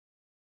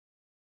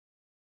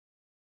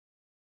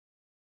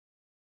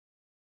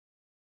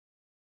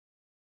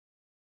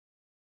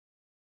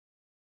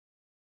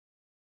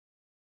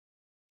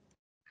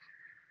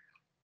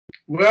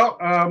Well,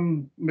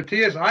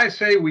 Matthias, I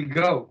say we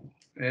go,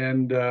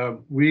 and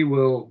we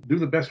will do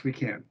the best we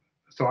can.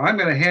 So I'm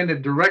going to hand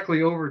it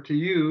directly over to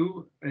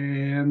you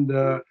and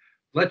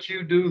let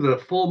you do the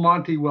full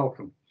Monty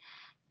welcome.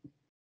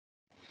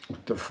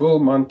 The full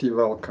Monty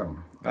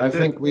welcome. That's I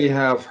think we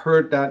have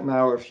heard that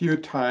now a few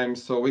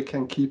times, so we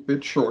can keep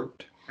it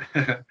short.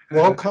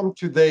 Welcome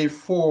to day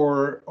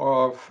 4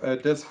 of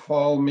this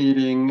fall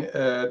meeting,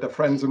 the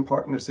Friends and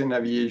Partners in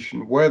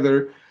Aviation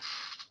Weather.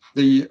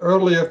 The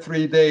earlier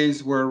 3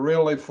 days were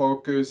really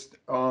focused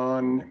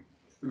on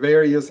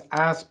various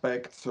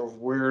aspects of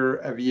where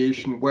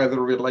aviation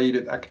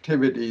weather-related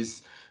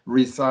activities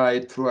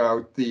reside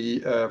throughout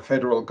the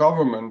federal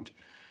government.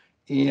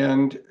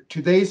 And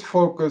today's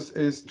focus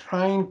is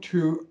trying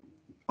to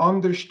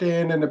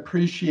understand and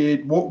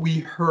appreciate what we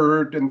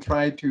heard and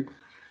try to,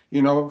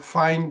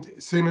 find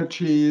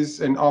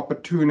synergies and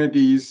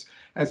opportunities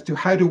as to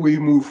how do we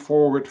move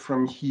forward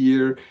from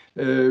here,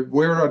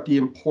 where are the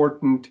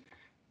important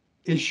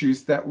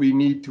issues that we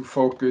need to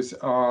focus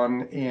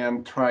on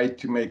and try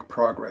to make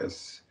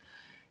progress.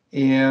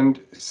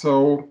 And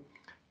so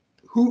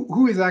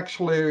who is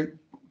actually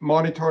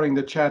monitoring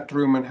the chat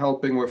room and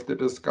helping with the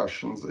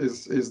discussions?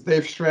 Is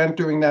Dave Strand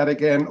doing that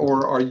again,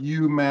 or are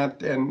you,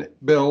 Matt, and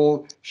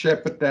Bill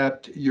shepherd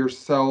that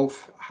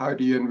yourself? How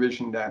do you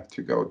envision that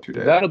to go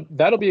today?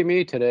 That'll be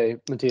me today,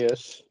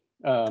 Matthias.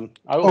 I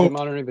will be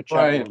monitoring the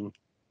chat room.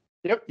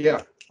 Yep.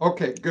 Yeah.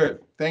 Okay,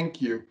 good.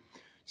 Thank you.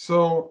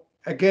 So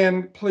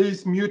again,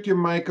 please mute your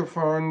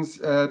microphones,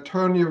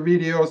 turn your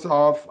videos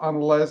off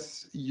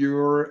unless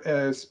you're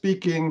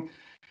speaking,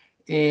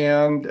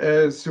 and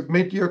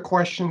submit your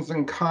questions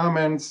and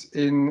comments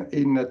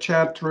in the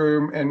chat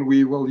room, and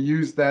we will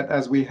use that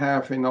as we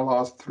have in the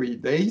last 3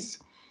 days.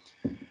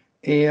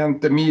 And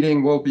the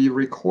meeting will be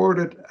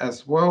recorded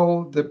as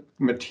well. The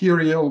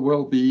material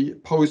will be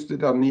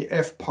posted on the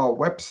FPAW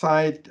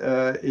website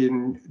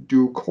in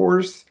due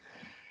course.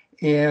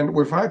 And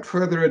without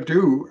further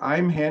ado,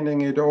 I'm handing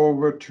it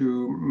over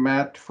to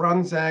Matt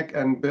Fronzak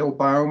and Bill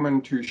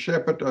Bauman to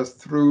shepherd us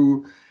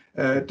through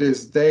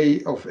this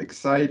day of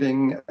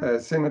exciting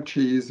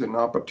synergies and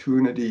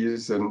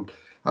opportunities. And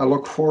I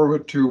look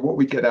forward to what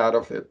we get out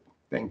of it.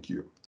 Thank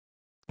you.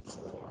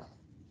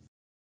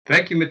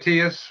 Thank you,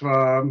 Matthias.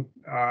 I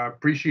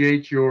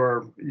appreciate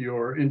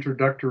your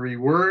introductory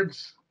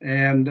words.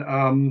 And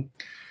I'm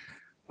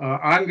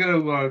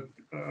going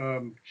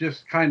to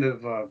just kind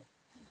of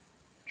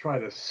try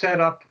to set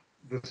up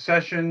the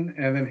session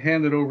and then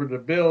hand it over to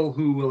Bill,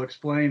 who will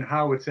explain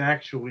how it's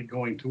actually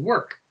going to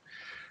work.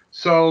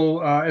 So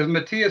as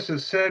Matthias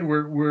has said,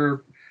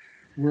 we're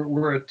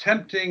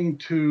attempting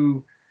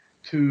to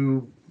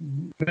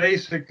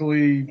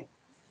basically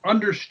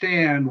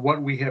understand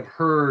what we have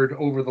heard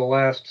over the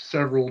last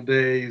several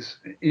days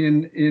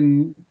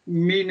in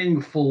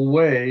meaningful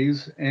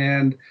ways,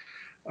 and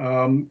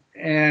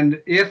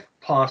if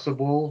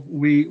possible,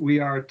 we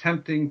are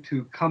attempting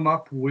to come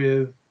up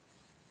with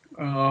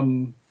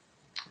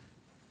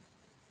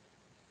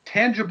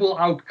tangible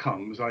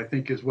outcomes, I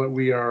think, is what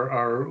we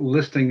are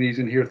listing these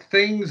in here.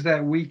 Things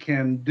that we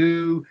can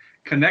do,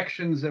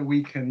 connections that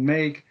we can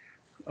make,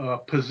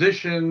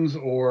 positions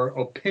or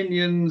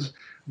opinions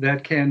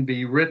that can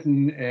be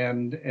written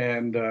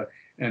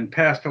and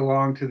passed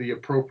along to the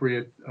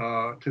appropriate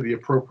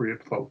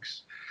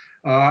folks.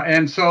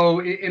 And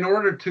so, in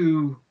order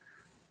to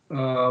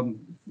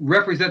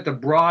represent the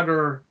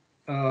broader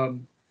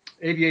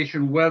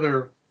aviation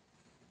weather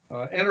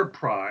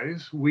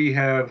enterprise, we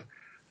have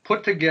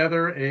put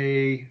together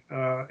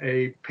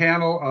a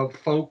panel of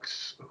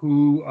folks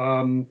who,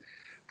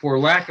 for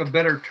lack of a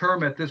better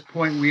term at this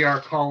point, we are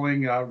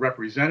calling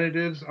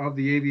representatives of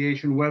the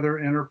aviation weather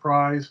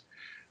enterprise.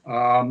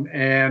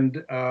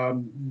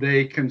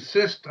 They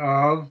consist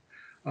of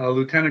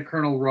Lieutenant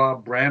Colonel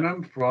Rob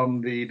Branham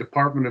from the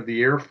Department of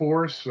the Air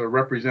Force,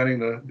 representing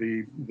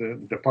the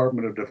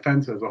Department of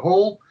Defense as a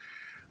whole.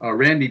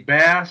 Randy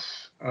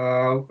Bass,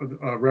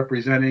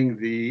 representing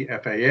the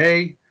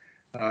FAA.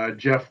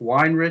 Jeff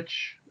Weinrich,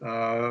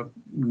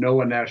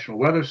 NOAA National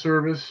Weather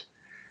Service.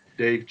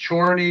 Dave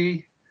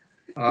Chorney.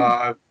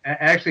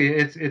 Actually,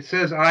 it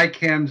says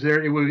ICAMS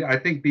there. It would, I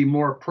think, be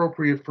more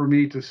appropriate for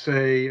me to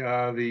say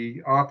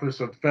the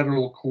Office of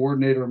Federal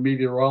Coordinator of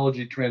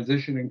Meteorology,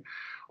 transitioning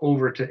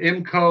over to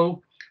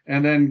IMCO.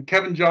 And then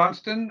Kevin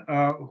Johnston,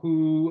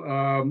 who,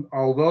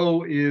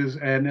 although is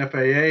an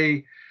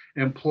FAA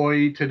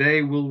employee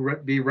today, will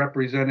be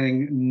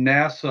representing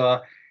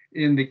NASA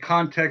in the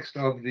context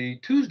of the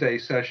Tuesday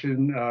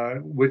session,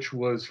 which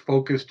was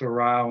focused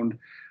around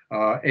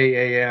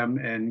AAM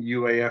and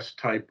UAS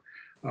type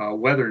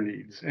weather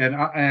needs. And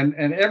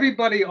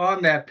everybody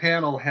on that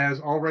panel has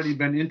already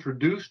been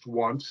introduced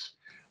once,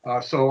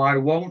 so I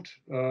won't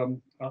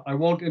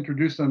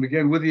introduce them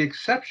again, with the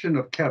exception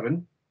of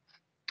Kevin.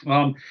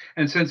 And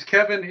since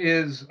Kevin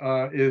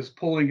is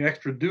pulling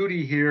extra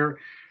duty here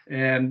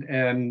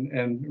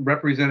and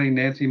representing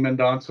Nancy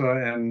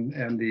Mendonça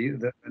and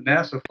the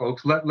NASA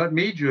folks, let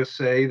me just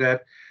say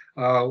that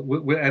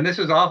and this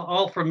is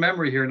all from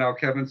memory here now,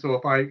 Kevin. So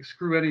if I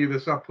screw any of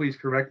this up, please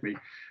correct me.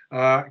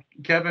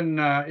 Kevin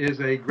is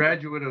a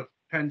graduate of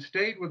Penn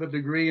State with a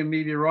degree in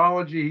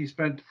meteorology. He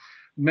spent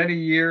many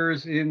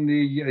years in the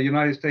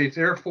United States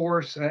Air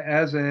Force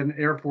as an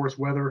Air Force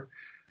weather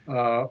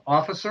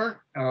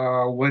officer.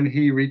 When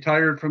he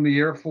retired from the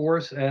Air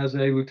Force as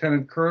a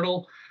lieutenant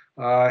colonel,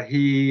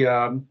 he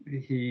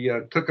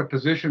took a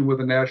position with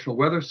the National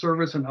Weather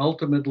Service and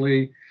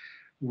ultimately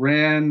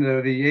ran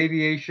the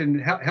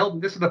aviation.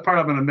 This is the part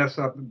I'm going to mess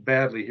up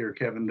badly here,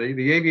 Kevin.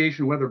 The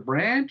aviation weather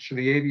branch,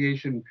 the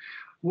aviation.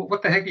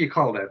 What the heck do you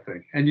call that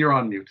thing? And you're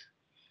on mute.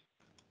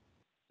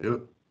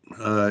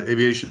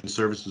 Aviation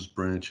Services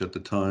branch at the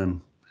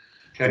time.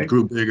 Okay. It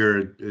grew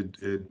bigger.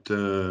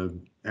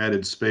 It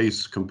added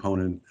space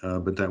component,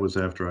 but that was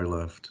after I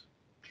left.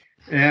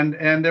 And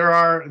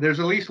there's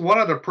at least one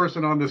other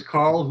person on this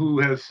call who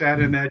has sat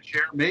in that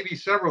chair, maybe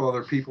several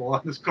other people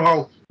on this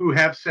call who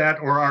have sat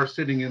or are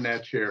sitting in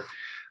that chair.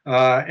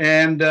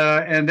 And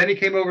then he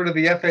came over to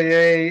the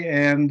FAA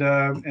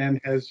and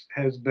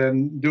has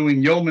been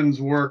doing yeoman's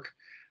work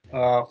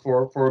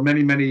for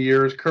many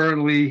years.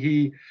 Currently,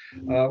 he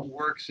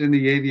works in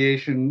the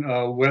aviation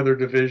weather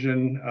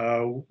division,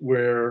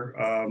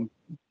 where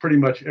pretty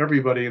much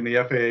everybody in the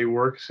FAA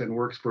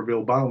works for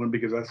Bill Bauman,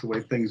 because that's the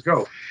way things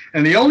go.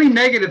 And the only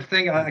negative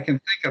thing I can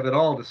think of at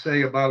all to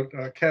say about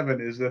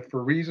Kevin is that,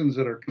 for reasons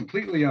that are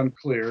completely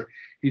unclear,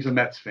 he's a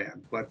Mets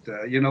fan. But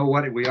you know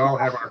what? We all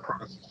have our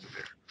crosses to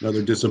bear.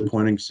 Another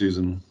disappointing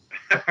season.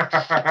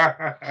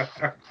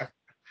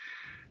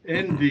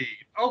 Indeed.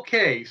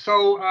 Okay,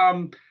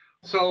 so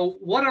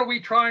what are we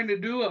trying to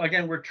do?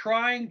 Again, we're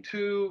trying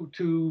to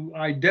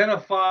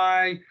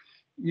identify,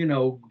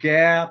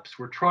 gaps.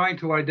 We're trying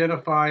to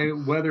identify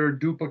weather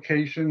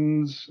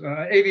duplications,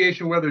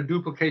 aviation weather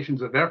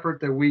duplications of effort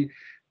that we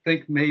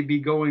think may be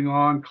going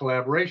on,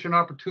 collaboration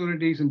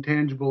opportunities, and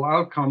tangible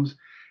outcomes.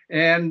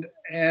 And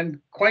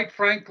quite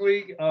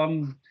frankly,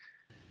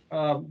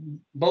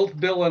 both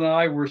Bill and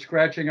I were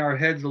scratching our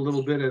heads a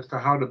little bit as to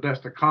how to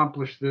best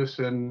accomplish this.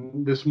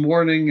 And this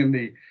morning, in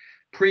the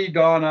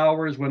pre-dawn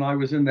hours, when I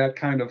was in that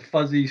kind of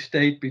fuzzy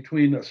state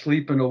between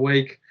asleep and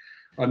awake,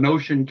 a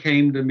notion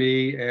came to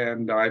me,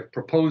 and I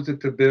proposed it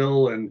to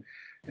Bill, and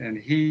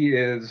he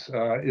is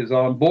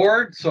on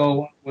board.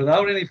 So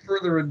without any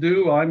further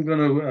ado, I'm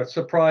going to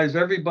surprise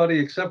everybody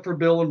except for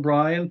Bill and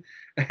Brian,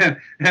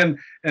 and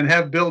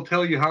have Bill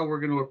tell you how we're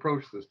going to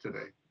approach this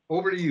today.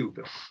 Over to you,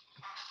 Bill.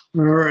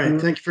 All right.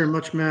 Thank you very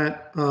much,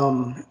 Matt.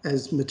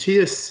 As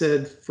Matthias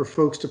said, for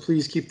folks to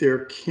please keep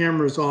their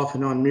cameras off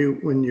and on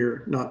mute when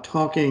you're not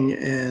talking.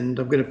 And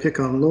I'm going to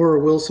pick on Laura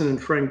Wilson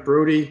and Frank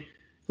Brody.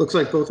 Looks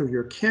like both of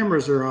your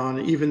cameras are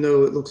on, even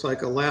though it looks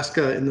like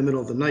Alaska in the middle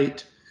of the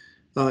night.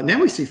 Now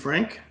we see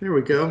Frank. There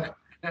we go.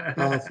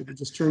 If you could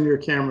just turn your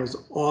cameras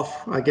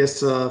off, I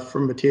guess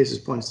from Matthias's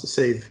points, to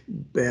save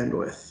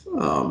bandwidth.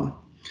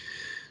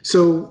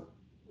 So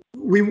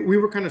we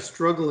were kind of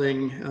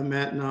struggling,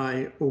 Matt and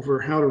I, over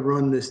how to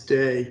run this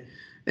day,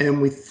 and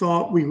we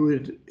thought we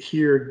would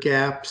hear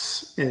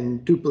gaps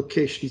and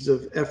duplications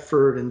of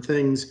effort and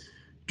things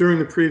during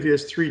the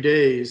previous 3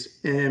 days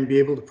and be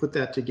able to put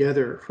that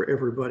together for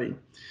everybody.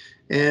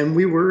 And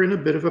we were in a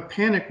bit of a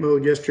panic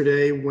mode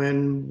yesterday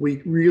when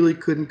we really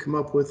couldn't come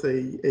up with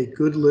a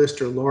good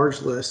list or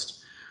large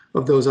list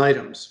of those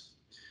items.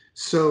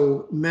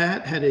 So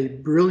Matt had a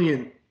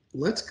brilliant,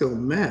 let's go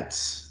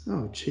Mets.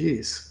 Oh,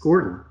 geez,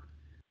 Gordon.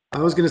 I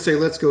was going to say,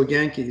 let's go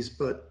Yankees,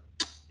 but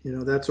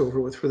that's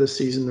over with for this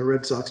season. The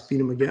Red Sox beat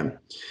them again.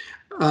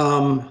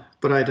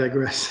 But I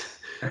digress.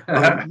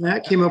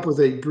 Matt came up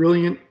with a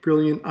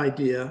brilliant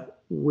idea,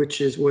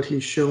 which is what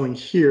he's showing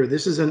here.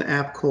 This is an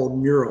app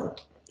called Mural.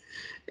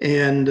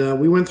 And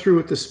we went through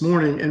it this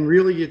morning, and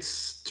really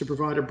it's to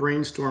provide a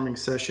brainstorming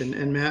session.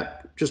 And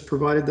Matt just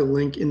provided the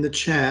link in the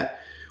chat,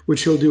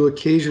 which he'll do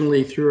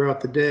occasionally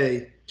throughout the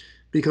day,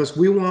 because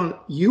we want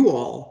you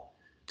all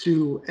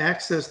to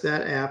access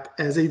that app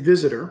as a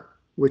visitor,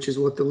 which is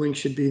what the link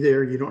should be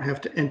there. You don't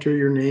have to enter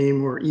your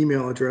name or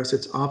email address.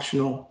 It's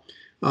optional,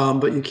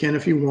 but you can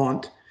if you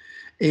want.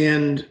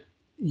 And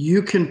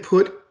you can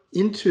put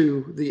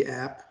into the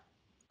app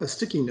a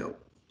sticky note.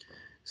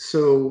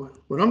 So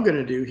what I'm going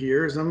to do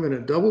here is I'm going to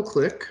double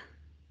click,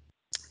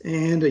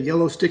 and a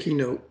yellow sticky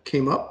note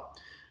came up.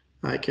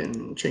 I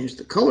can change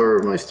the color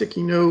of my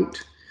sticky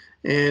note.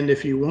 And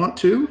if you want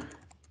to,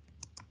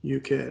 you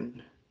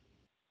can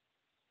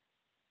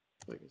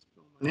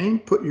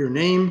put your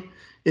name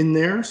in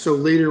there. So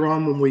later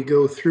on, when we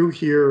go through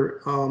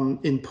here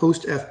in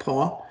post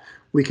FPAW,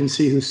 we can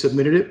see who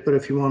submitted it. But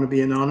if you want to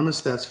be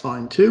anonymous, that's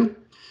fine too.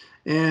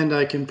 And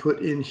I can put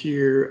in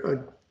here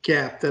a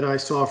gap that I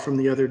saw from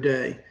the other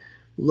day.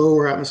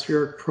 Lower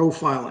atmospheric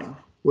profiling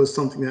was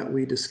something that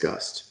we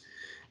discussed.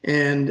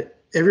 And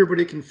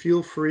everybody can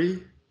feel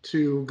free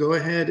to go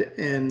ahead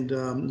and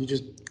you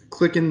just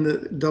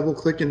double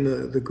click in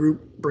the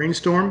group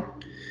brainstorm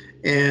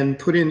and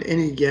put in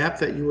any gap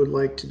that you would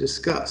like to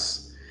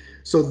discuss.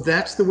 So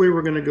that's the way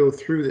we're going to go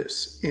through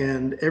this.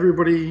 And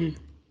everybody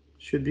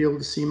should be able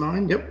to see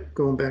mine. Yep,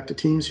 going back to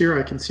Teams here,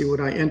 I can see what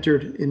I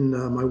entered in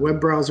my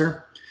web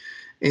browser.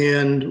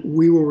 And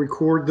we will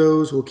record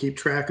those. We'll keep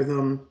track of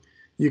them.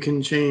 You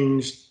can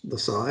change the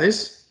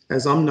size,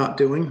 as I'm not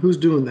doing. Who's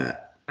doing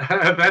that?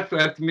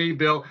 That's me,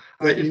 Bill.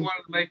 I just you?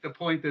 wanted to make the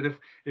point that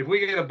if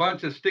we get a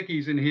bunch of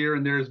stickies in here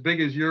and they're as big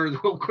as yours,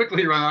 we'll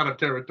quickly run out of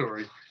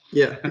territory.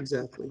 Yeah,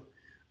 exactly.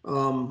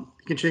 You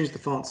can change the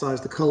font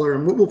size, the color,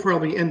 and what we'll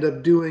probably end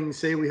up doing,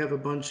 say we have a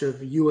bunch of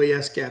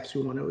UAS gaps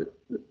we want to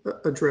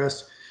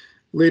address.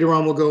 Later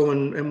on, we'll go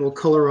and we'll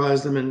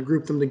colorize them and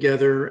group them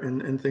together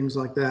and things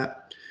like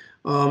that.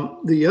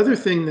 The other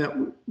thing that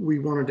we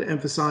wanted to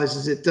emphasize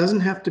is it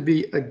doesn't have to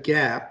be a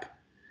gap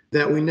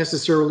that we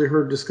necessarily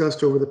heard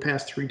discussed over the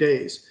past 3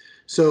 days.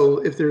 So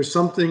if there's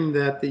something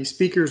that the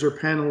speakers or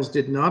panels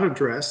did not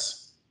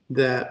address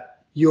that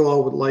you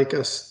all would like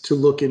us to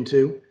look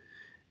into,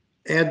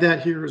 add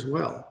that here as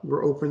well.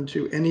 We're open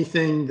to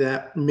anything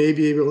that may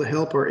be able to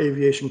help our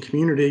aviation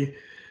community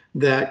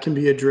that can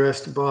be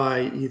addressed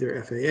by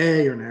either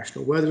FAA or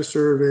National Weather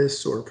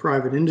Service or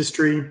private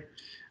industry.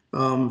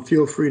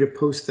 Feel free to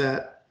post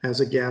that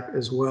as a gap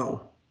as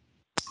well.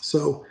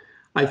 So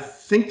I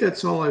think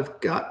that's all I've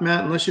got,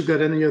 Matt, unless you've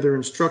got any other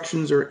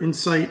instructions or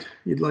insight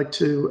you'd like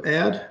to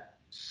add.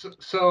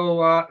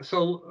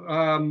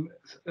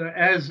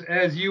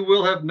 As you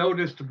will have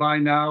noticed by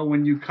now,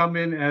 when you come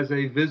in as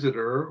a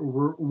visitor,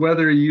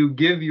 whether you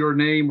give your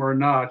name or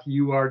not,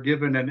 you are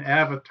given an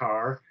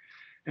avatar,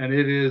 and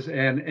it is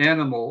an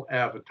animal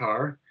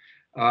avatar.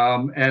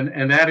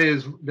 And that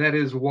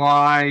is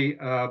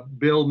why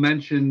Bill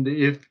mentioned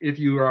if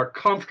you are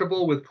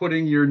comfortable with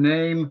putting your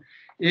name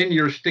in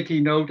your sticky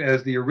note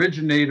as the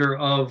originator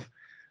of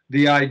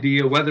the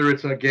idea, whether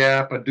it's a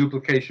gap, a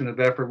duplication of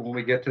effort when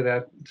we get to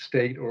that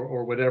state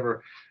or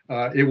whatever,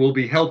 it will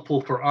be helpful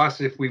for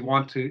us if we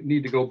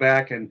need to go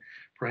back and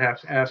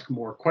perhaps ask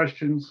more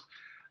questions.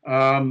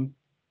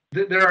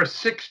 There are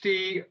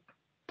 60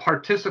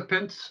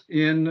 participants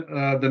in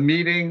the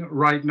meeting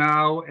right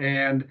now,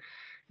 and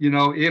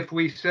if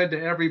we said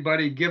to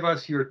everybody, give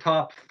us your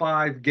top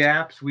 5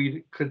 gaps,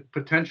 we could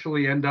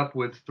potentially end up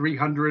with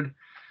 300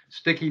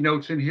 sticky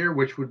notes in here,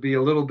 which would be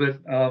a little bit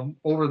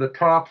over the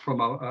top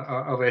from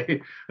a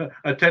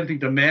attempting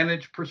to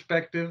manage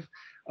perspective.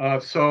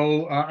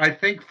 So I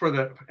think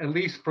at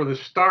least for the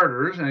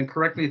starters, and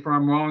correct me if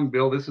I'm wrong,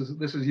 Bill, this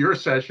is your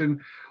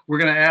session. We're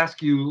going to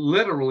ask you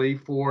literally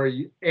for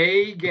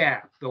a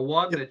gap, the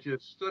one that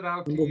just stood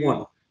out to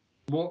you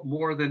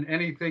more than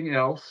anything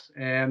else,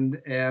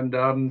 and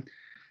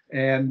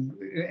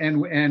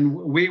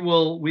we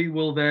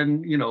will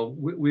then,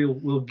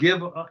 we'll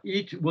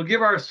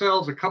give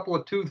ourselves a couple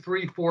of 2,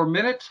 3, 4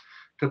 minutes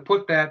to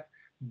put that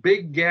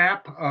big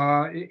gap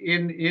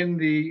in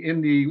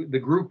the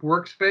group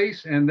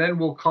workspace, and then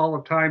we'll call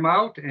a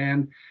timeout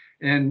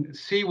and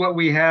see what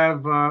we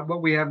have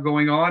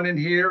going on in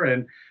here,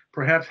 and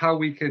perhaps how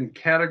we can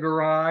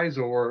categorize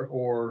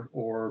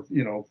or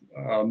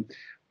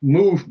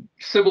move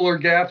similar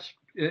gaps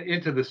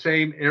into the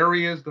same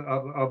areas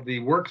of the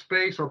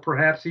workspace, or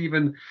perhaps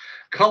even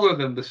color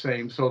them the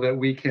same so that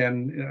we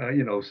can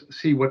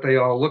see what they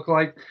all look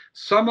like.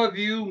 Some of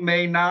you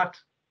may not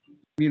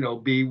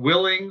be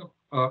willing,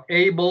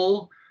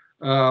 able,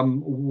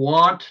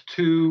 want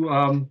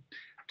to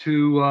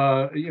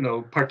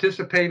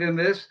participate in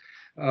this,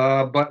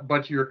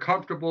 but you're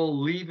comfortable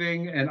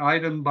leaving an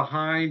item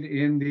behind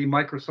in the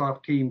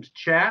Microsoft Teams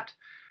chat.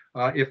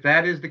 If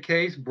that is the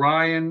case,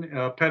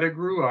 Brian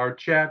Pettigrew, our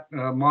chat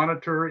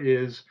monitor,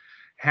 is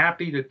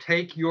happy to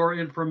take your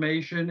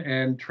information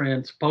and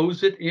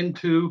transpose it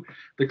into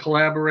the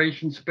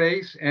collaboration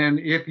space. And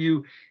if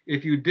you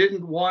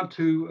didn't want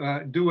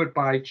to do it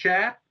by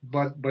chat,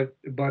 but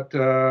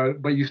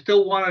you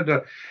still wanted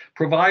to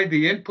provide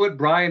the input,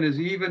 Brian has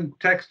even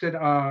texted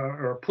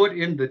or put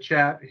in the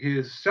chat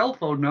his cell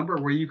phone number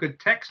where you could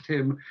text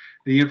him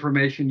the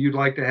information you'd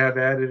like to have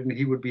added, and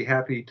he would be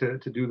happy to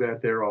do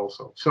that there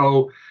also.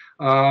 So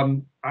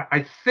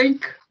I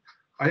think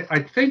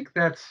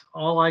that's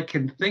all I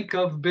can think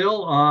of,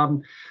 Bill.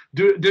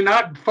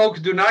 Folks,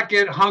 do not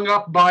get hung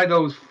up by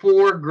those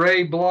 4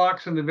 gray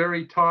blocks in the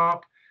very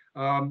top.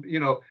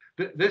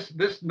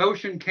 This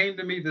notion came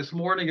to me this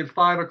morning at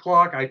 5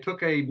 o'clock. I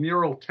took a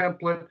mural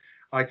template.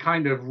 I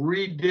kind of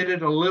redid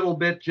it a little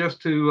bit just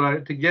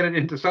to get it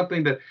into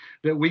something that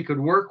we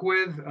could work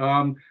with.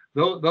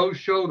 Those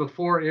show the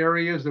 4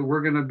 areas that we're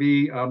going to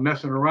be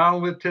messing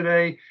around with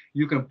today.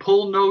 You can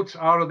pull notes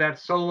out of that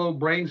solo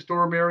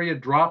brainstorm area,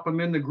 drop them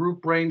in the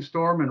group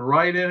brainstorm and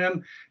write in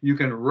them. You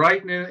can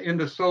write in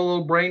the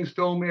solo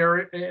brainstorm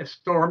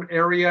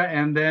area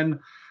and then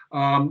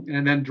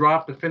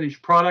drop the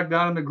finished product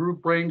down in the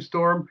group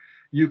brainstorm.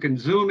 You can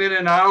zoom in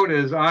and out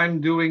as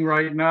I'm doing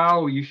right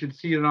now. You should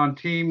see it on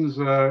Teams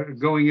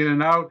going in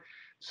and out.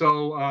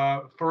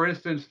 So, for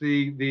instance,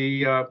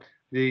 the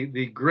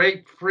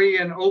great free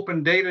and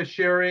open data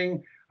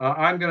sharing,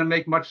 I'm going to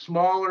make much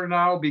smaller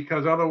now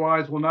because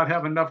otherwise we'll not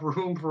have enough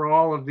room for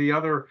all of the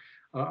other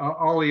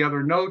all the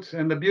other notes.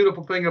 And the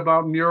beautiful thing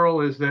about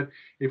Mural is that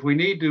if we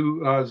need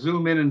to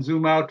zoom in and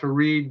zoom out to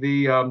read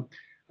the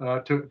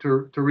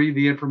to read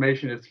the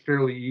information, it's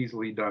fairly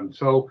easily done.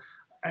 So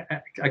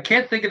I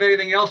can't think of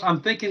anything else. I'm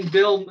thinking,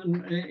 Bill,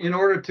 in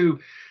order to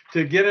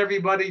get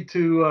everybody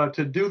to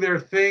do their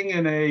thing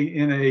in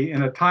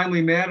a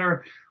timely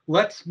manner,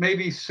 let's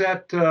maybe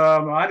set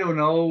I don't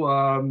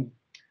know.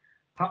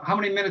 How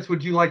many minutes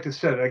would you like to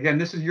set? Again,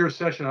 this is your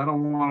session. I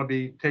don't want to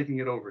be taking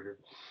it over here.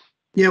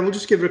 Yeah, we'll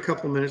just give it a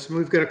couple of minutes.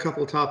 We've got a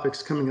couple of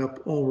topics coming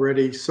up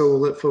already, so we'll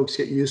let folks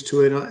get used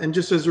to it. And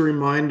just as a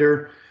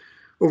reminder,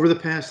 over the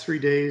past 3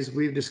 days,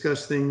 we've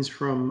discussed things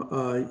from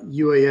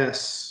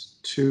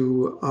UAS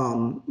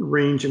to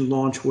range and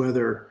launch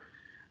weather.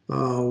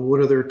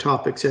 What other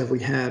topics have we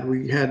had?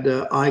 We had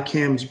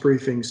ICAM's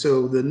briefing,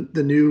 so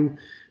the new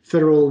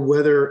Federal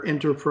Weather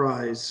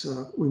Enterprise.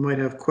 We might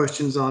have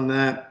questions on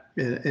that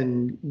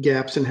and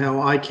gaps in how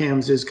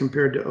ICAM's is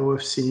compared to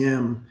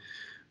OFCM.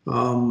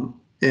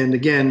 And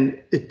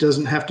again, it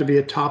doesn't have to be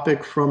a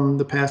topic from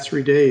the past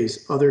 3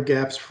 days. Other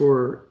gaps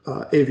for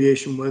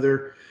aviation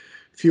weather,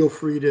 feel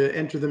free to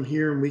enter them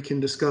here and we can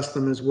discuss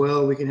them as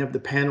well. We can have the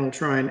panel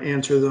try and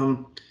answer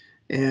them,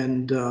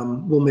 and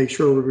we'll make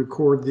sure we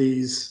record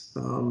these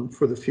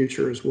for the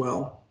future as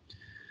well.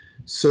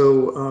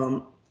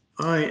 So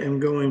I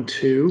am going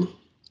to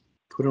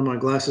put on my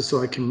glasses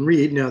so I can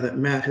read now that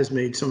Matt has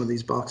made some of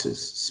these boxes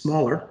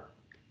smaller.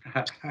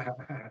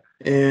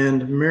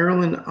 And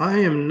Marilyn, I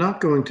am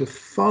not going to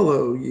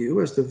follow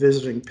you as the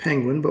visiting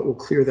penguin, but we'll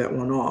clear that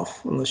one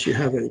off unless you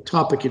have a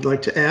topic you'd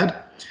like to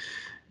add.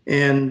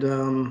 And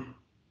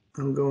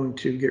I'm going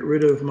to get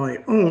rid of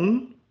my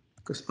own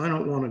because I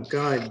don't want to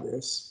guide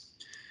this.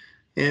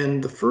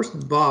 And the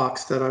first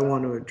box that I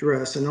want to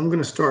address, and I'm going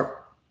to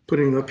start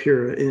putting up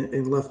here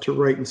in left to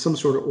right in some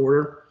sort of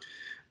order.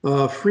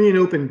 Free and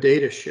open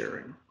data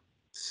sharing.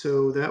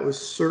 So that was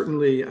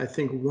certainly, I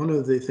think, one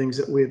of the things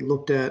that we had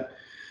looked at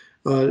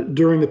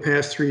during the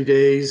past 3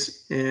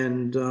 days.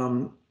 And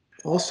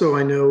also,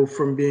 I know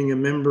from being a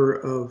member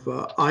of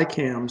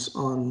ICAM's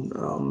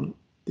on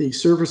the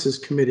services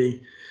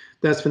committee,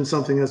 that's been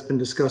something that's been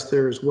discussed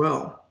there as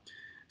well.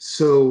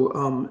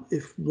 So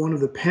if one of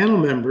the panel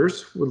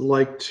members would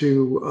like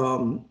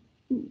to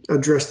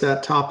address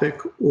that topic,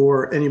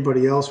 or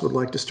anybody else would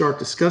like to start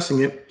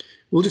discussing it,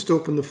 we'll just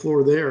open the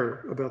floor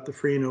there about the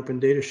free and open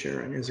data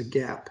sharing as a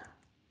gap.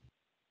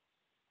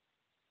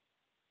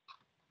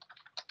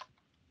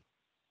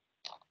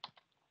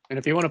 And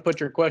if you want to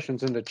put your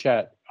questions in the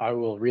chat, I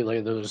will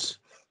relay those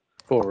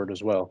forward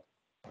as well.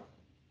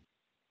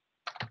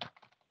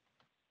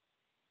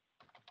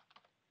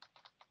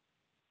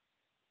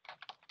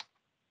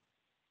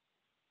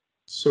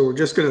 So we're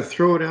just going to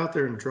throw it out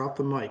there and drop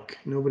the mic.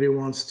 Nobody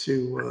wants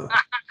to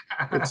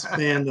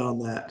expand on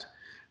that.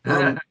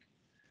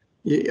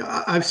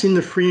 Yeah, I've seen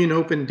the free and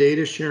open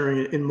data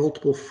sharing in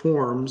multiple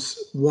forms.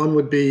 One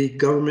would be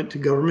government to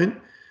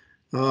government.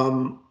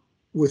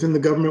 Within the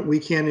government, we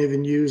can't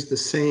even use the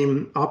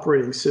same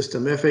operating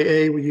system.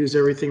 FAA, we use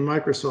everything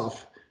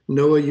Microsoft.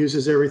 NOAA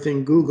uses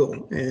everything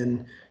Google.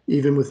 And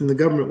even within the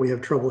government, we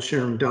have trouble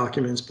sharing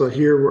documents. But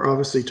here we're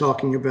obviously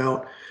talking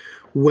about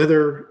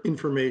weather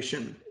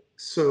information.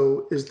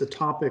 So is the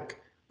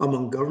topic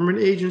among government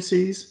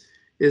agencies?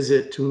 Is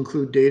it to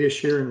include data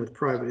sharing with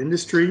private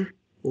industry?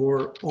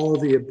 Or all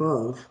the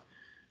above?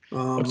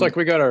 Looks like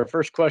we got our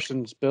first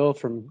questions, Bill,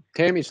 from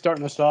Tammy,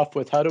 starting us off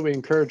with, how do we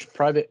encourage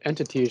private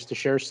entities to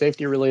share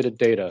safety-related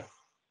data?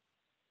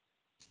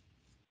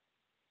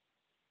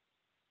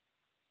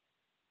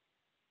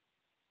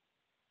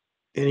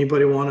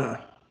 Anybody want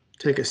to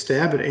take a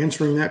stab at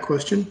answering that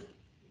question?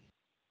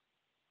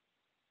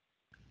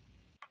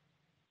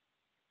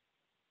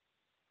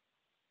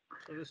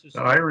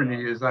 The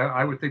irony is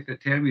I would think that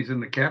Tammy's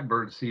in the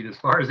catbird seat as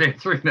far as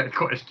answering that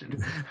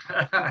question.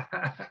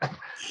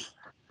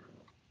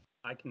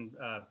 I can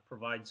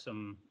provide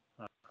some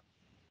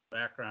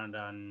background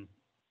on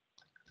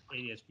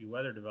ADSB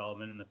weather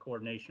development and the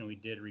coordination we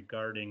did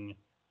regarding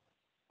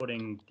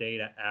putting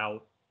data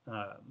out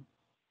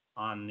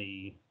on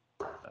the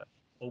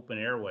open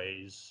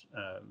airways.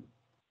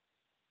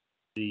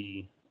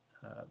 We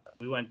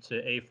went to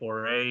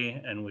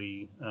A4A and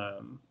we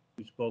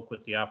spoke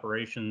with the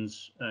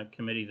operations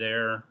committee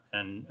there,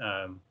 and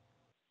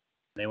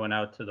they went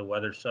out to the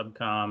weather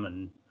subcom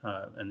and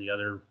the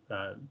other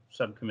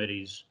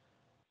subcommittees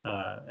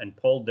and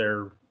polled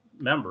their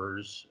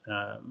members,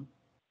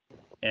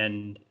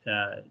 and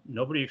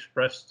nobody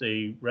expressed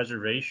a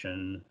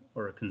reservation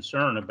or a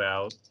concern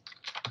about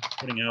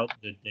putting out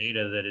the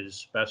data that is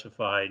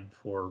specified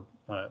for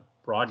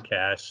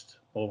broadcast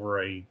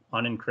over a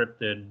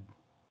unencrypted,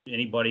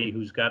 anybody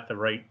who's got the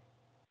right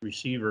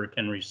receiver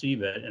can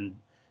receive it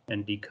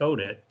and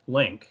decode it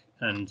link.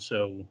 And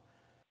so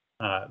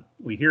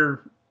we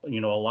hear, a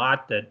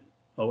lot that,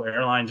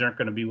 airlines aren't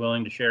going to be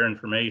willing to share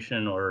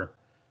information, or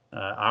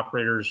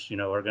operators,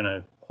 are going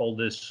to hold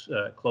this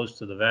close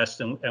to the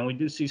vest. And we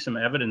do see some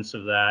evidence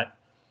of that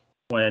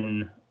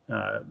when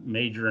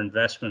major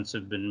investments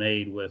have been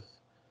made with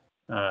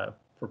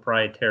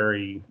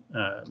proprietary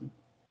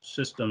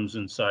systems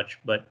and such,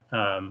 but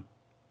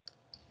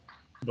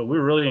we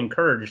were really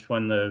encouraged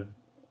when the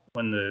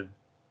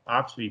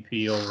ops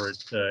VP over at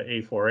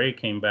A4A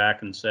came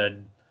back and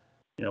said,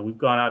 you know, we've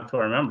gone out to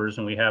our members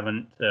and we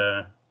haven't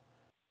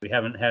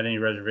had any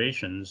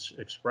reservations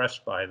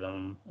expressed by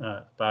them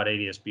about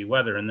ADS-B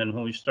weather. And then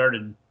when we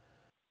started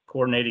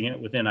coordinating it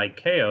within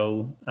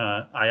ICAO,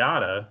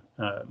 IATA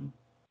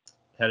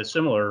had a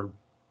similar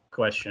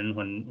question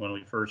when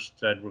we first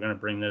said we're going to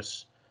bring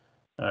this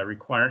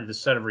this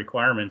set of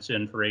requirements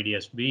in for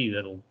ADS-B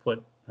that'll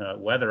put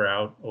weather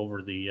out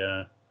over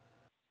the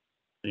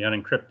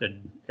unencrypted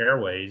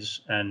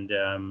airways, and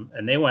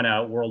they went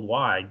out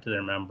worldwide to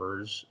their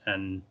members,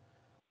 and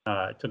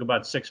it took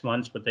about 6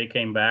 months, but they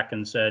came back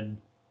and said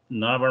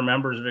none of our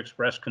members have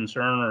expressed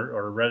concern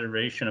or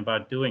reservation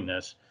about doing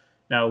this.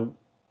 Now,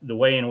 the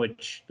way in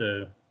which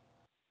the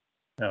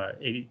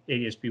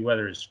ADS-B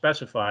weather is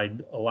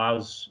specified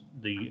allows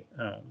the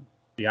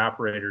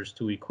operators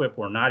to equip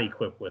or not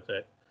equip with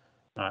it.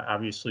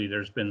 Obviously,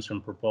 there's been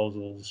some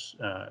proposals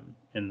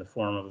in the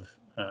form of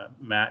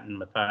Matt and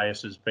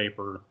Matthias's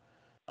paper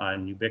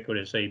on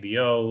ubiquitous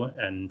ABO,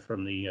 and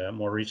from the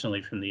more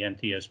recently from the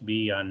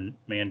NTSB on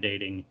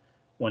mandating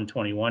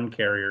 121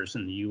 carriers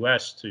in the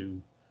U.S. to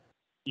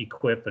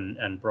equip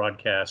and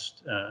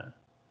broadcast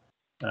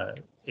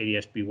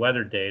ADS-B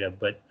weather data.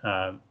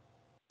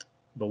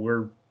 But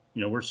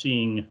we're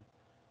seeing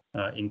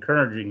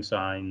encouraging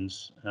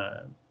signs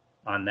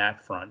on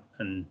that front,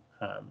 and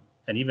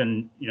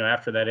even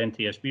after that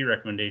NTSB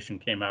recommendation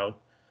came out,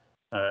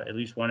 at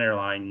least one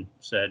airline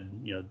said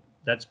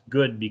that's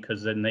good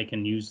because then they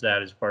can use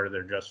that as part of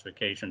their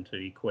justification to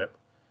equip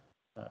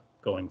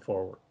going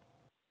forward.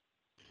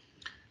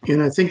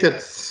 And I think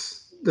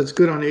that's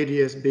good on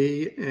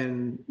ADS-B,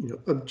 and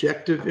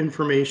objective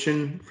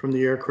information from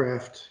the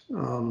aircraft,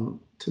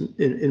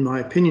 in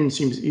my opinion,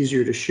 seems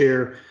easier to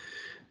share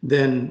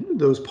than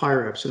those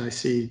PIREPs. And I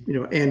see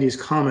Andy's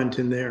comment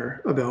in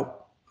there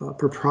about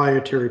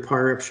proprietary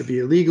PIREPs should be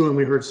illegal, and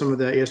we heard some of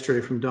that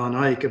yesterday from Don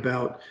Ike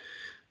about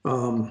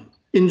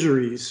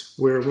injuries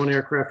where one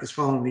aircraft is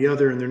following the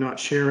other and they're not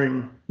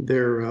sharing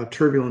their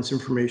turbulence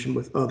information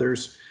with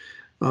others.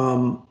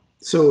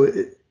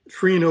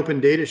 Free and open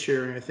data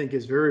sharing, I think,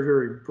 is very,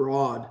 very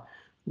broad,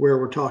 where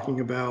we're talking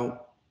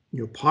about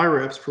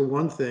PIREPs for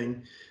one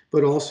thing,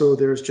 but also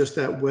there's just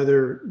that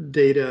weather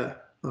data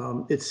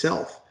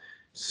itself.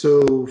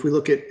 So if we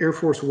look at Air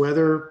Force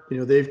Weather,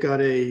 they've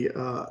got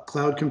a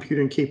cloud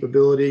computing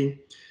capability.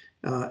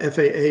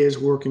 FAA is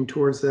working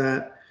towards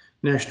that.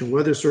 National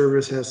Weather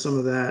Service has some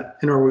of that.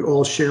 And are we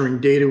all sharing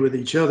data with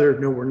each other?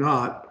 No, we're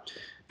not.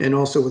 And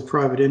also with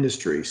private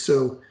industry.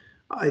 So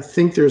I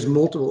think there's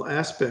multiple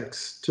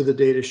aspects to the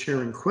data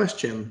sharing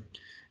question,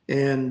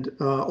 and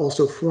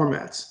also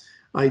formats.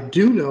 I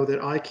do know that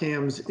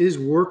ICAMS is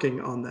working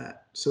on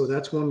that. So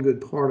that's one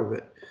good part of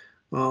it.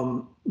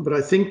 But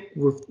I think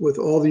with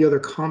all the other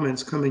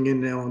comments coming in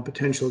now on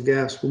potential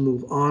gaps, we'll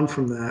move on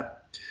from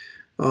that.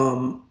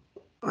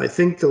 I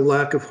think the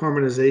lack of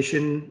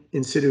harmonization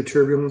in situ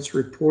turbulence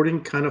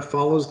reporting kind of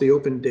follows the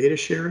open data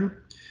sharing.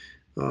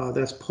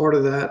 That's part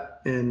of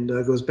that, and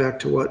goes back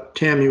to what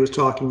Tammy was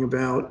talking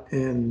about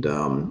and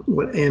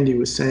what Andy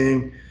was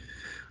saying.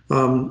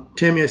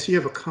 Tammy, I see you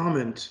have a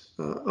comment,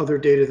 other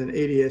data than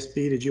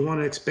ADS-B. Did you want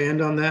to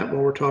expand on that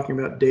while we're talking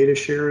about data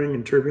sharing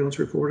and turbulence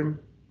reporting?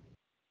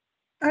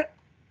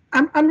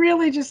 I'm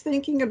really just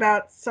thinking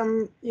about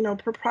some,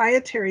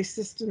 proprietary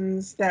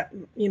systems that,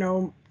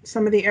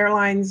 some of the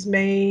airlines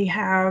may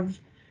have,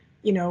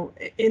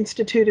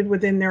 instituted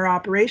within their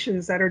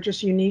operations that are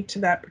just unique to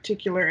that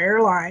particular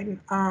airline,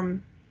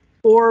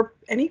 or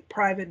any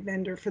private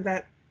vendor for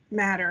that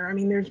matter. I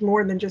mean, there's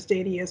more than just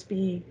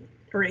ADS-B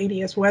or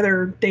ADS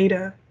weather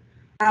data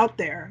out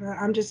there.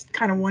 I'm just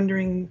kind of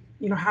wondering,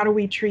 how do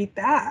we treat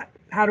that?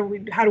 How do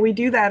we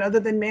do that other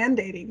than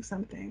mandating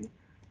something?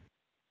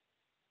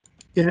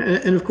 Yeah,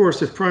 and of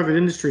course, if private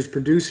industry is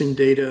producing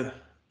data,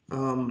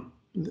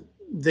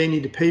 they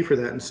need to pay for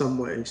that in some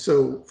way.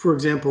 So, for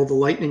example, the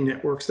lightning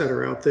networks that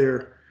are out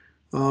there,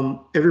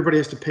 everybody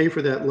has to pay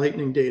for that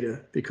lightning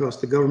data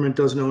because the government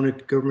doesn't own it,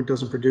 the government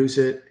doesn't produce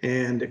it,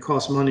 and it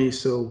costs money,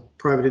 so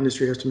private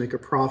industry has to make a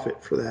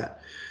profit for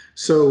that.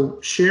 So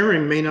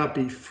sharing may not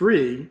be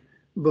free,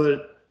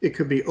 but it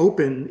could be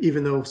open,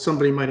 even though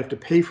somebody might have to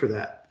pay for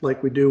that,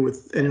 like we do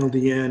with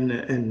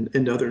NLDN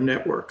and other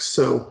networks.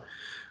 So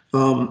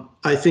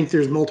I think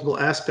there's multiple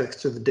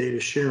aspects to the data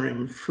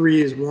sharing.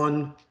 Free is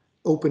one,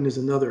 open is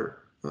another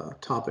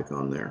topic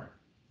on there.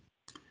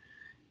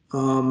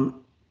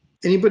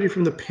 Anybody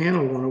from the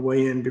panel want to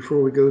weigh in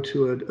before we go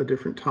to a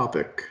different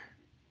topic?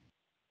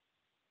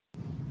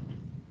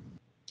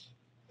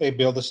 Hey,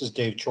 Bill, this is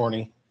Dave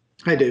Chorney.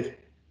 Hi, Dave.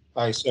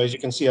 Hi. So as you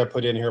can see, I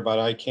put in here about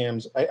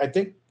ICAMS. I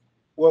think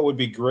what would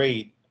be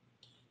great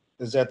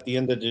is at the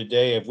end of the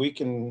day, if we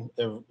can,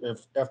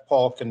 if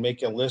FPAW can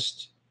make a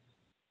list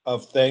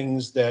of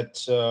things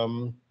that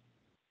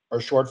are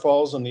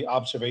shortfalls in the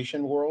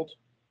observation world,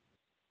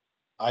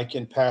 I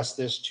can pass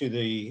this to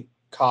the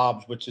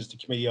COBS, which is the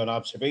Committee on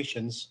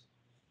Observations,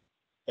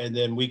 and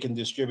then we can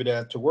distribute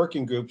that to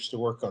working groups to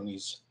work on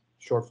these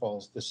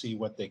shortfalls to see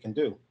what they can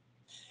do.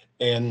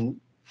 And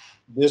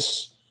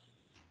this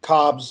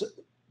COBS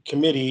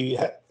committee,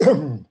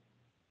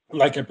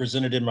 like I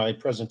presented in my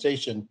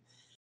presentation,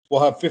 will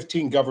have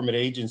 15 government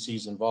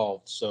agencies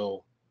involved.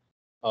 So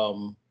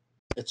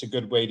it's a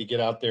good way to get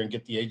out there and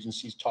get the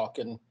agencies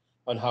talking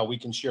on how we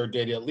can share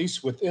data, at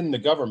least within the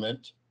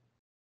government.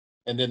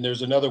 And then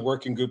there's another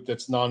working group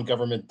that's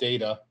non-government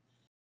data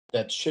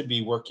that should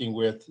be working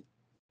with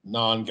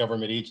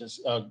non-government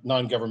agents,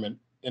 non-government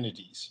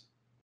entities.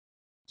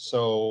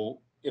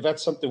 So if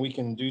that's something we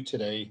can do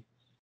today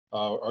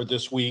or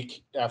this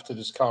week after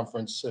this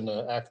conference and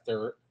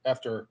after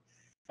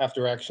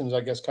actions,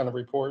 I guess, kind of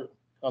report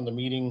on the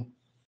meeting,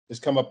 is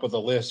come up with a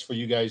list for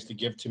you guys to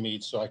give to me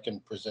so I can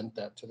present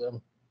that to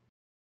them.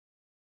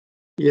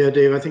 Yeah,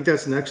 Dave, I think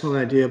that's an excellent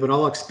idea, but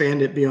I'll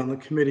expand it beyond the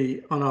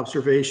Committee on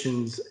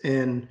Observations,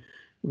 and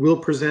we'll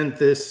present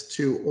this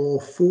to all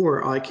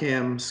 4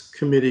 ICAMS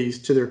committees,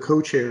 to their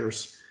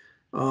co-chairs,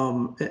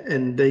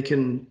 and they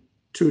can,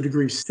 to a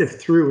degree,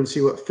 sift through and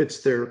see what fits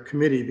their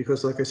committee,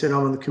 because like I said,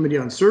 I'm on the Committee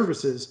on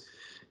Services,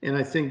 and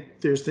I think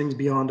there's things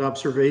beyond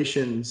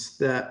observations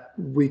that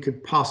we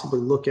could possibly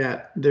look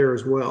at there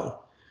as well.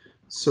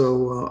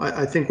 So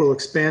I think we'll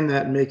expand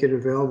that and make it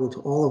available to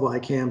all of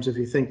ICAMS if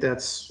you think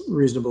that's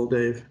reasonable,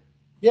 Dave.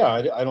 Yeah,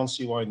 I don't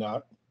see why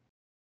not.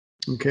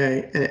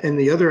 Okay, and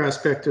the other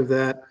aspect of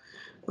that,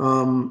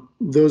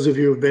 those of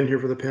you who have been here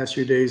for the past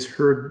few days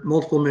heard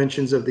multiple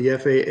mentions of the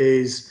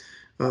FAA's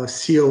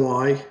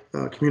COI,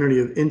 Community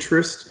of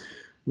Interest,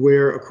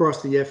 where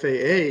across the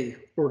FAA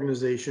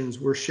organizations,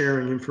 we're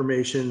sharing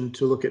information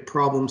to look at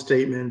problem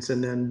statements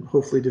and then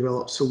hopefully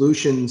develop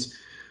solutions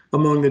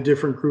among the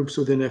different groups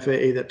within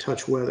FAA that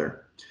touch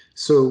weather.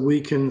 So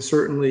we can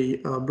certainly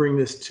bring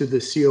this to the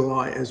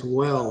COI as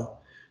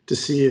well to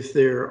see if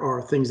there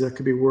are things that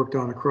could be worked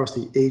on across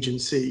the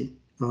agency.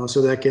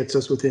 So that gets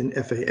us within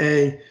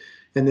FAA,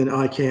 and then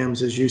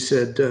ICAMS, as you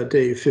said,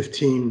 Dave,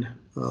 15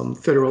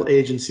 federal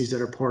agencies that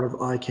are part of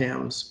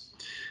ICAMS.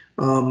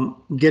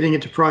 Getting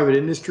into private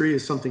industry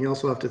is something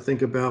else we'll have to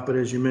think about, but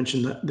as you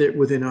mentioned, that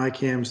within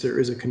ICAMS, there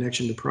is a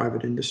connection to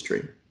private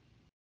industry.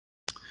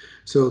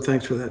 So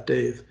thanks for that,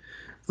 Dave.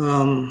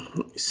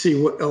 Let's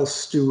see, what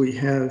else do we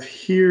have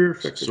here?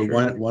 So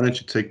why don't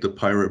you take the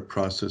pirate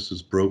process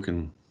as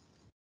broken?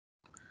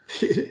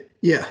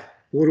 Yeah,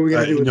 what are we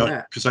going to do with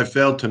that? Because I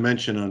failed to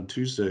mention on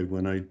Tuesday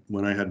when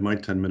I had my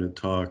 10-minute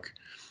talk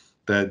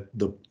that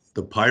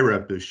the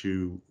PIREP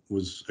issue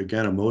was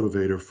again a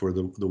motivator for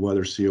the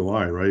weather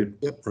COI, right?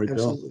 Yep, right,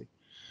 absolutely. Bill?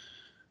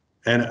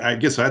 And I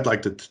guess I'd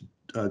like to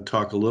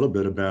talk a little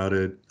bit about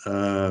it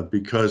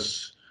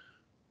because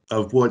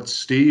of what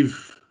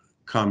Steve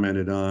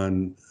commented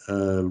on,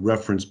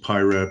 reference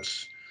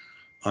PIREPs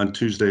on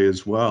Tuesday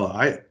as well.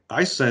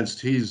 I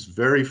sensed he's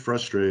very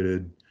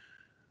frustrated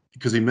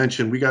because he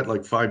mentioned we got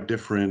like 5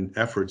 different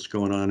efforts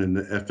going on in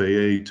the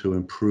FAA to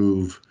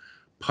improve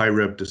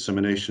PIREP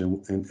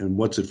dissemination, and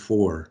what's it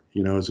for?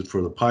 You know, is it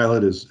for the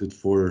pilot? Is it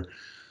for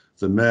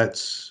the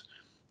Mets?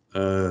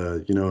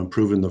 You know,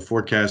 improving the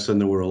forecast.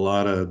 And there were a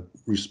lot of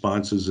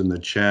responses in the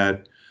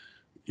chat.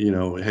 You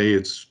know, hey,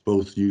 it's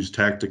both used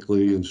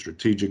tactically and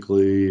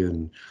strategically,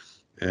 and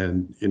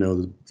you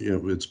know,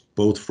 it's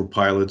both for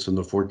pilots and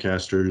the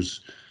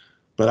forecasters.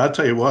 But I'll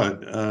tell you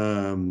what,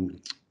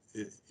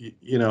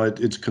 you know,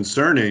 it's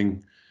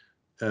concerning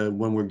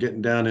when we're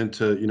getting down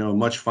into, you know,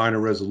 much finer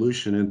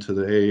resolution into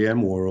the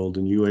AAM world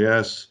and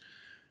UAS.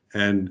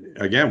 And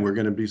again, we're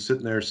going to be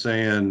sitting there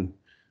saying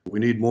we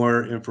need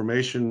more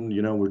information.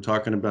 You know, we're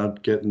talking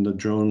about getting the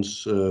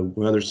drones,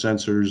 weather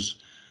sensors.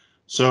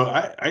 So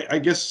I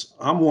guess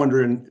I'm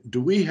wondering,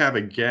 do we have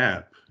a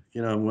gap?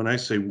 You know, when I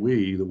say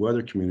we, the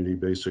weather community,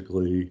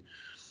 basically,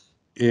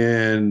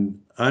 in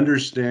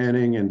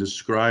understanding and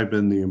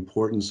describing the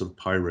importance of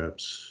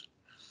PIREPs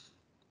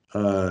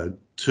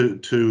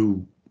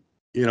to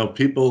you know,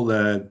 people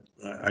that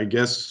I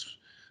guess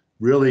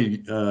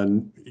really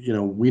you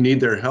know, we need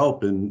their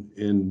help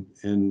in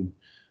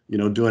you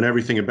know, doing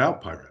everything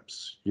about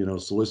PIREPs. You know,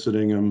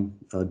 soliciting them,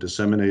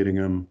 disseminating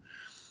them,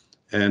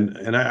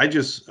 and I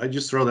just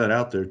throw that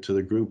out there to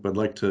the group. I'd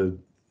like to,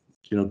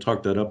 you know,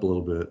 talk that up a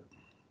little bit.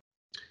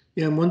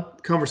 Yeah, and one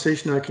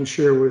conversation I can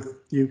share with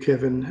you,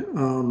 Kevin,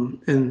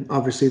 and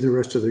obviously the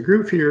rest of the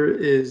group here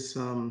is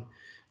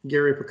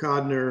Gary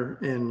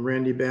Picodner and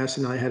Randy Bass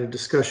and I had a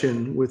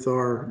discussion with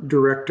our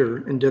director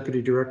and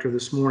deputy director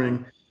this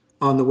morning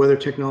on the weather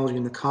technology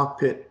in the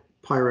cockpit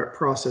PIREP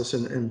process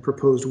and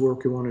proposed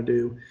work we want to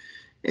do.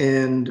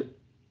 And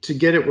to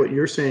get at what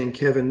you're saying,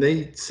 Kevin,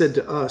 they said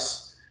to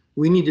us,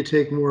 we need to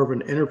take more of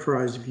an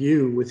enterprise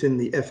view within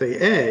the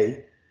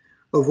FAA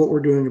of what we're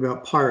doing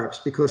about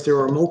PIREPs, because there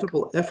are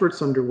multiple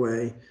efforts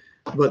underway,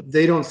 but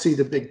they don't see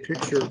the big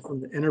picture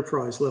from the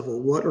enterprise level.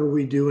 What are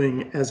we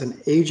doing as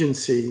an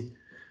agency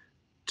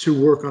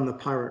to work on the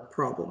PIREP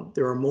problem?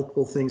 There are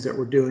multiple things that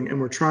we're doing, and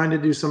we're trying to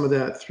do some of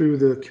that through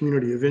the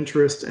community of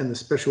interest and the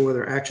special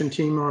weather action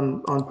team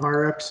on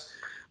PIREPs.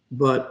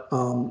 but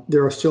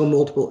there are still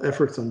multiple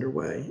efforts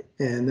underway,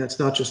 and that's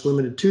not just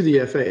limited to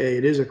the FAA.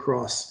 It is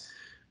across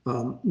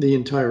the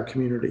entire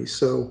community.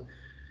 So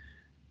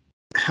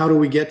how do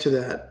we get to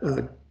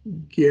that?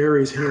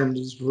 Gary's hand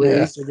is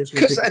raised. Yeah. I guess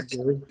Because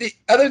Gary. the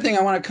other thing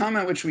I want to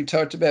comment, which we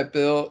talked about,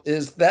 Bill,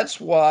 is that's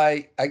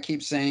why I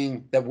keep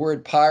saying that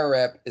word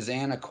PIREP is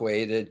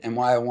antiquated and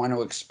why I want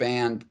to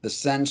expand the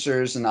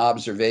sensors and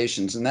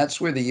observations. And that's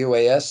where the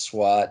UAS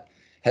SWAT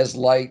has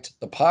liked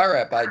the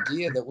PIREP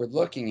idea that we're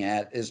looking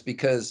at, is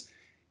because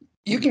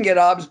you can get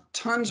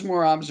tons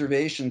more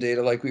observation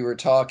data, like we were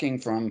talking,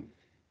 from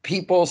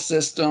people,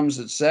 systems,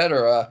 et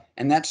cetera,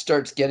 and that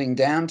starts getting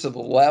down to the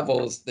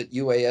levels that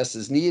UAS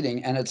is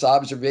needing, and it's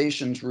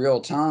observations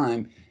real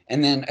time.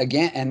 And then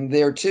again, and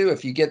there too,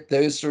 if you get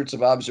those sorts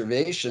of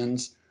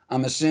observations,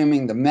 I'm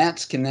assuming the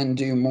Mets can then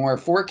do more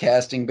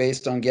forecasting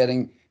based on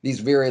getting these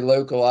very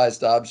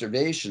localized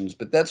observations.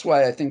 But that's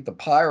why I think the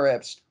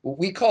PIREPs, what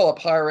we call a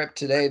PIREP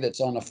today that's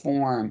on a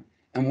form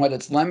and what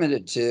it's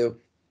limited to,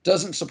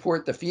 doesn't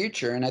support the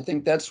future. And I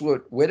think that's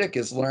what Whittick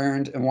has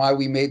learned, and why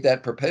we made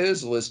that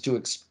proposal is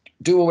to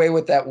do away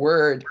with that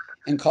word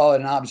and call it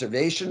an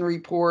observation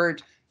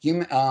report,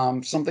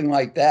 something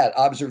like that,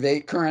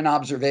 current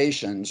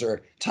observations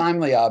or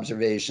timely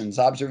observations,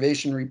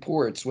 observation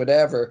reports,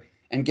 whatever,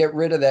 and get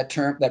rid of that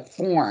term, that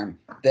form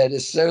that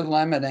is so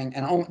limiting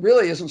and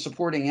really isn't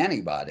supporting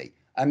anybody.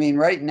 I mean,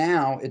 right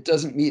now, it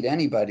doesn't meet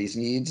anybody's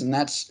needs, and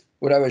that's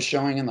what I was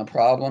showing in the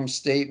problem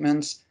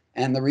statements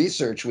and the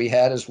research we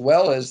had, as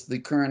well as the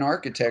current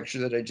architecture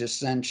that I just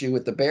sent you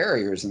with the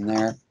barriers in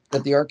there,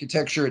 that the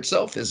architecture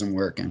itself isn't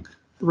working.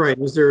 Right.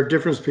 Is there a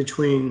difference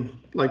between,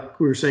 like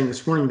we were saying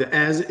this morning, the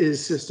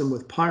as-is system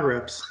with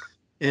PIREPs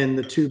and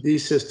the 2B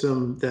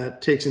system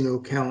that takes into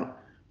account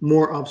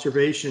more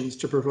observations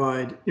to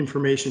provide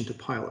information to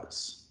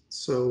pilots?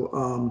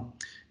 So,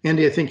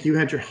 Andy, I think you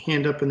had your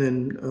hand up, and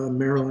then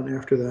Marilyn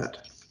after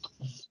that.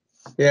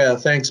 Yeah,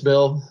 thanks,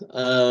 Bill.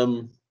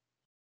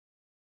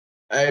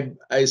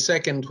 I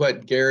second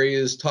what Gary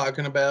is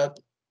talking about.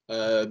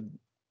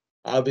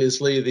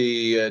 Obviously,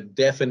 the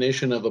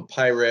definition of a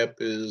PIREP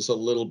is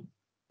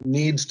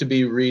needs to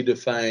be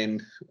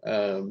redefined,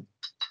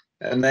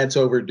 and that's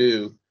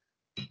overdue.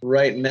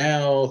 Right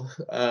now,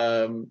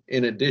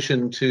 in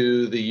addition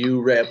to the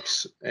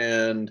UREPs,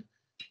 and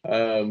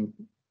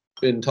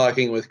been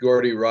talking with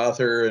Gordy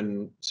Rother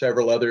and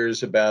several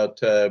others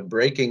about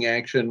braking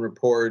action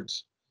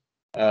reports,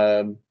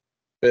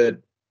 but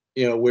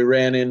we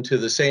ran into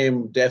the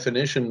same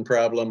definition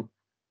problem.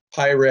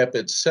 PIREP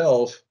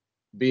itself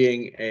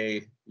being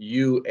a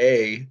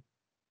UA,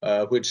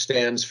 which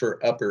stands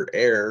for upper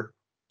air,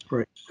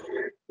 right,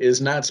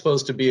 is not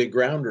supposed to be a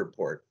ground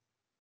report.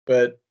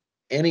 But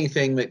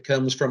anything that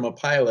comes from a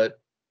pilot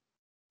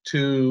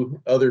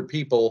to other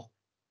people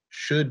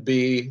should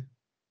be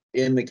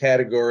in the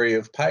category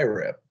of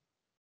PIREP.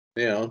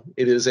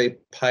 It is a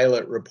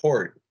pilot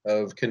report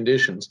of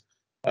conditions.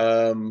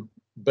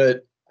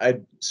 But I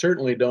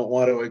certainly don't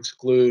want to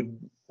exclude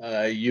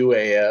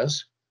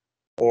UAS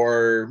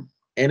or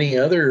any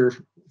other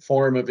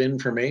form of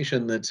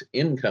information that's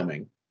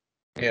incoming,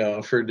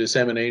 for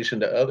dissemination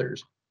to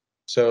others.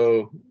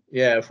 So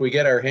yeah, if we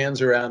get our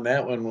hands around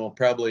that one, we'll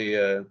probably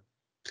have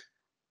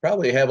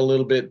a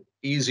little bit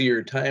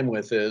easier time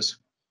with this.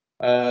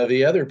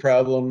 The other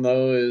problem,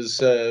 though,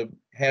 is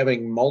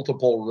having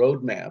multiple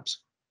roadmaps.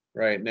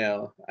 Right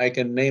now, I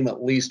can name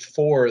at least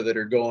 4 that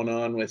are going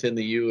on within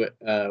the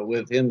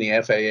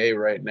FAA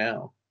right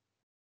now.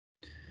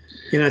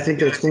 And I think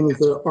that's one of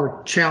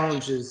our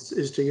challenges,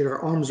 is to get our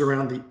arms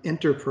around the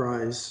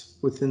enterprise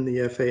within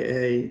the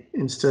FAA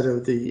instead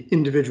of the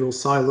individual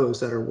silos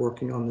that are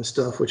working on this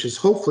stuff, which is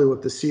hopefully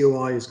what the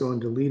COI is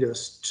going to lead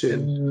us to.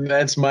 And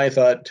that's my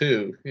thought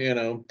too,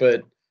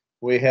 but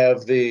we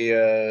have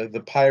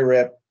the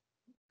PIREP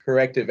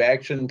corrective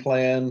action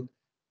plan.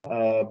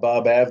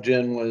 Bob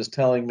Avgin was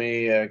telling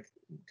me a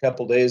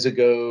couple days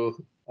ago,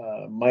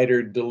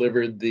 MITRE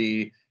delivered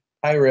the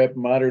PIREP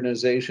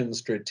modernization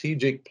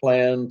strategic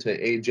plan to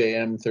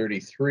AJM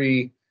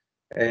 33,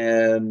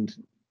 and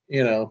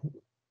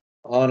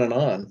on and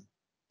on.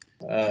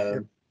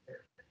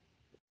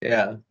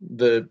 Yeah,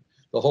 the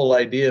whole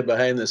idea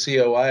behind the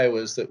COI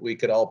was that we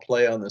could all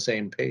play on the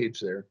same page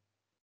there.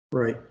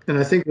 Right, and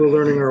I think we're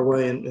learning our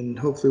way, and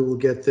hopefully we'll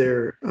get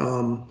there.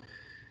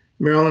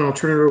 Marilyn, I'll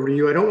turn it over to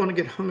you. I don't want to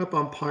get hung up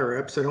on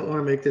PIREPs. I don't want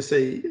to make this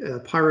a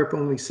PIREP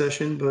only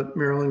session, but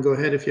Marilyn, go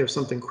ahead if you have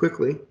something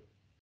quickly.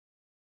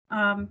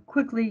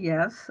 Quickly,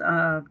 yes.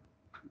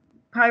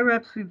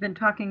 PIREPs, we've been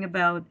talking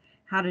about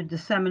how to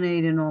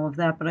disseminate and all of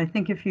that, but I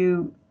think if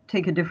you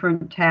take a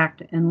different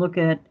tact and look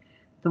at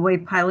the way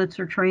pilots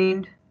are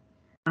trained,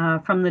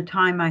 from the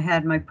time I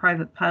had my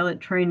private pilot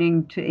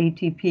training to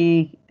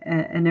ATP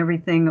and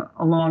everything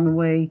along the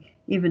way,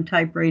 even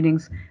type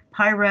ratings,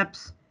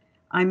 PIREPs,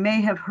 I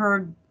may have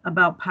heard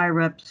about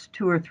PIREPs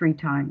 2 or 3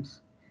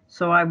 times.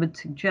 So I would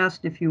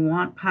suggest, if you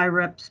want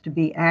PIREPs to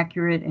be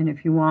accurate, and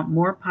if you want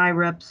more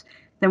PIREPs,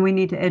 then we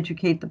need to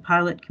educate the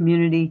pilot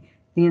community,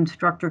 the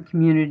instructor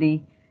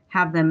community,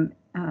 have them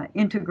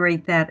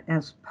integrate that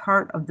as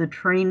part of the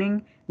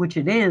training, which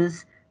it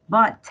is,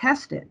 but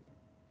test it.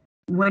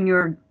 When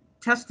you're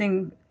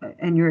testing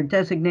and you're a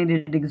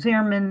designated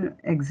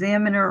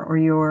examiner or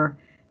you're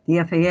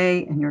the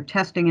FAA and you're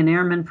testing an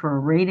airman for a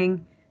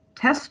rating,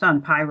 test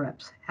on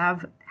PIREPs.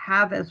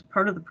 Have as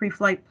part of the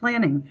pre-flight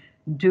planning,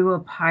 do a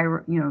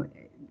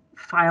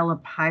file a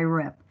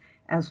PIREP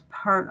as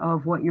part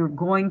of what you're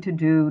going to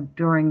do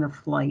during the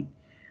flight.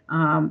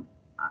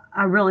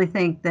 I really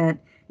think that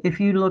if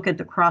you look at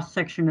the cross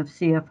section of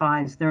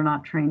CFIs, they're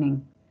not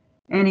training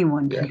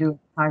anyone to do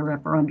a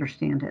PIREP or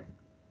understand it.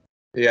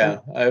 Yeah,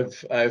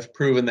 I've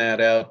proven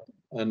that out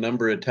a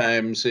number of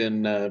times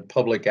in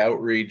public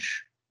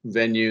outreach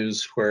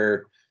venues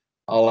where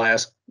I'll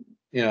ask,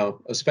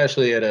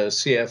 especially at a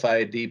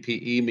CFI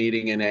DPE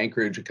meeting in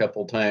Anchorage a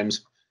couple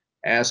times,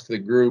 ask the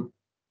group,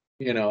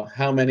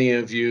 how many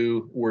of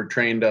you were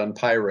trained on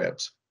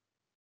PIREPs?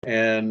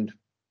 And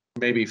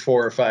maybe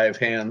 4 or 5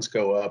 hands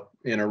go up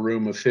in a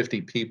room of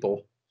 50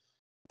 people.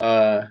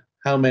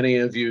 How many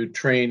of you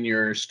train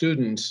your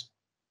students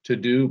to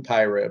do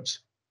PIREPs?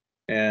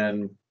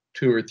 And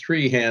 2 or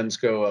 3 hands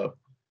go up.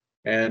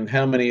 And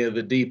how many of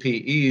the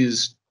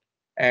DPEs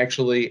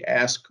actually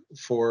ask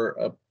for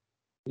a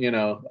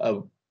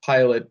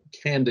pilot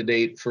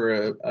candidate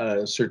for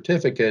a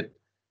certificate?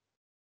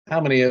 How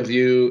many of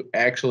you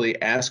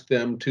actually ask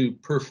them to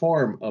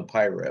perform a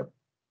PIREP?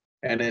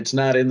 And it's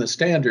not in the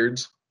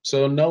standards,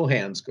 so no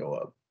hands go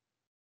up.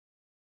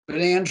 But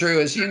Andrew,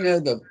 as you know,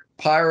 the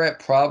PIREP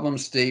problem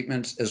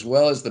statements, as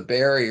well as the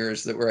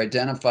barriers that were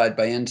identified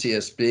by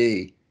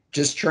NTSB,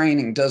 just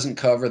training doesn't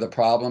cover the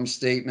problem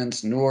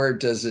statements, nor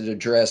does it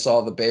address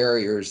all the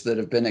barriers that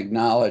have been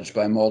acknowledged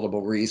by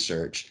multiple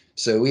research.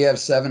 So we have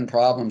 7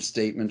 problem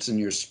statements in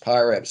your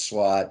PIREP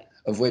SWOT,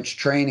 of which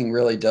training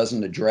really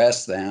doesn't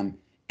address them.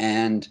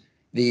 And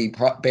the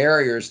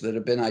barriers that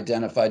have been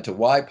identified to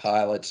why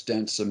pilots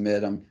don't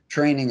submit them,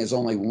 training is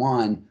only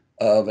one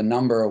of a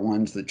number of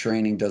ones that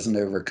training doesn't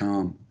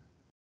overcome.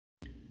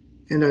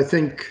 And I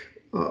think,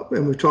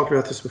 and we've talked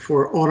about this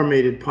before,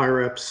 automated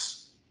PIREPs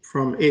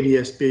from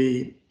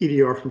ADSB,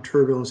 EDR from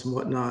turbulence and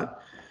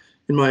whatnot,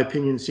 in my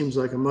opinion, seems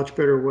like a much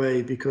better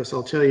way, because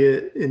I'll tell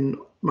you, in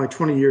my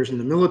 20 years in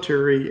the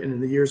military and in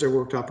the years I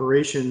worked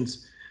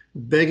operations,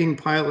 begging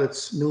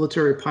pilots,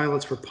 military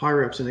pilots, for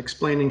PIREPs and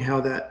explaining how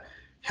that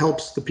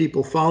helps the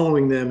people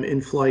following them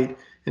in flight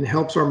and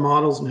helps our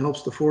models and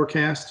helps the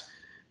forecast,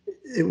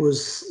 it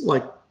was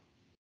like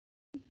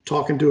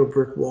talking to a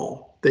brick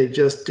wall. They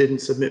just didn't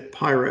submit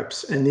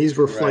PIREPs. And these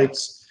were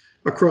flights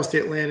across the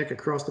Atlantic,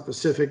 across the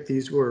Pacific.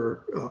 These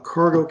were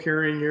cargo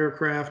carrying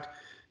aircraft.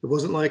 It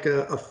wasn't like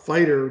a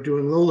fighter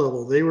doing low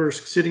level. They were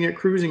sitting at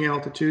cruising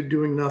altitude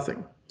doing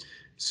nothing.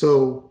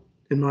 So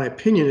in my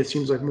opinion, it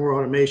seems like more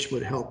automation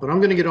would help. But I'm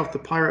going to get off the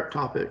PIREP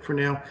topic for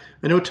now.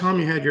 I know, Tom,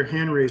 you had your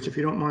hand raised. If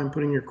you don't mind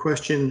putting your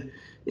question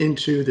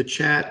into the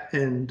chat,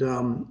 and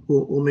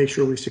we'll make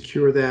sure we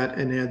secure that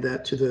and add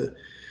that to the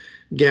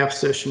GAP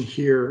session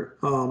here.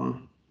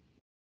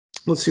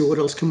 Let's see, what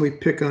else can we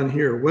pick on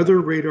here?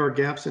 Weather radar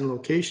gaps and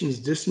locations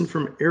distant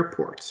from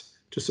airports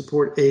to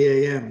support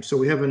AAM. So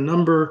we have a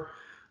number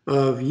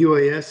of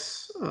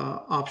UAS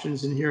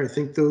options in here. I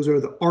think those are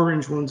the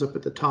orange ones up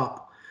at the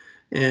top.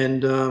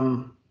 And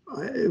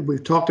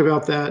we've talked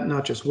about that,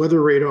 not just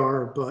weather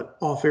radar, but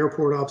off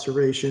airport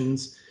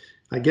observations.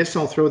 I guess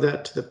I'll throw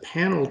that to the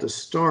panel to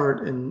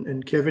start.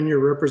 And Kevin,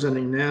 you're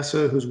representing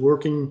NASA, who's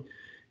working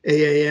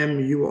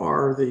AAM. You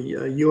are the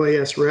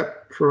UAS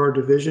rep for our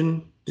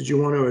division. Did you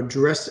want to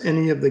address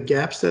any of the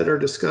gaps that are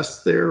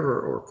discussed there,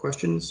 or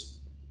questions?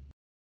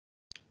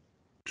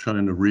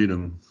 Trying to read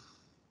them.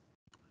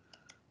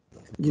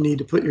 You need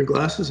to put your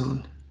glasses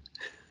on.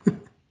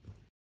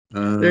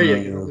 There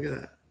you go. Look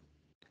at that.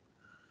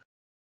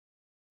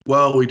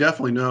 Well, we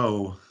definitely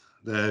know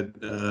that,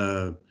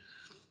 the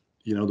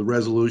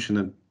resolution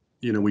that,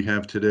 we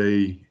have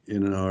today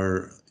in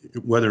our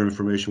weather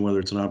information,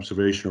 whether it's an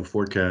observation or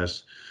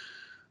forecast,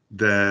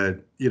 that,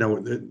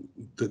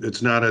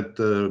 it's not at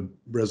the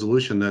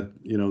resolution that,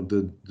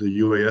 the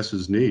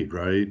UASs need,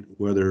 right?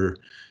 Whether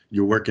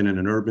you're working in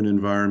an urban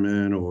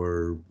environment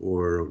or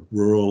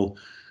rural.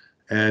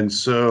 And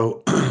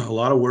so a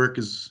lot of work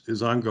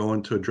is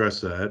ongoing to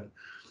address that.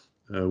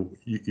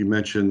 You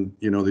mentioned,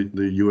 the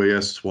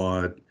UAS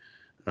SWAT.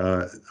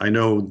 I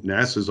know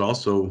NASA is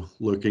also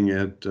looking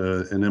at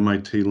an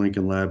MIT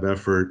Lincoln Lab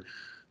effort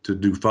to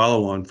do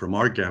follow-on from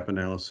our gap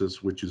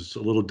analysis, which is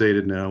a little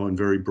dated now and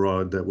very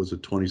broad. That was a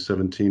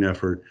 2017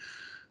 effort,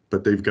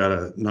 but they've got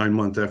a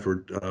 9-month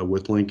effort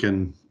with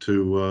Lincoln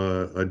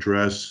to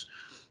address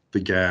the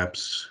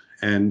gaps.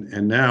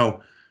 And now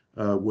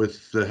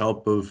with the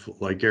help of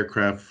like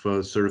aircraft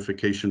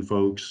certification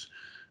folks,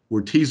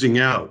 we're teasing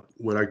out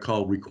what I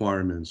call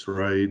requirements,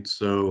 right?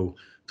 So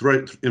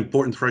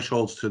important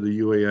thresholds to the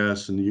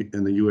UAS and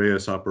the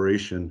UAS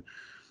operation.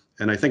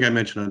 And I think I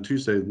mentioned on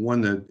Tuesday,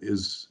 one that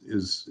is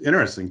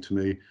interesting to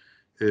me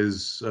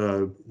is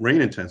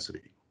rain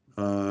intensity.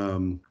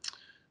 Now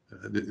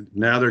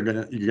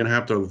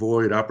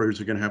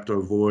operators are gonna have to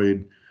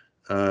avoid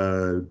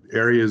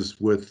areas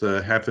with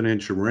half an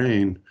inch of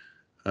rain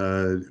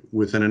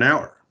within an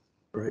hour.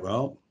 Right.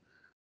 Well,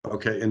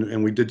 okay,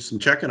 and we did some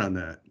checking on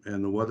that,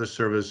 and the Weather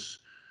Service,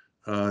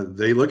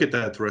 they look at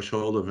that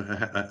threshold of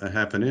a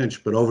half an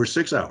inch, but over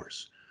 6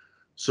 hours.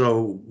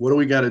 So what do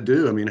we got to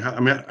do? I mean,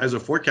 as a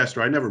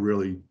forecaster, I never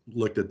really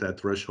looked at that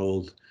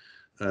threshold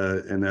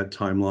and that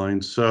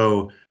timeline.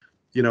 So,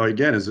 you know,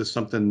 again, is this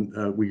something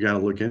we got to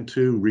look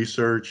into,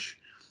 research?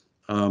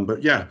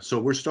 But yeah, so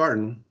we're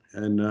starting,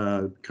 and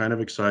kind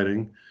of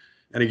exciting.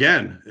 And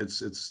again,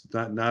 it's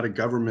not a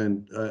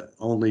government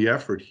only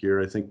effort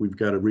here. I think we've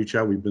got to reach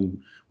out. We've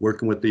been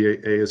working with the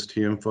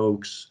ASTM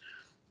folks,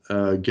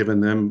 giving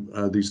them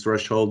these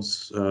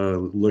thresholds,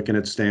 looking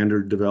at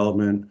standard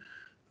development.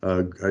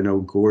 I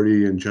know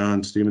Gordy and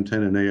John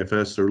Steventon and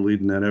AFS are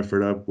leading that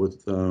effort up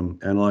with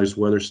analyzed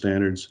weather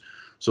standards.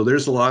 So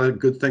there's a lot of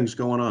good things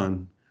going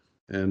on,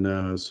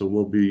 and so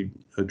we'll be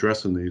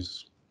addressing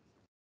these.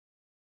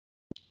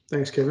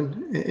 Thanks,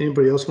 Kevin.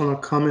 Anybody else want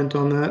to comment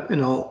on that?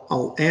 And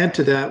I'll add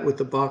to that with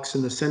the box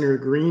in the center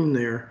green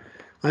there.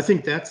 I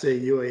think that's a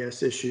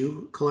UAS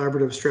issue,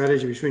 collaborative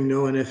strategy between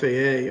NOAA and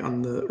FAA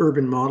on the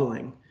urban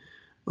modeling.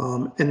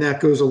 And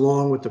that goes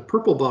along with the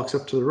purple box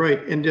up to the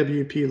right,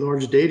 NWP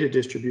large data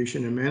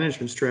distribution and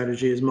management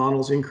strategy as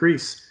models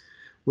increase.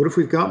 What if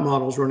we've got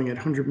models running at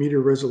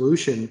 100-meter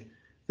resolution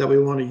that we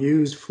want to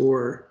use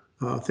for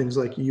things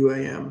like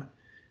UAM?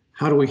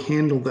 How do we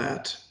handle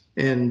that?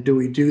 And do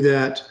we do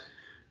that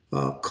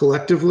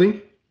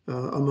collectively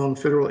among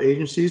federal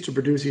agencies to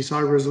produce these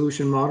high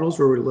resolution models,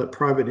 or we let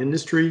private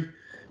industry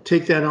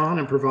take that on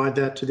and provide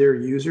that to their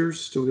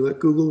users? Do we let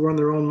Google run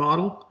their own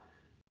model?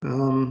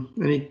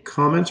 Any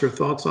comments or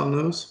thoughts on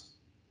those?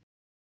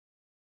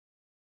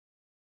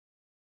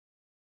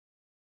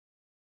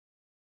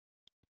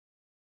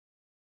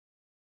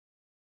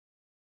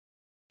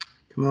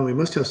 Come on, we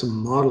must have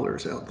some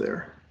modelers out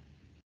there.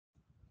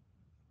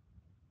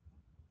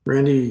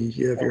 Randy,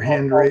 you have your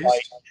hand raised.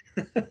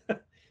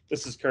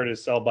 This is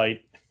Curtis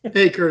Selbite.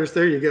 Hey, Curtis,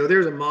 there you go.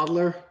 There's a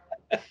modeler.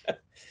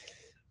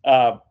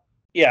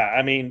 Yeah,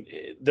 I mean,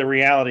 the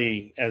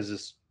reality, as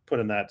is put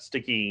in that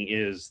sticky,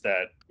 is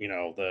that,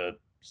 the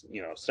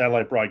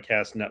satellite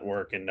broadcast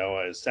network in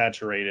NOAA is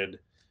saturated.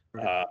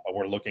 Right.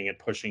 We're looking at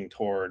pushing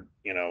toward,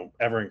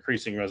 ever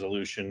increasing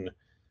resolution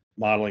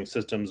modeling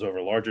systems over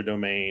larger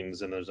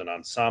domains. And there's an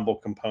ensemble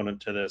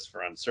component to this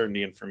for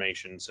uncertainty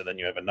information. So then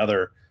you have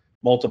another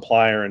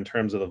multiplier in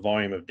terms of the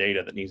volume of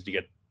data that needs to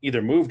get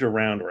either moved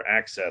around or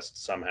accessed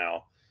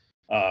somehow.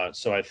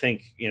 So I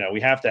think,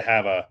 we have to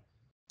have a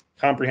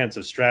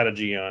comprehensive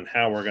strategy on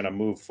how we're going to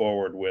move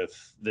forward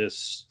with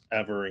this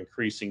ever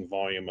increasing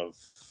volume of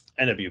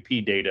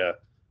NWP data,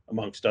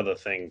 amongst other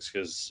things,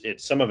 because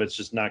some of it's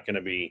just not going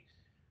to be,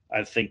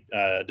 I think,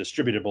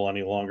 distributable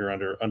any longer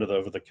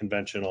over the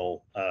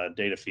conventional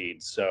data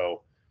feeds.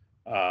 So,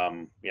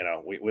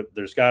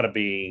 there's got to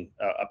be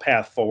a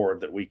path forward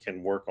that we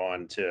can work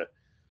on to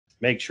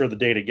make sure the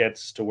data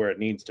gets to where it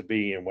needs to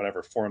be in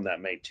whatever form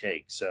that may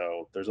take.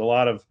 So there's a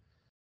lot of,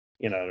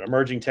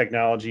 emerging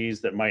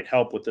technologies that might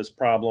help with this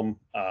problem.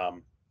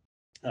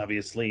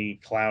 Obviously,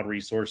 cloud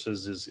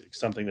resources is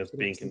something that's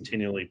being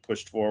continually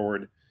pushed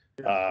forward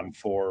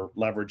for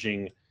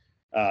leveraging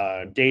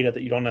data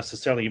that you don't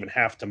necessarily even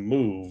have to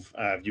move.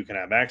 You can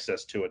have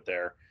access to it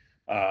there.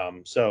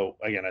 So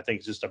again, I think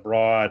it's just a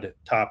broad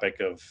topic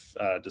of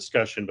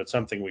discussion, but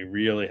something we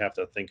really have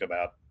to think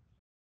about.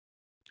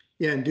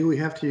 Yeah, and do we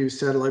have to use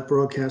satellite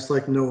broadcasts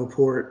like NOAA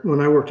Port? When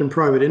I worked in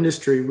private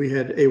industry, we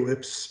had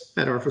AWIPS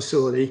at our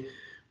facility.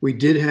 We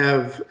did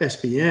have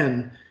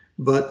SBN,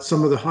 but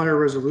some of the higher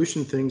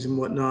resolution things and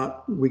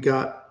whatnot, we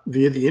got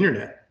via the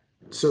internet.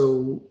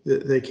 So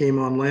they came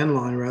on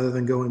landline rather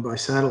than going by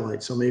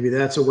satellite. So maybe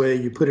that's a way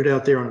you put it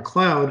out there on a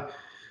cloud,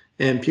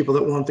 and people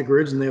that want the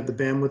grids and they have the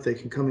bandwidth, they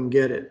can come and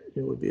get it.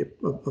 It would be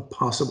a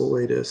possible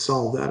way to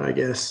solve that, I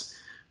guess.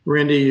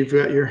 Randy, you've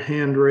got your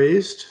hand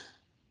raised.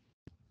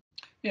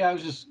 Yeah, I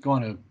was just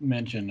going to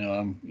mention,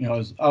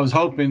 I was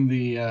hoping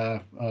the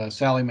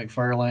Sally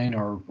McFarlane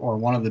or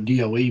one of the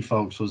DOE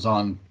folks was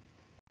on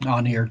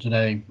here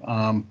today.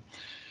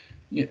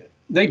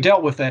 They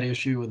dealt with that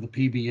issue with the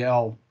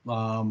PBL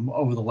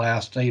over the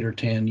last 8 or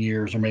 10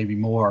 years or maybe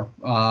more,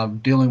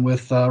 dealing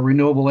with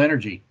renewable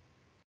energy,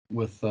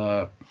 with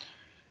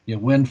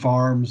wind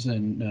farms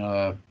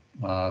and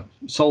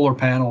solar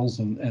panels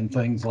and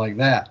things like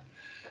that.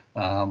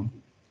 I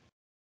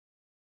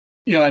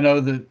know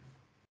that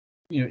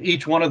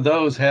each one of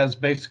those has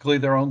basically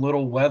their own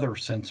little weather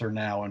sensor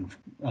now, and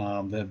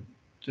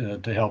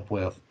to help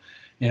with.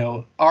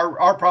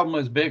 Our problem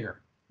is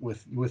bigger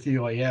with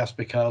UAS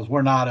because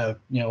we're not a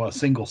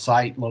single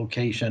site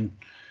location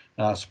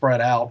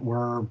spread out.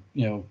 We're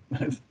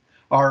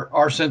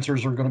our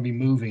sensors are going to be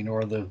moving,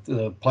 or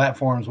the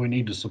platforms we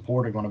need to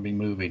support are going to be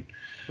moving.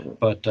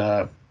 But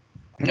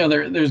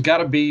there's got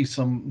to be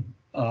some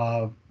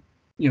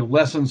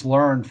lessons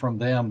learned from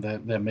them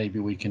that maybe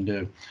we can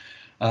do.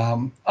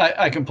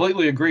 I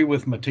completely agree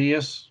with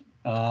Matthias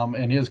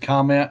and his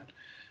comment.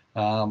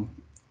 I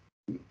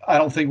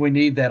don't think we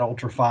need that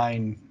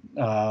ultrafine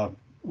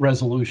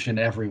resolution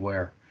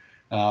everywhere.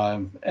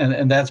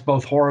 And that's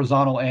both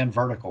horizontal and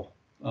vertical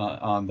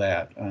on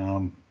that.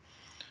 And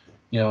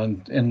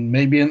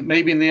maybe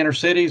in the inner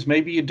cities,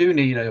 maybe you do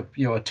need a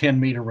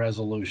 10-meter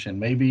resolution.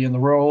 Maybe in the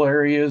rural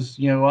areas,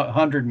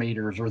 100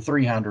 meters or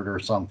 300 or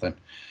something.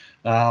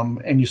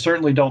 And you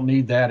certainly don't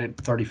need that at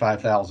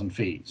 35,000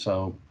 feet.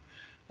 So,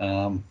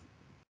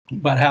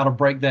 but how to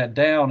break that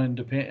down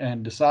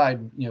and decide,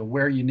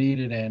 where you need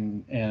it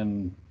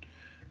and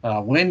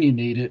when you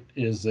need it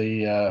is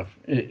going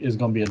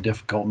to be a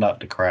difficult nut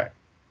to crack.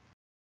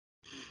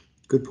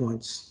 Good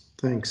points.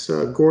 Thanks.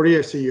 Gordy,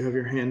 I see you have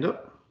your hand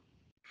up.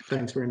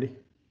 Thanks, Randy.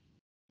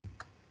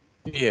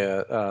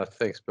 Yeah,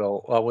 thanks,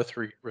 Bill. With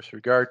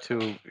regard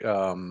to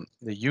the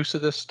use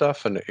of this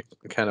stuff and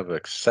kind of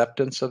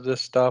acceptance of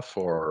this stuff,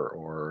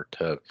 or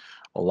to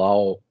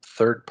allow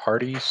third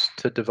parties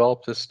to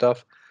develop this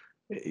stuff,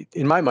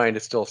 in my mind,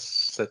 it still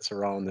sits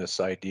around this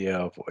idea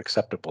of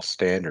acceptable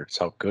standards.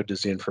 How good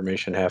does the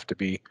information have to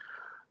be?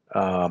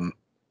 And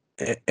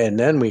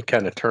then we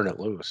kind of turn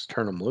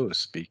them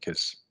loose,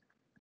 because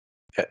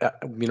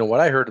what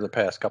I heard in the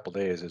past couple of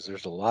days is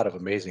there's a lot of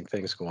amazing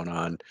things going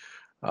on.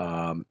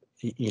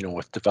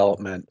 With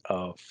development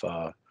of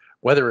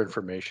weather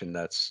information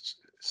that's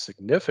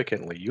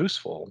significantly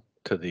useful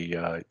to the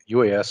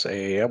UAS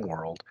AAM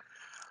world.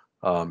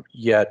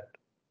 Yet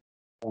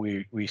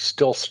we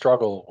still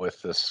struggle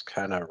with this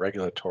kind of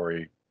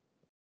regulatory,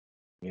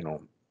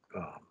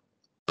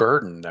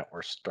 burden that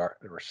we're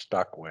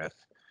stuck with.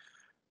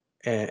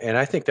 And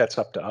I think that's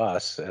up to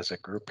us as a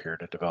group here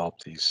to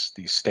develop these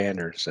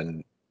standards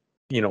and,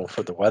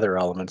 for the weather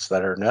elements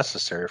that are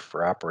necessary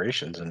for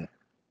operations, and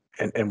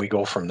we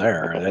go from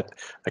there. And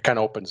that kind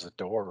of opens the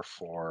door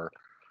for,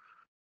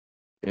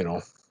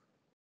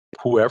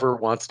 whoever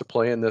wants to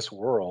play in this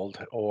world,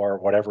 or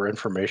whatever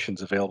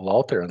information's available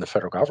out there in the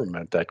federal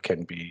government that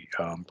can be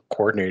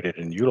coordinated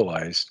and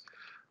utilized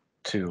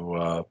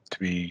to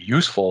be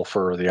useful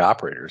for the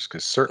operators.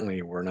 Because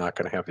certainly we're not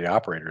going to have the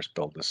operators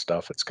build this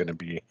stuff. It's going to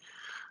be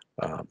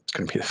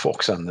the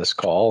folks on this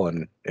call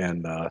and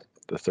the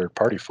third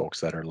party folks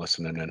that are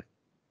listening in.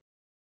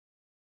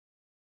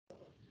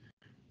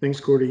 Thanks,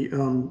 Gordy.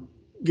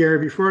 Gary,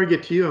 before I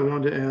get to you, I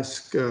wanted to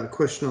ask a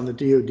question on the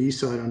DoD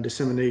side on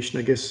dissemination.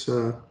 I guess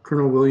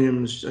Colonel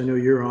Williams, I know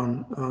you're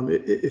on.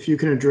 If you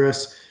can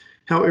address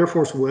how Air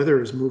Force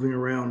weather is moving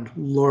around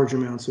large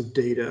amounts of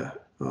data.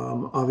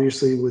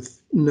 Obviously,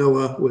 with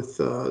NOAA, with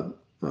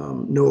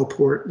NOAA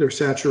port, they're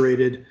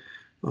saturated.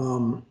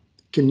 Can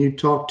you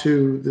talk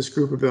to this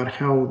group about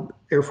how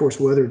Air Force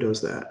weather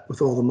does that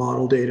with all the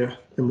model data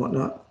and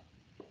whatnot?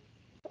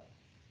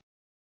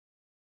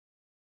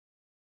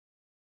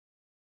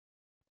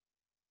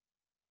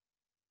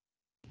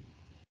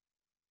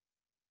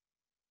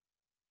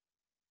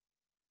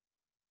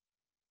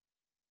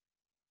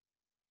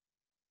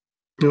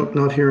 Nope,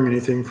 not hearing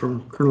anything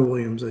from Colonel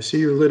Williams. I see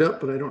you're lit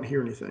up, but I don't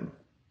hear anything.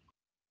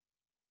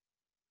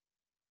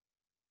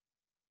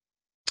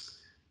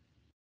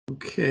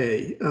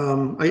 Okay,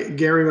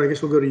 Gary, I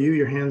guess we'll go to you.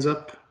 Your hand's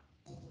up.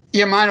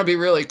 Yeah, mine will be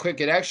really quick.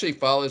 It actually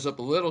follows up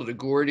a little to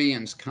Gordy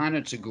and kind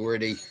of to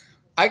Gordy.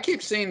 I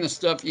keep seeing the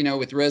stuff,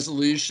 with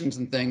resolutions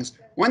and things.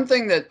 One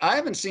thing that I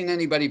haven't seen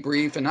anybody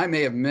brief, and I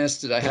may have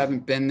missed it, I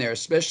haven't been there,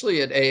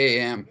 especially at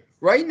AAM.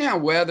 Right now,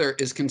 weather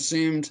is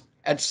consumed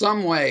at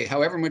some way,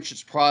 however much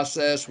it's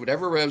processed,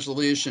 whatever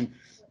resolution,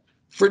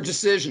 for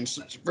decisions.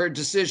 For a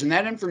decision,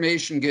 that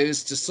information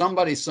goes to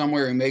somebody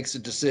somewhere who makes a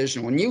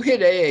decision. When you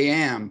hit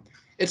AAM,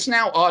 it's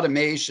now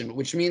automation,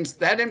 which means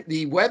that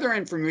the weather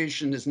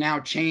information is now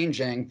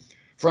changing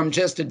from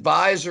just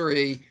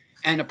advisory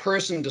and a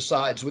person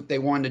decides what they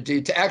want to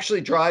do to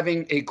actually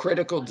driving a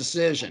critical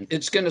decision.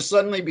 It's going to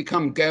suddenly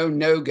become go,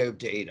 no-go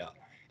data.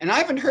 And I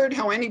haven't heard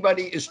how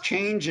anybody is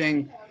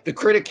changing the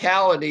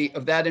criticality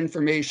of that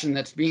information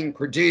that's being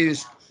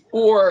produced,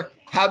 or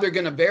how they're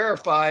going to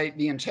verify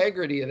the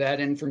integrity of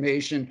that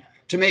information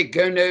to make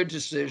go-no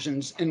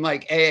decisions in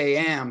like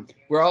AAM,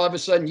 where all of a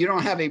sudden you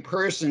don't have a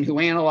person who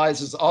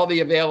analyzes all the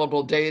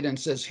available data and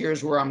says,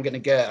 here's where I'm going to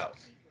go.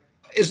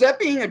 Is that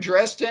being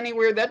addressed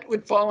anywhere? That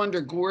would fall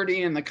under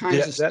Gordy and the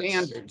kinds of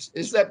standards.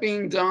 Is that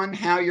being done,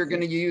 how you're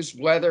going to use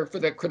weather for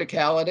the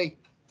criticality?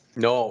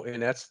 No,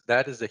 and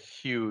that is a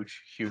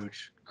huge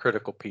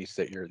critical piece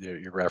that you're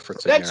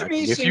referencing. That to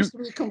me seems to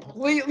be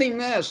completely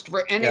missed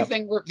for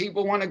anything where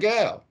people want to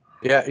go.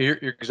 Yeah, you're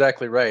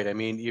exactly right. I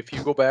mean, if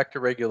you go back to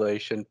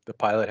regulation, the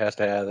pilot has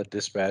to have the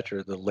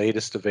dispatcher the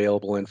latest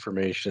available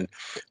information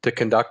to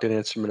conduct an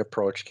instrument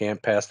approach.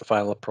 Can't pass the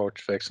final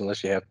approach fix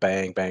unless you have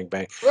bang, bang,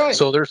 bang. Right.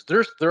 So there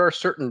are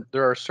certain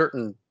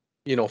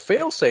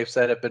fail safes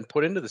that have been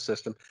put into the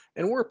system,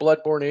 and we're a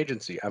bloodborne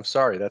agency. I'm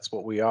sorry, that's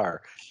what we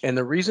are. And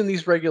the reason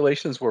these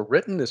regulations were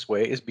written this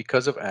way is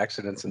because of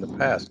accidents in the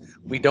past.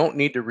 We don't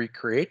need to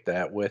recreate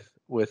that with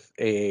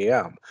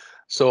AAM.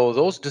 So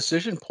those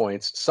decision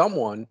points,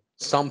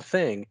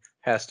 something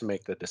has to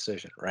make the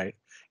decision, right?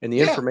 And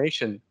the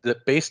information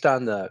that based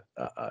on the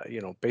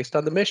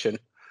mission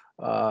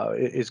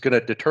is going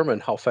to determine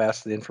how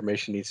fast the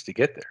information needs to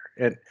get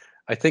there.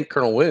 And I think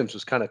Colonel Williams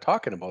was kind of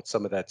talking about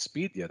some of that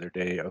speed the other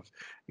day of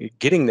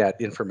getting that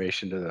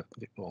information to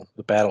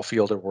the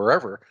battlefield or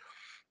wherever.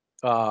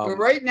 But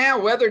right now,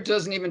 weather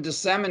doesn't even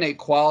disseminate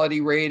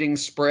quality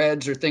ratings,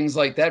 spreads, or things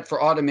like that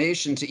for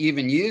automation to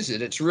even use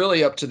it. It's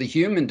really up to the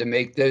human to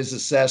make those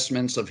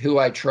assessments of who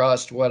I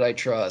trust, what I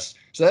trust.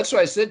 So that's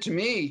why I said, to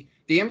me,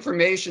 the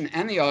information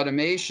and the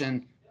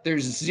automation,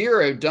 there's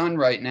zero done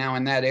right now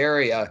in that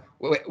area.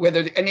 Where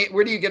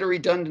do you get a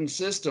redundant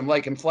system?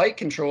 Like in flight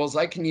controls,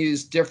 I can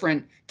use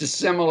different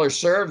dissimilar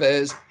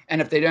surveys,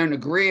 and if they don't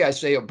agree, I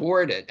say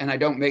abort it, and I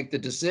don't make the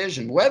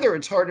decision. Weather,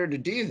 it's harder to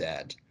do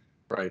that.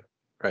 Right.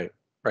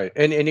 Right.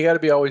 And you got to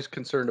be always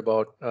concerned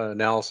about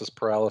analysis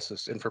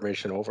paralysis,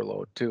 information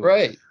overload too.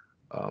 Right.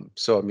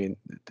 So, I mean,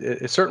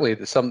 it's certainly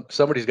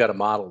somebody's got to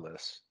model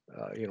this,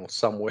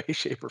 some way,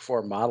 shape or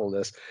form model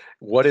this.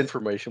 What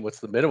information, what's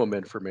the minimum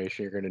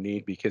information you're going to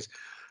need? Because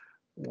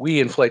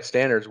we in flight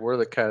standards, we're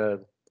the kind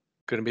of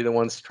going to be the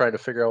ones trying to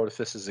figure out if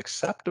this is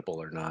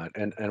acceptable or not.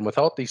 And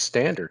without these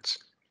standards,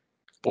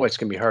 boy, it's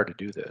going to be hard to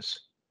do this.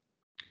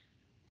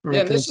 Right,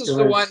 Yeah, and this thanks, is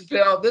the guys. one,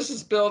 Bill. This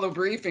is, Bill, the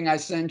briefing I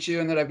sent you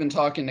and that I've been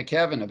talking to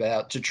Kevin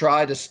about to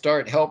try to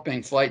start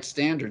helping flight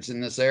standards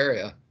in this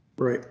area.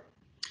 Right.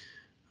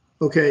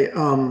 Okay.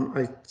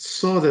 I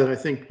saw that. I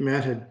think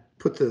Matt had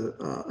put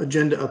the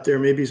agenda up there.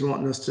 Maybe he's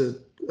wanting us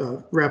to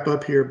wrap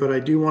up here, but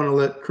I do want to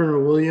let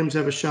Colonel Williams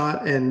have a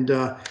shot. And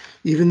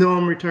even though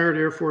I'm retired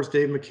Air Force,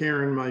 Dave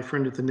McCarran, my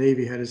friend at the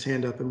Navy, had his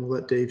hand up, and we'll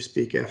let Dave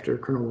speak after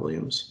Colonel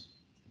Williams.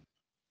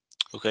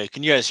 Okay,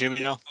 can you guys hear me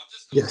now?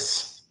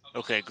 Yes.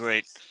 Okay,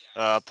 great.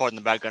 Pardon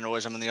the background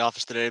noise. I'm in the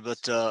office today,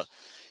 but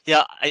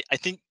yeah, I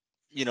think,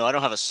 I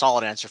don't have a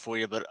solid answer for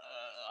you, but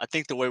I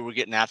think the way we're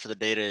getting after the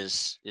data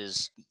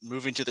is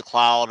moving to the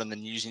cloud and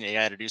then using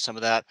AI to do some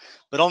of that.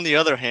 But on the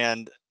other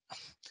hand,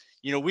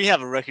 we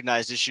have a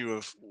recognized issue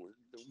of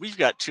we've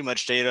got too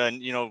much data,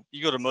 and you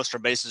go to most of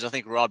our bases. I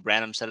think Rob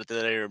Branham said it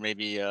today, or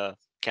maybe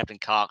Captain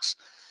Cox.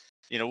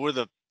 We're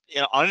the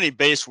on any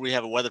base where we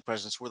have a weather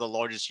presence, we're the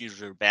largest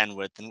user of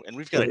bandwidth, and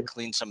we've got to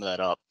clean some of that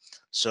up.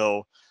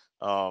 So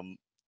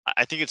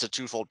I think it's a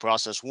twofold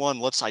process. One,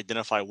 let's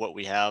identify what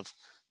we have,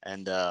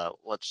 and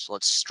let's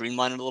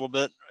streamline it a little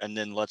bit, and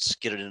then let's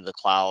get it into the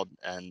cloud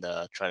and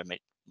try to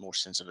make more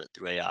sense of it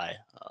through AI.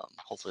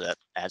 Hopefully that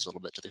adds a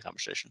little bit to the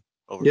conversation.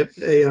 Over. Yep,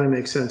 AI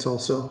makes sense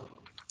also.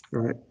 All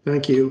right,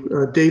 thank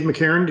you. Dave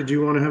McCarran, did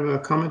you want to have a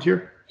comment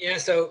here? Yeah,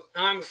 so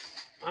I'm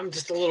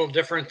just a little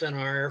different than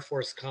our Air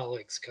Force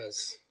colleagues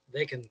because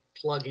they can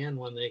plug in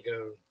when they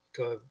go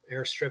to an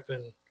airstrip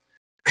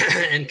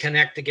and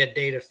connect to get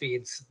data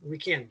feeds. We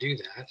can't do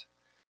that.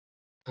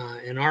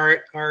 And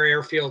our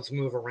airfields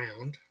move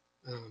around.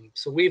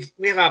 So we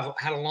have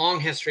had a long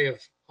history of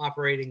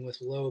operating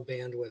with low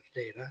bandwidth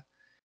data,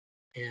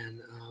 and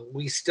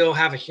we still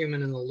have a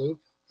human in the loop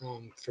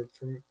for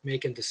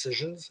making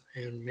decisions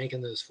and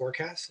making those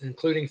forecasts,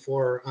 including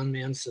for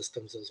unmanned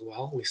systems as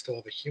well. We still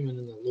have a human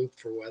in the loop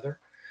for weather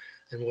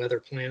and weather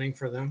planning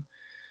for them.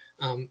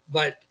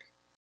 But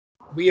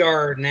we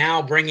are now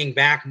bringing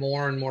back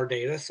more and more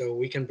data, so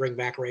we can bring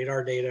back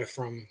radar data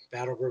from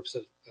battle groups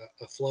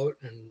afloat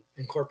and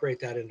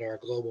incorporate that into our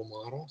global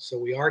model. So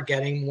we are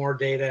getting more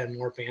data and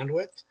more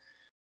bandwidth,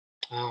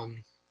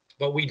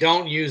 but we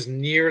don't use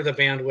near the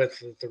bandwidth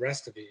that the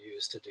rest of you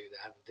use to do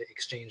that, to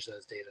exchange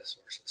those data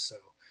sources. So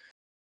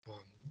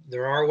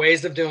there are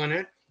ways of doing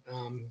it.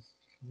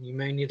 You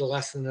may need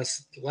less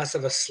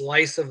of a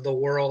slice of the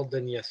world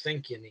than you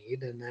think you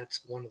need, and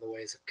that's one of the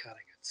ways of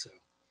cutting it. So.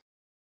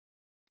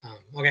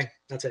 Okay,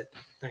 that's it.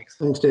 Thanks.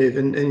 Thanks, Dave.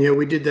 And yeah,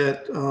 we did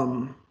that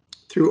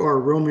through our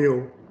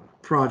Romeo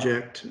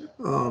project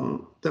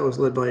that was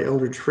led by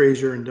Eldridge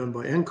Frazier and done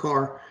by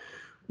NCAR,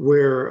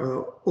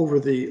 where over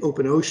the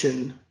open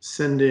ocean,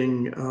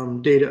 sending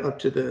data up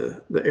to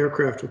the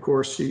aircraft, of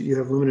course, you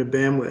have limited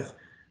bandwidth.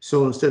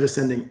 So instead of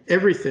sending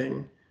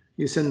everything,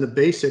 you send the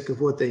basic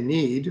of what they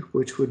need,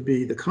 which would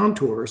be the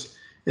contours.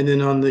 And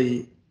then on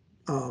the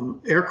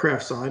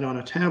aircraft side, on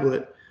a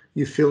tablet,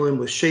 you fill in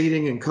with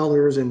shading and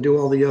colors and do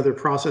all the other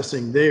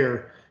processing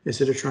there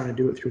instead of trying to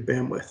do it through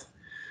bandwidth.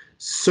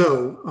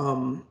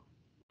 So,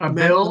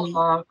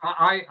 Bill,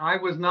 I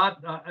was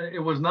not. It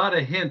was not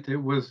a hint.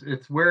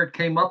 It's where it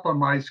came up on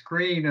my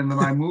screen, and then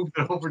I moved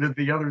it over to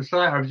the other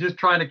side. I was just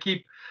trying to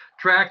keep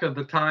track of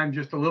the time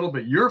just a little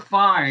bit. You're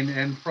fine,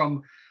 and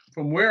from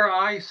where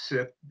I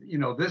sit,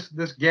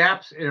 this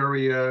gaps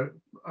area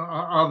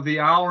of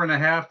the hour and a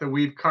half that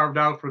we've carved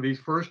out for these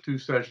first two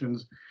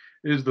sessions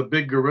is the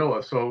big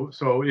gorilla. So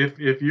if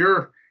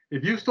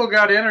you've still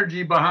got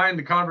energy behind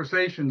the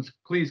conversations,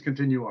 please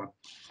continue on.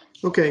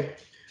 Okay.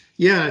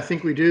 Yeah, I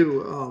think we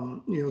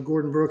do.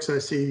 Gordon Brooks, I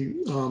see,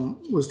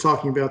 was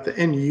talking about the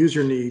end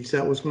user needs.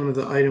 That was one of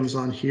the items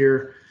on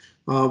here.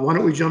 Why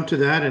don't we jump to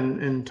that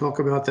and talk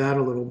about that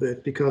a little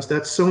bit, because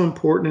that's so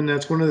important, and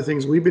that's one of the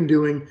things we've been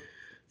doing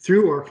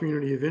through our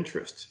community of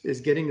interest,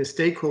 is getting the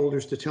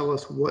stakeholders to tell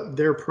us what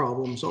their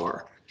problems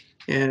are.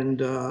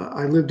 And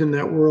I lived in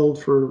that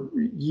world for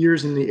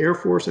years in the Air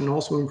Force and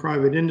also in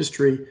private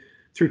industry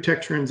through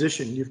tech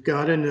transition. You've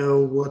got to know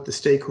what the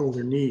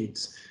stakeholder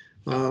needs.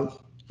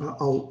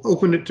 I'll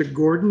open it to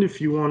Gordon if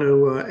you want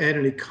to add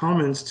any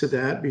comments to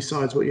that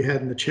besides what you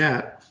had in the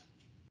chat.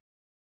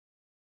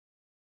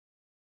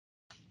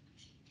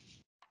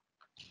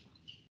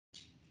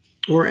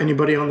 Or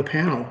anybody on the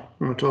panel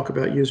want to talk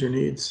about user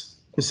needs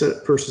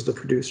versus the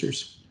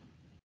producers.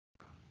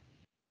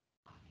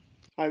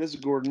 Hi, this is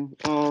Gordon.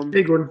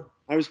 Hey, Gordon.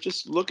 I was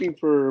just looking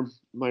for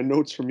my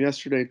notes from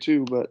yesterday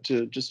too, but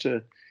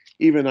to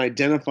even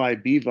identify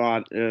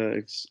BVOT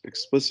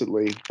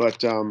explicitly.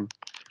 But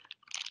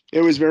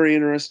it was very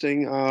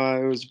interesting.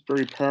 It was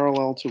very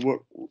parallel to what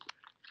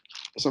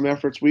some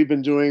efforts we've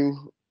been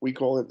doing. We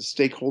call it the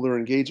stakeholder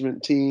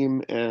engagement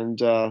team, and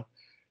we're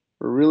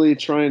really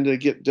trying to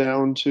get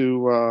down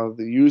to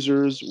the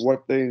users,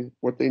 what they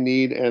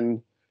need,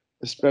 and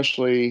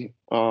especially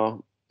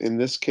in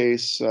this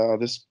case,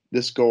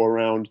 this go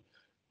around,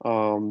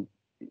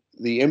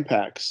 the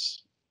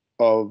impacts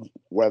of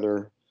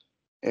weather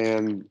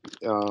and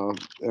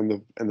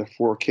the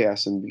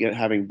forecast and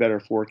having better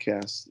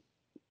forecasts.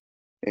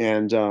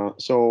 And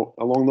so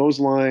along those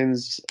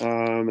lines,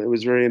 it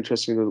was very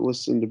interesting to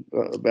listen to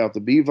about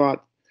the BVOT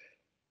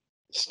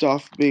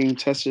stuff being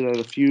tested at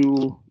a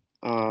few.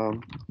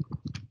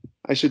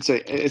 I should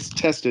say it's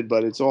tested,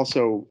 but it's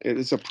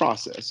a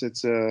process.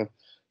 It's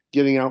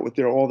getting out with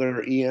all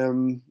their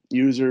EM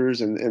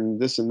users and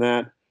this and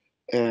that,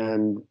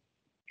 and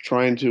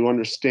trying to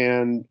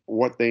understand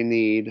what they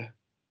need.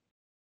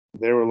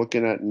 They were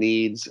looking at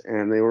needs,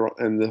 and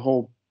the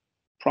whole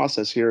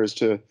process here is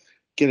to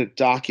get it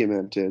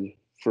documented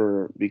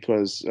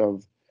because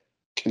of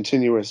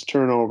continuous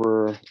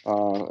turnover,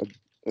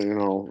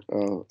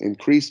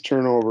 increased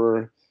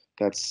turnover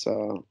that's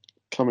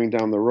coming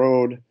down the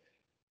road,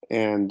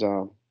 and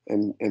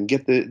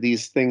get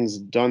these things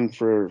done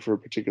for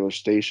particular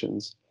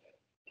stations.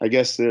 I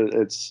guess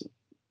it's,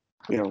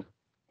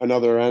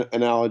 another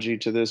analogy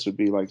to this would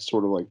be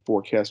sort of like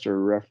forecast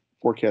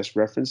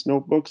reference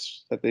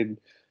notebooks that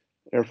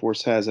Air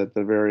Force has at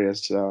the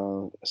various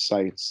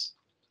sites.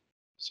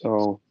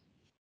 So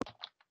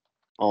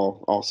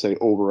I'll say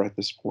over at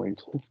this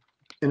point.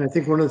 And I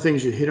think one of the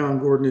things you hit on,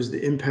 Gordon, is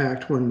the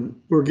impact when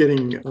we're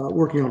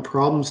working on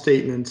problem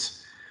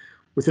statements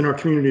within our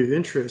community of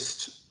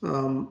interest.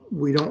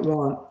 We don't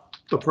want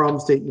a problem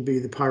statement to be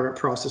the PIREP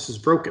process is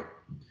broken.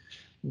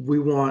 We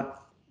want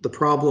the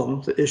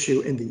problem, the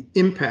issue, and the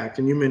impact.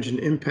 And you mentioned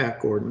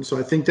impact, Gordon. So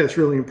I think that's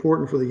really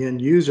important for the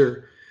end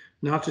user,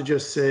 not to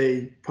just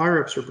say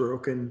PIREPs are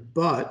broken,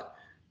 but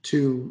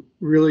to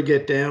really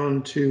get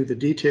down to the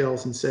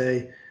details and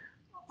say,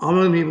 I'm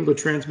going to be able to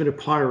transmit a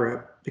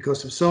PIREP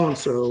because of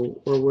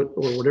so-and-so or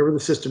whatever the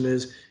system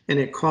is, and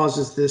it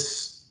causes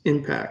this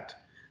impact.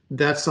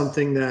 That's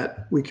something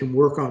that we can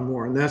work on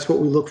more. And that's what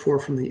we look for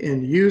from the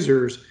end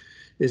users,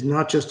 is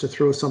not just to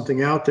throw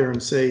something out there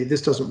and say,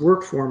 this doesn't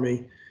work for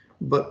me,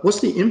 but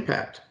what's the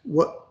impact?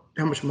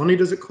 How much money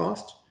does it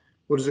cost?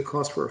 What does it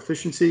cost for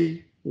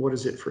efficiency? What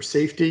is it for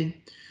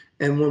safety?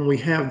 And when we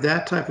have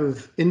that type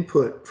of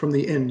input from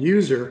the end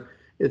user,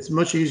 it's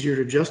much easier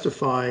to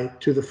justify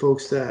to the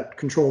folks that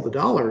control the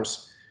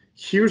dollars.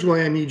 Here's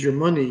why I need your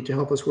money to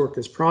help us work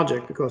this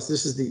project, because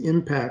this is the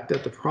impact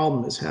that the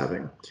problem is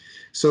having.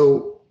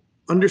 So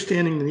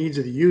understanding the needs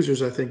of the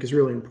users, I think, is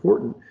really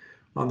important.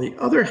 On the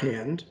other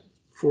hand,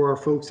 for our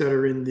folks that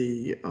are in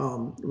the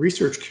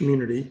research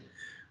community,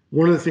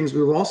 one of the things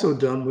we've also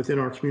done within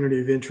our community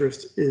of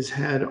interest is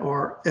had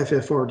our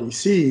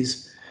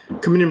FFRDCs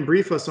come in and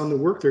brief us on the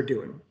work they're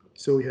doing.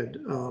 So we had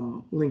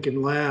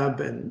Lincoln Lab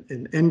and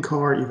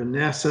NCAR, even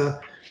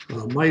NASA,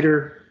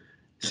 MITRE,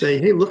 say,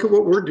 hey, look at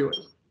what we're doing.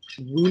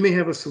 We may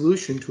have a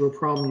solution to a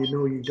problem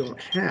you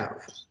don't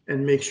have,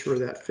 and make sure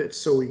that fits.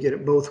 So we get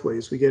it both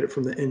ways. We get it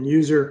from the end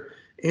user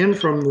and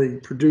from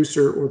the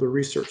producer or the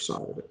research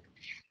side of it.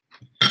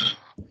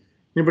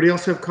 Anybody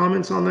else have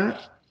comments on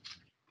that?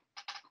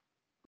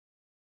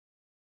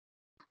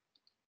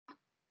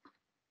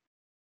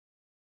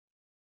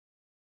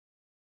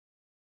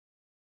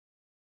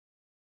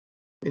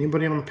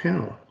 Anybody on the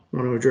panel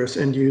want to address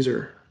end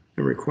user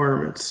and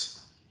requirements?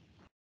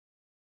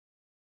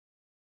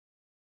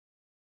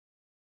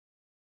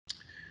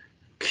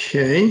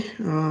 Okay,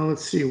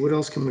 let's see, what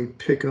else can we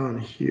pick on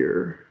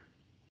here?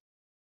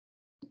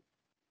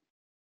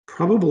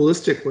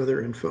 Probabilistic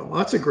weather info. Well,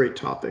 that's a great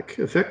topic.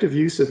 Effective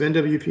use of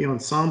NWP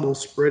ensemble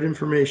spread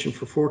information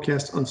for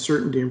forecast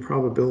uncertainty and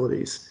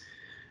probabilities.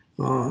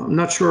 I'm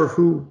not sure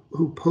who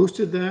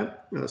posted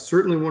that.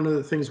 Certainly one of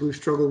the things we've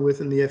struggled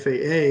with in the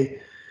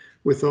FAA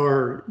with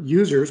our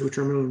users, which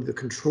are mainly the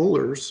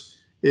controllers,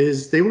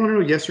 is they want to know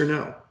yes or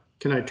no.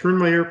 Can I turn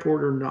my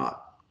airport or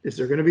not? Is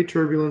there going to be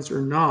turbulence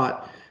or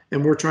not?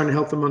 And we're trying to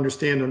help them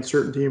understand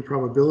uncertainty and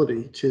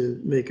probability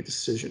to make a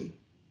decision.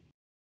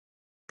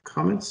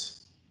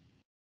 Comments?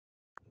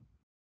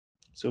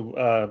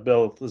 So,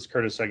 Bill, this is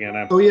Curtis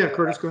again. Oh yeah,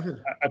 Curtis, go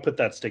ahead. I put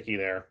that sticky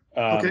there.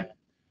 Okay.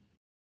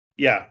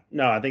 Yeah,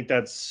 no, I think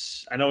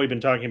I know we've been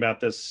talking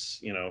about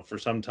this, for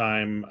some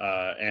time,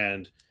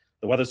 and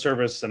the Weather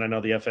Service and I know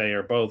the FAA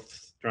are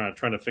both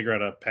trying to figure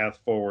out a path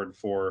forward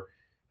for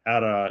how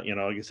to,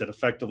 like I said,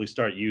 effectively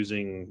start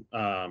using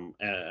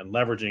and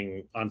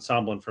leveraging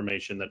ensemble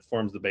information that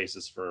forms the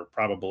basis for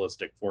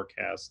probabilistic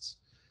forecasts.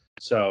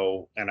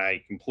 So, and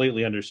I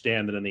completely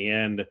understand that in the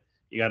end,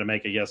 you got to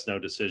make a yes/no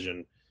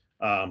decision.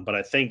 But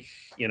I think,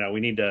 we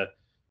need to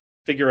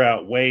figure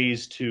out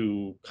ways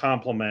to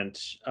complement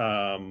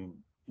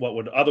what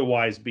would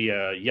otherwise be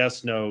a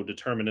yes/no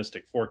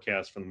deterministic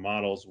forecast from the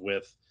models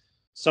with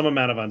some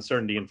amount of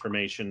uncertainty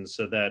information,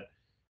 so that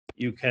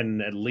you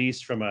can, at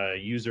least from a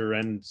user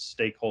and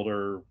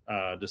stakeholder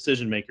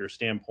decision maker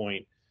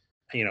standpoint,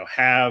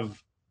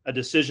 have a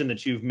decision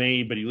that you've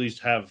made, but you at least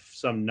have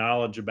some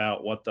knowledge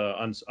about what the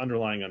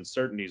underlying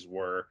uncertainties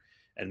were.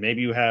 And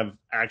maybe you have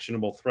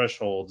actionable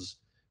thresholds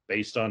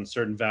based on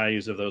certain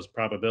values of those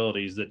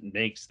probabilities that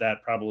makes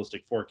that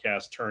probabilistic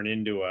forecast turn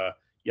into a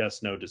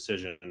yes/no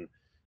decision.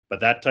 But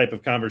that type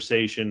of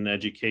conversation,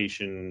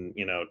 education,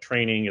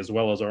 training, as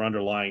well as our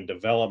underlying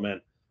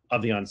development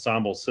of the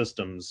ensemble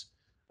systems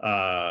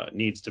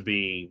needs to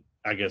be,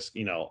 I guess,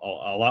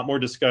 a lot more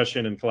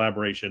discussion and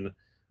collaboration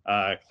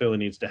clearly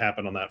needs to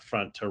happen on that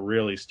front to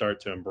really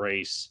start to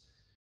embrace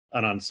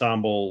an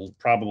ensemble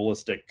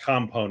probabilistic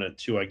component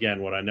to,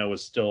 again, what I know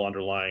is still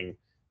underlying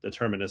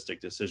deterministic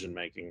decision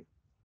making.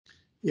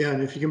 Yeah,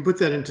 and if you can put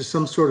that into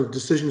some sort of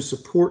decision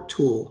support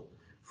tool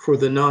for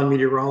the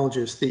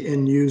non-meteorologist, the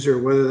end user,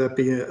 whether that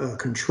be a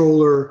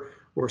controller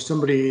or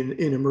somebody in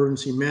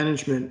emergency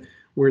management,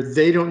 where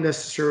they don't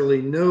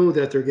necessarily know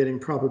that they're getting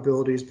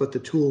probabilities, but the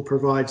tool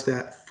provides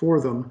that for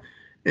them.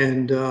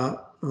 And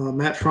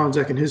Matt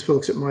Fronzak and his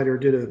folks at MITRE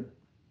did a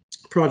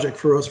project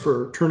for us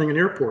for turning an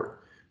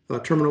airport, a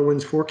terminal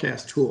winds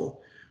forecast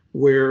tool,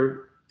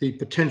 where the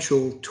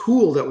potential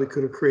tool that we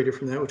could have created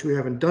from that, which we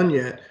haven't done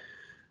yet,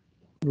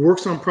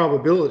 works on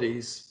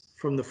probabilities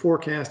from the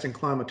forecast and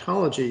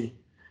climatology,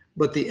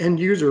 but the end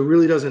user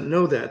really doesn't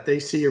know that. They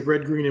see a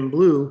red, green, and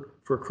blue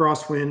for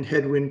crosswind,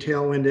 headwind,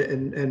 tailwind,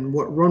 and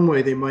what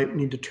runway they might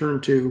need to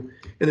turn to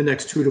in the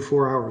next 2 to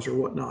 4 hours or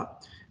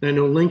whatnot. And I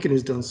know Lincoln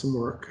has done some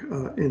work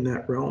in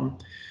that realm.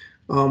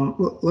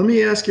 Let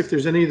me ask if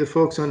there's any of the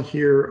folks on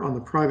here on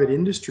the private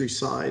industry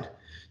side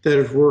that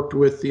have worked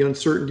with the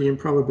uncertainty and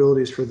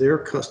probabilities for their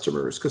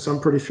customers, because I'm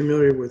pretty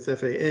familiar with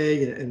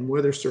FAA and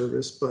Weather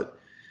Service, but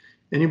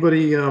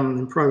anybody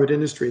in private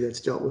industry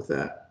that's dealt with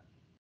that?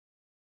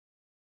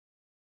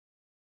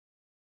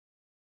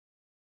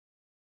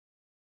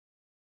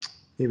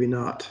 Maybe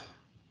not.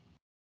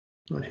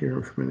 Not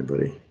hearing from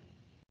anybody.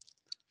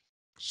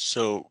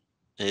 So,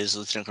 is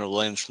Lieutenant Colonel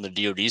Williams from the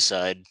DoD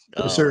side?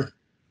 Yes, sir.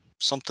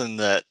 Something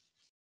that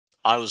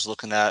I was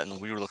looking at, and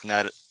we were looking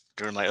at it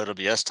during my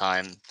OWS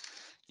time.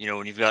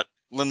 When you've got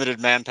limited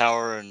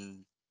manpower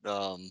and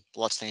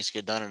lots of things to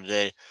get done in a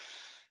day,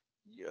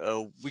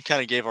 we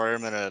kind of gave our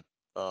airmen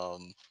a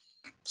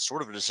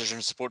sort of a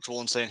decision support tool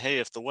and saying, hey,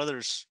 if the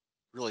weather's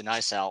really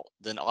nice out,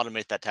 then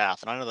automate that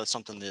task. And I know that's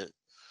something that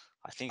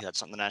I think that's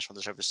something the National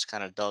Weather Service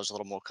kind of does a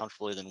little more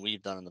comfortably than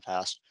we've done in the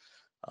past.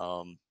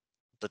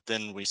 But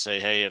then we say,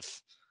 hey,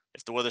 if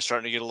the weather's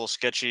starting to get a little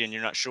sketchy and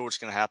you're not sure what's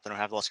going to happen or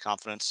have less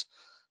confidence,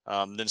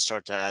 then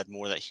start to add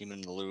more of that human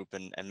in the loop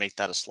and make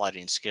that a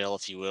sliding scale,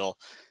 if you will.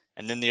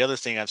 And then the other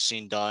thing I've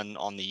seen done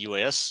on the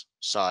UAS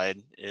side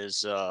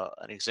is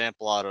an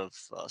example out of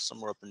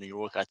somewhere up in New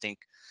York. I think,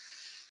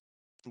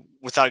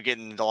 without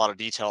getting into a lot of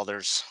detail,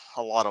 there's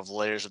a lot of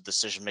layers of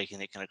decision making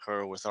that can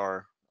occur with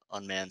our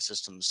unmanned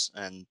systems.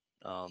 And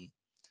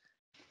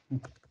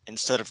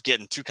instead of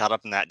getting too caught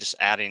up in that, just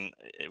adding,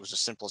 it was as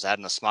simple as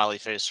adding a smiley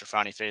face or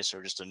frowny face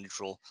or just a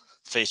neutral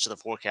face to the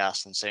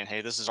forecast and saying,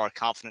 hey, this is our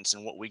confidence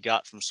in what we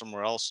got from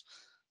somewhere else.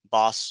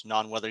 Boss,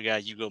 non-weather guy,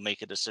 you go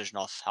make a decision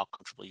off how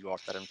comfortable you are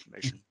with that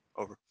information.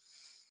 Over.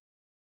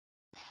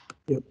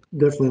 Yep,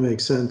 definitely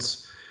makes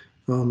sense.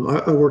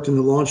 I worked in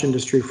the launch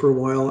industry for a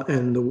while,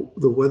 and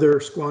the weather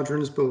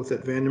squadrons, both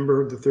at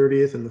Vandenberg, the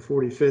 30th, and the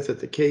 45th at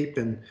the Cape,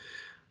 and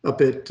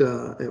up at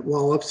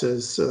Wallops,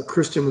 as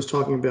Kristen was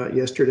talking about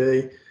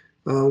yesterday,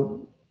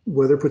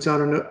 weather puts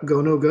out a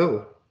go, no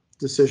go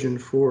decision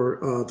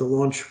for the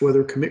launch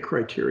weather commit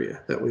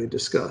criteria that we had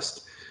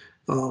discussed.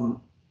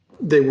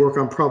 They work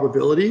on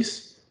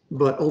probabilities,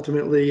 but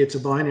ultimately it's a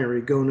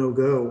binary go, no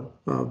go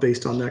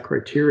based on that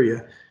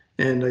criteria.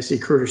 And I see,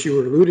 Curtis, you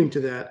were alluding to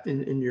that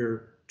in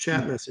your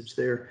chat message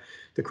there,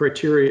 the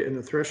criteria and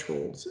the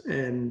thresholds.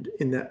 And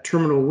in that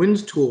terminal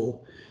winds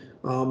tool,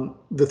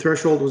 the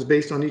threshold was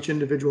based on each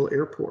individual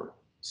airport.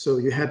 So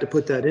you had to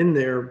put that in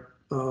there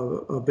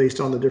based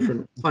on the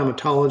different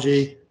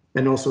climatology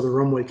and also the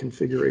runway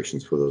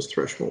configurations for those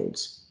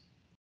thresholds.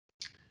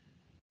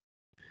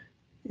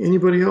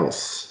 Anybody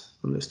else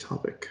on this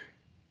topic?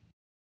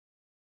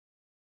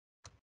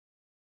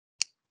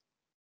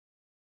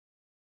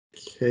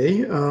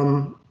 Okay,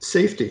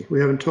 safety. We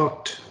haven't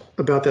talked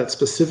about that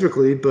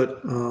specifically,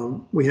 but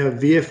we have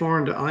VFR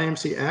into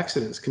IMC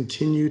accidents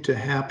continue to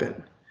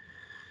happen.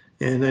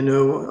 And I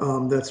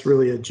know that's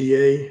really a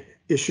GA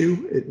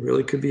issue. It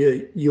really could be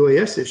a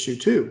UAS issue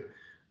too.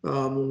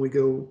 When we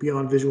go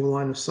beyond visual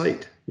line of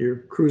sight, you're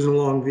cruising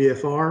along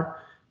VFR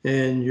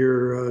and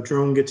your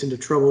drone gets into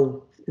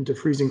trouble into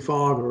freezing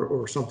fog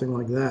or something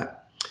like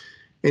that.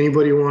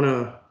 Anybody want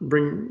to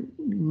bring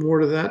more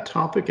to that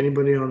topic?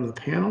 Anybody on the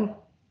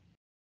panel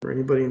or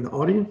anybody in the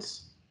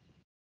audience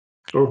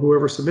or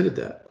whoever submitted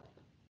that?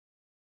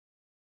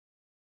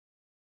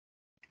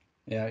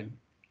 Yeah,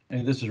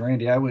 and this is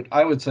Randy. I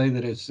would say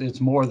that it's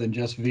more than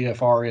just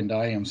VFR into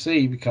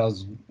IMC,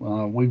 because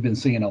we've been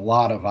seeing a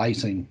lot of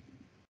icing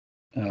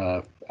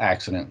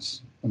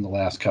accidents in the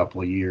last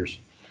couple of years.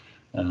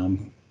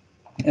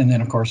 And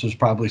then, of course, there's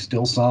probably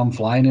still some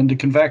flying into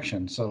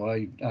convection. So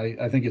I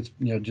think it's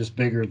just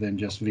bigger than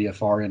just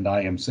VFR into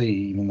IMC,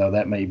 even though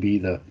that may be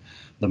the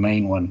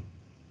main one.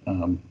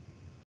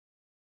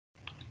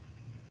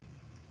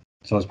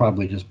 So it's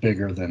probably just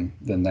bigger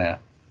than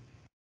that.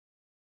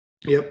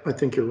 Yep, I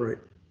think you're right.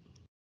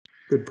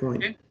 Good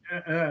point.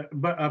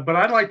 But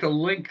I'd like to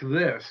link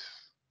this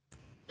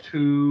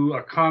to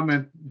a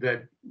comment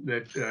that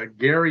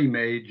Gary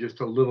made just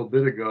a little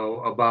bit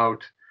ago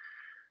about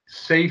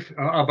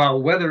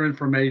about weather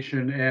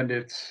information and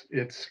its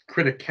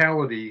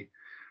criticality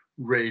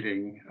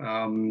rating.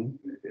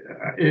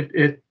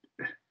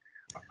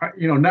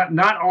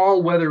 Not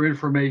all weather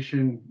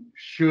information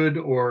should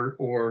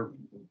or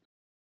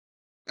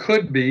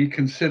could be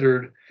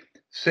considered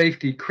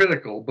safety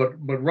critical, but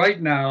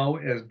right now,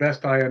 as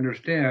best I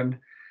understand,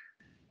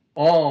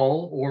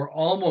 all or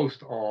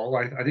almost all,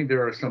 I think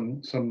there are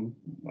some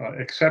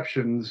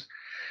exceptions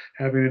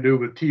having to do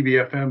with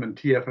TBFM and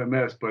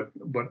TFMS, but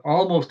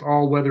almost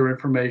all weather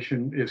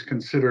information is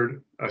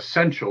considered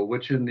essential,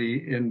 which in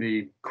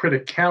the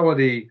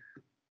criticality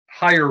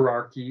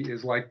hierarchy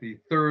is like the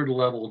third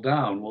level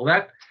down. Well,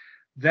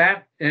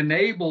 that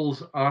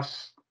enables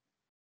us,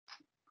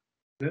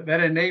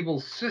 that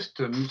enables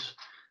systems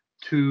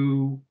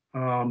to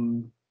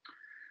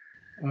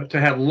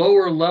have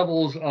lower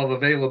levels of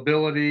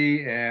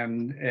availability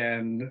and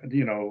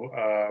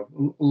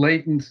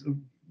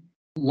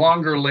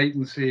longer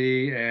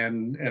latency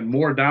and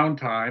more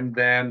downtime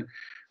than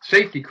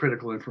safety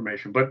critical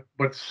information. But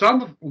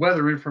some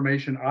weather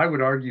information, I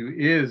would argue,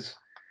 is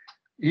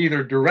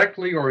either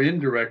directly or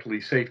indirectly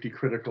safety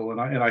critical,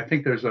 and I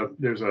think there's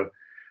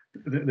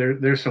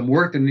some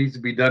work that needs to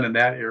be done in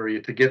that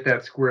area to get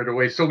that squared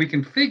away, so we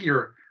can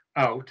figure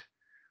out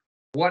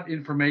what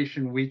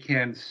information we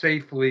can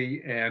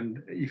safely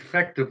and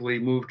effectively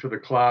move to the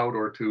cloud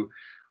or to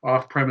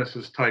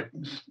off-premises type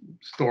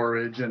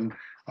storage and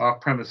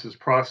off-premises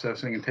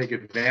processing, and take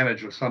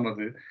advantage of some of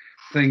the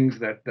things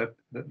that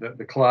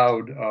the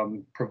cloud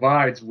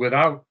provides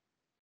without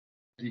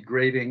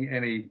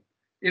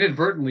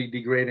inadvertently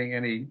degrading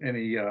any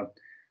of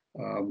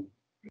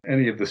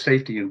the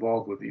safety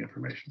involved with the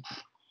information.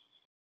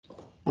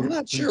 I'm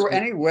not sure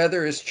any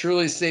weather is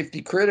truly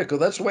safety critical.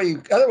 That's why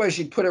otherwise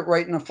you'd put it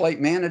right in a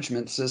flight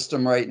management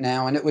system right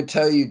now, and it would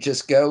tell you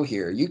just go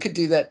here. You could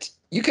do that.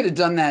 You could have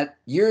done that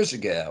years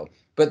ago,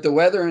 but the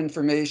weather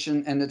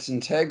information and its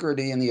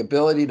integrity and the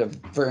ability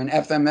for an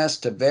FMS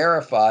to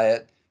verify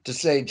it, to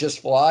say just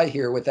fly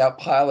here without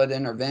pilot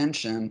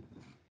intervention,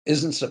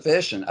 isn't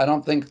sufficient. I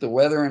don't think the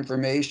weather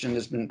information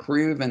has been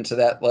proven to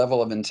that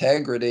level of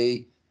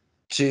integrity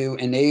to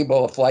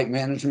enable a flight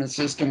management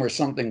system or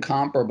something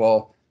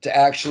comparable to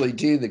actually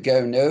do the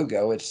go, no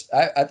go.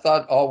 I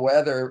thought all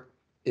weather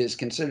is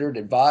considered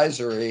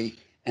advisory,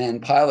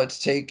 and pilots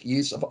take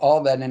use of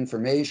all that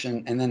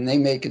information and then they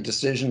make a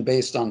decision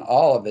based on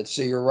all of it.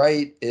 So you're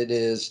right, it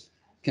is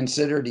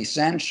considered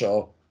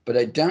essential, but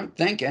I don't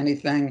think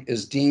anything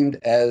is deemed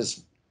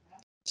as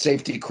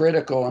safety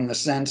critical in the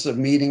sense of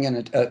meeting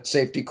a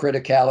safety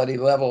criticality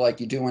level like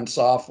you do in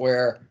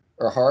software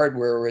or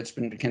hardware where it's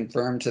been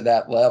confirmed to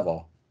that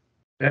level.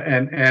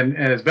 And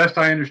as best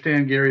I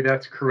understand, Gary,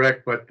 that's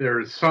correct, but there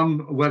is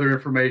some weather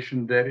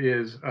information that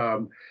is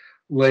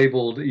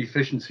labeled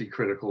efficiency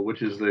critical,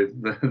 which is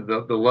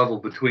the level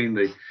between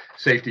the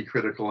safety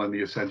critical and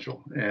the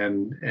essential.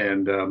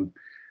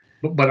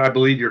 But I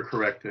believe you're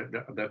correct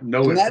that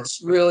no. And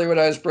that's really what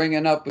I was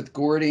bringing up with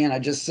Gordy, and I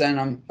just sent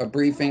him a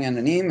briefing and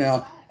an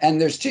email. And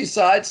there's two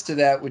sides to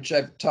that, which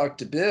I've talked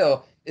to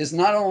Bill, is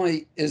not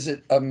only is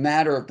it a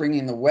matter of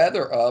bringing the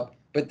weather up,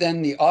 but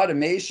then the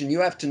automation, you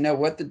have to know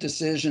what the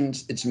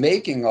decisions it's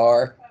making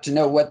are to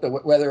know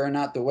whether or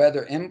not the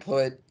weather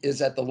input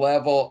is at the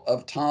level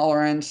of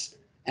tolerance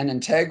and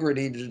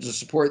integrity to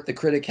support the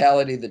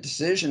criticality of the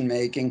decision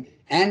making.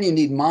 And you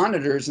need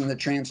monitors in the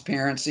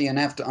transparency and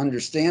have to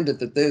understand it,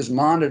 that those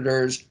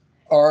monitors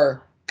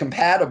are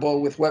compatible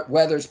with what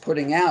weather's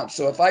putting out.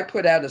 So if I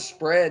put out a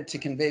spread to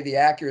convey the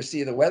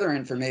accuracy of the weather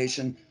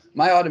information,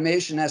 my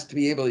automation has to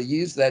be able to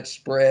use that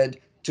spread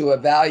to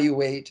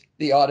evaluate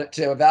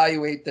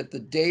that the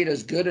data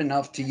is good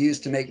enough to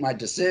use to make my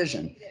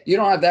decision. You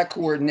don't have that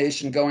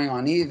coordination going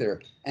on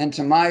either. And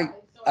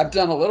I've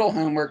done a little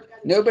homework.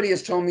 Nobody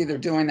has told me they're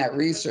doing that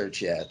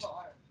research yet.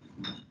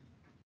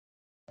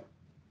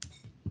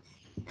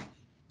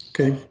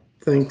 Okay,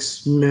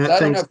 thanks, Matt. So I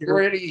don't thanks, know if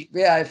Gordy,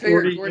 I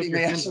figured Gordy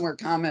may have hand some more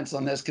comments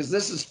on this because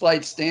this is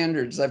flight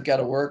standards I've got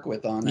to work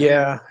with on it.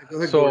 Yeah, Go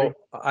ahead, so Gordy.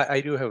 I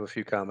do have a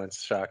few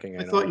comments, shocking.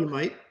 I thought you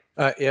might.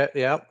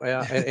 Yeah.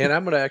 And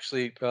I'm going to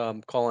actually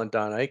call on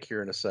Don Ike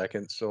here in a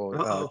second.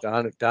 So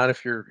Don,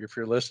 if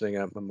you're listening,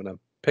 I'm going to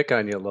pick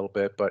on you a little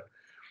bit, but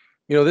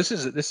this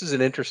is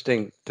an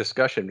interesting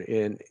discussion,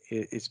 and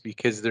it's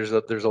because there's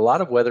a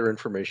lot of weather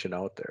information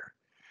out there,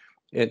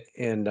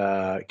 and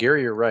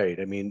Gary, you're right.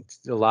 I mean,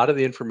 a lot of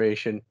the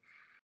information,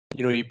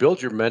 you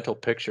build your mental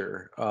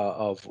picture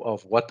of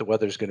what the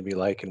weather is going to be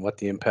like and what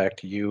the impact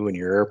to you and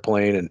your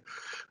airplane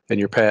and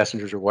your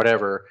passengers or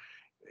whatever,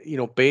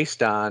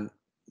 based on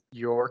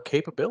your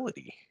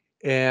capability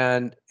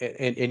and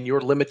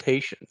your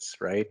limitations,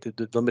 right?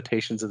 The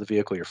limitations of the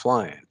vehicle you're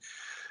flying.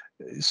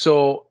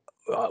 So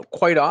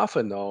quite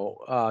often,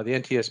 though, the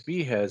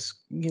NTSB has,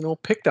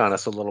 picked on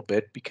us a little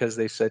bit because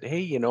they said,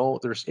 hey,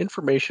 there's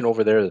information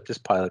over there that this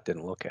pilot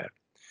didn't look at.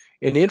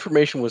 And the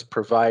information was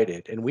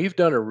provided. And we've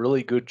done a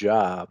really good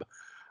job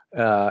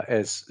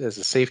as a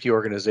safety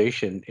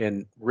organization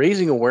in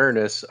raising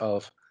awareness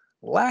of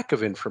lack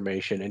of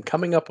information and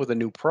coming up with a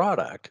new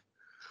product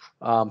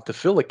to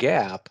fill a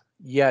gap,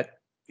 yet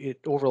it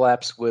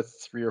overlaps with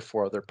 3 or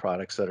 4 other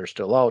products that are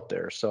still out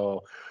there.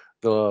 So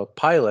the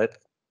pilot,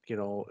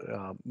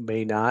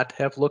 may not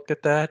have looked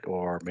at that,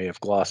 or may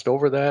have glossed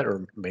over that,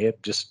 or may have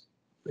just,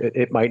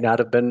 it might not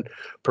have been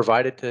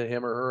provided to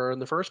him or her in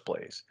the first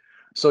place.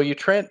 So you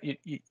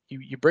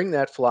bring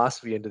that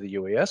philosophy into the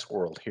UAS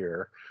world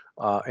here,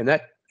 and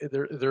that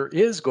there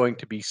is going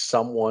to be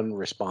someone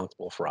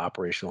responsible for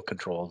operational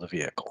control of the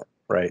vehicle,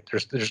 right?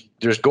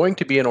 There's going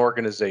to be an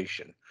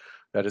organization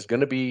that is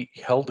going to be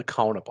held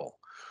accountable.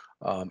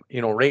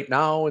 Right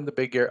now in the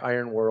big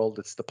iron world,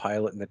 it's the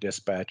pilot and the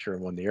dispatcher,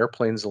 and when the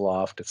airplane's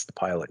aloft, it's the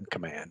pilot in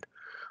command,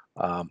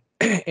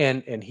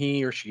 and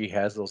he or she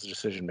has those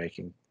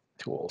decision-making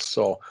tools.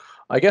 So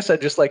I guess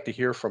I'd just like to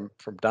hear from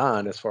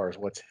Don as far as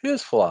what's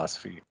his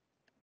philosophy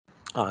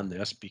on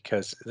this,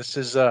 because this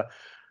is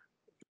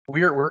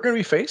we're going to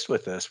be faced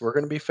with this. We're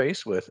going to be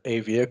faced with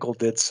a vehicle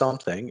did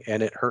something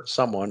and it hurt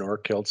someone or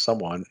killed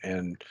someone,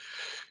 and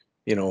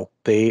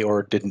they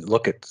or didn't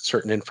look at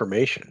certain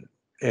information.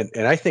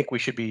 And I think we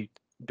should be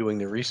doing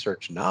the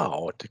research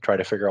now to try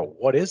to figure out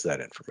what is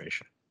that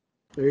information.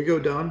 There you go,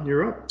 Don.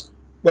 You're up.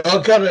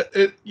 Well,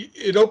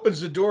 it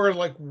opens the door.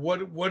 Like,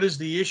 what is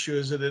the issue?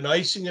 Is it an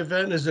icing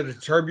event? Is it a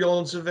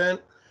turbulence event?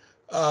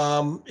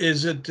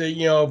 Is it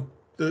the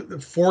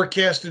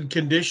forecasted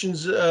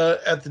conditions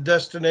at the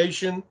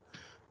destination?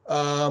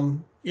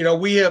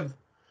 We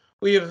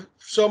have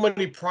so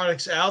many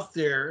products out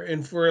there,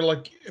 and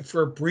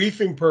for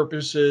briefing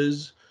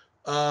purposes,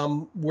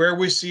 where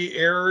we see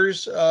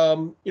errors,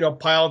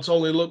 pilots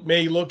only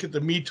may look at the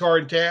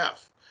METAR and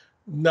TAF,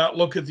 not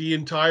look at the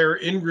entire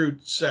en route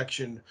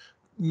section,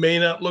 may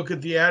not look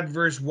at the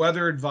adverse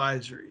weather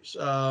advisories,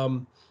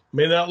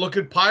 may not look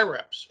at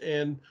PIREPs,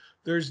 and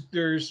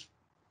there's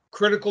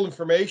critical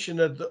information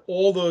that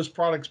all those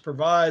products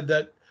provide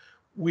that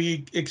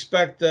we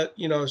expect that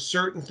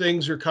certain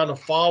things are kind of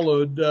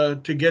followed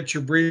to get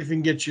your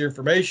briefing, get your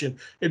information.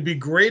 It'd be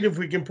great if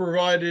we can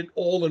provide it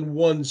all in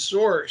one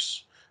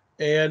source,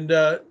 and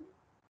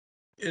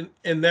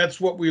that's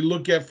what we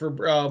look at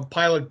for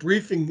pilot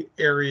briefing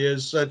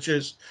areas, such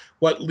as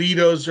what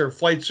LEDOS or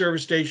Flight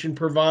Service Station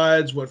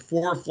provides, what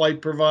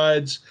ForeFlight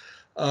provides.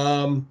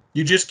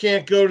 You just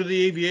can't go to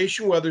the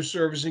Aviation Weather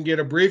Service and get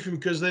a briefing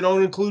because they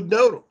don't include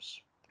NOTAMs.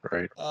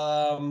 Right.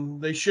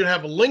 They should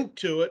have a link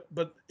to it,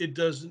 but it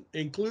doesn't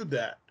include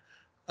that.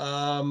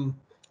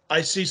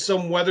 I see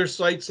some weather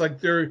sites like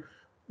their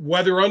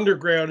Weather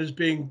Underground is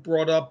being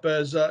brought up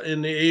as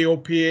in the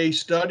AOPA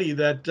study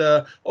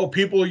that,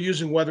 people are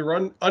using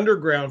Weather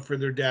Underground for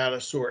their data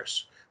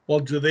source.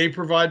 Well, do they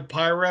provide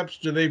PIREPs?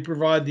 Do they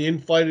provide the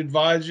in-flight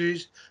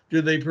advisories?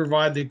 Do they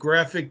provide the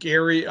graphic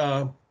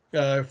area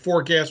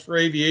forecast for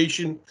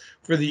aviation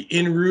for the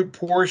en route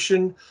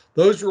portion?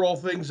 Those are all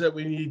things that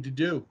we need to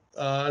do.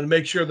 And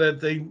make sure that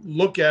they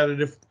look at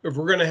it. If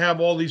we're going to have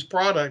all these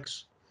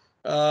products,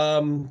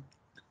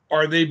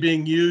 are they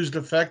being used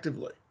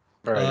effectively?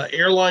 Right.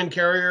 Airline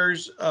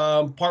carriers,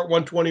 Part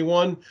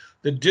 121,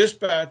 the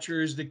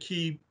dispatcher is the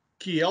key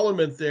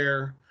element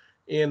there,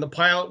 and the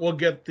pilot will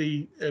get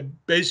the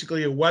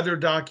basically a weather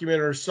document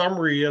or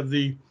summary of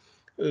the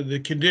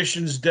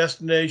conditions,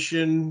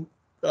 destination,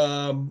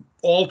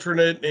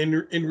 alternate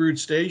en route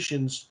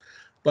stations.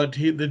 But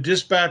the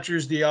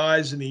dispatcher's the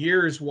eyes and the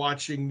ears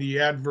watching the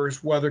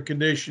adverse weather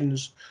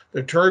conditions,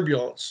 the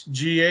turbulence.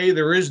 GA,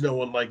 there is no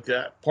one like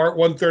that. Part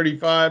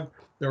 135,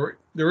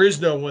 there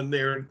is no one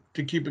there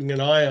to keeping an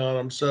eye on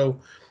them. So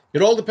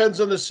it all depends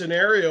on the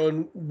scenario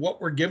and what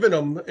we're giving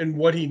him and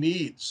what he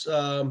needs.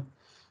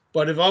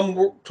 But if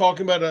I'm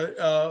talking about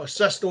a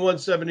Cessna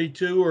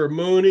 172 or a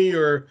Mooney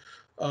or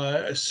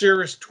a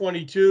Cirrus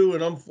 22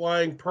 and I'm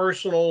flying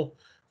personal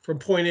from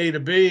point A to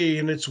B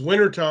and it's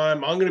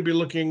wintertime, I'm going to be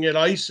looking at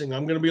icing.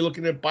 I'm going to be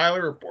looking at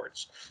pilot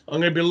reports. I'm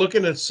going to be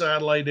looking at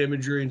satellite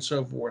imagery and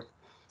so forth.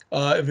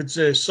 If it's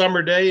a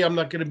summer day, I'm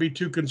not going to be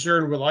too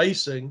concerned with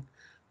icing.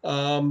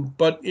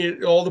 But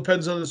it all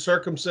depends on the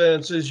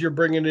circumstances you're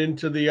bringing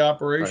into the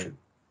operation. Right.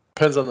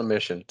 Depends on the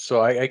mission.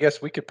 So I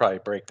guess we could probably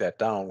break that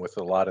down with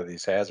a lot of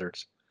these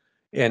hazards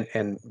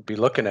and be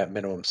looking at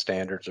minimum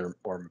standards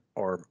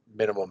or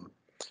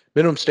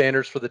minimum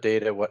standards for the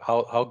data,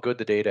 how good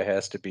the data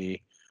has to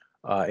be,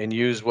 and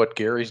use what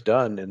Gary's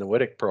done in the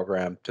WITIC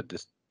program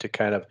to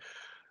kind of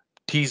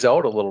tease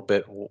out a little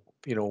bit,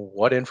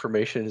 what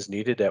information is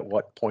needed at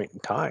what point in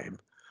time,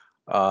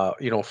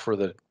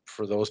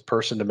 for those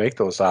person to make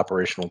those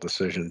operational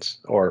decisions,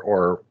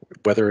 or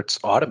whether it's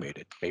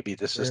automated. Maybe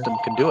the system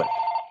can do it.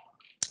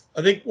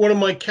 I think one of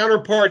my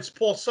counterparts,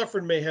 Paul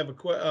Suffern, may have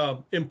a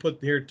input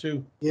here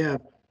too. Yeah,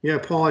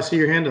 Paul, I see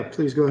your hand up.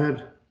 Please go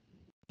ahead.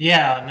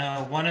 Yeah,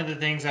 no, one of the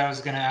things I was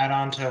going to add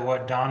on to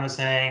what Don was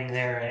saying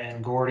there,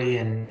 and Gordy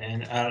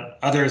and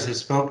others have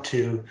spoke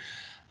to,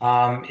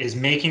 is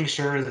making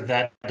sure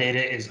that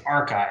data is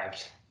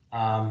archived.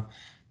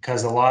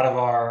 Because a lot of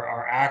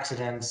our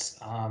accidents,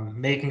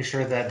 making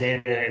sure that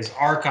data is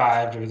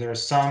archived, or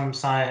there's some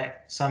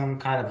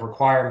kind of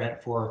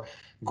requirement for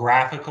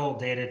graphical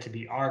data to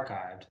be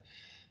archived.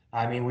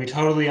 I mean, we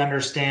totally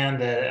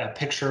understand that a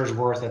picture is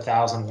worth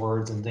 1,000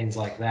 words and things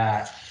like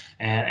that,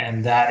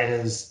 and that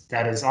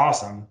is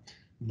awesome.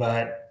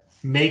 But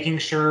making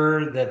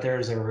sure that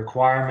there's a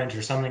requirement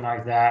or something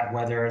like that,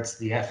 whether it's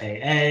the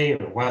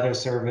FAA or Weather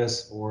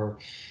Service or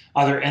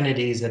other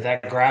entities,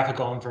 that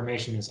graphical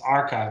information is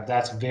archived,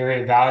 that's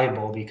very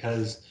valuable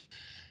because,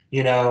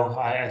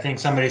 I think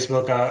somebody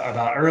spoke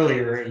about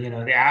earlier,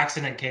 the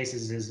accident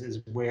cases is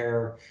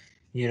where,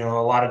 a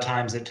lot of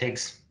times it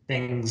takes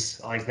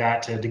things like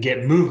that to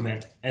get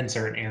movement in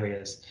certain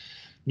areas.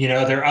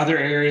 There are other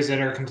areas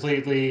that are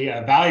completely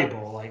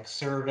valuable, like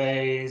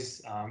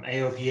surveys,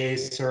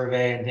 AOPA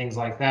survey, and things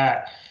like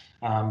that.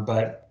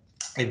 But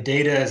if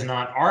data is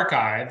not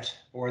archived,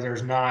 or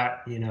there's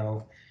not,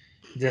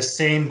 the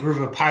same group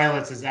of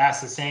pilots is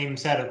asked the same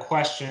set of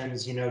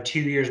questions, 2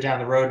 years down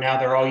the road, now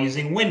they're all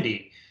using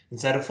Windy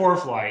instead of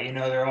ForeFlight.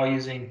 They're all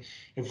using,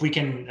 if we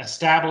can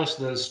establish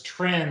those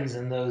trends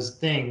and those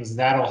things,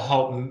 that'll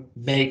help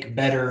make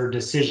better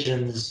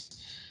decisions,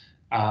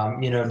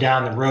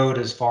 down the road,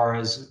 as far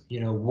as,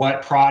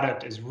 what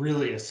product is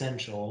really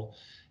essential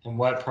and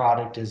what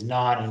product is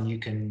not. And you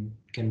can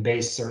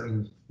base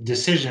certain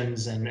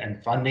decisions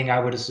and funding, I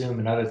would assume,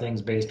 and other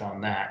things based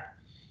on that.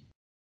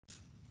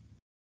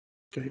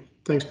 Okay,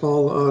 thanks,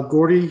 Paul.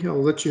 Gordy,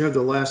 I'll let you have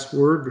the last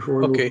word before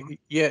we move on.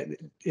 Yeah,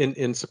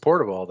 in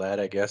support of all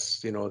that, I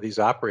guess, these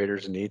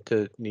operators need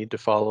to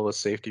follow a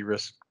safety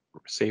risk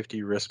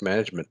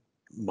management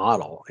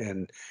model,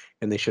 and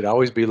they should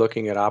always be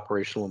looking at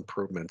operational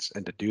improvements.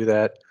 And to do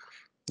that,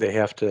 they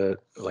have to,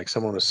 like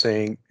someone was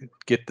saying,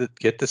 get the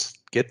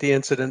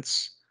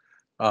incidents,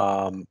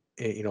 the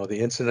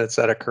incidents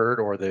that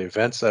occurred or the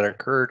events that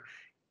occurred,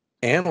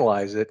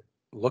 analyze it,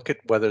 look at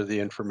whether the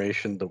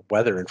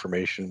weather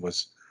information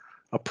was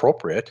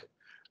appropriate,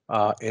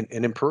 and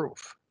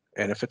improve.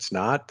 And if it's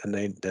not,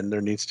 then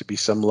there needs to be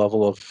some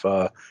level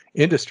of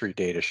industry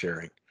data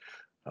sharing.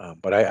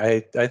 But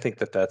I think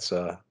that's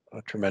a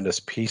tremendous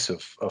piece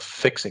of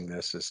fixing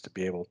this, is to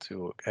be able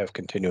to have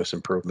continuous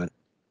improvement.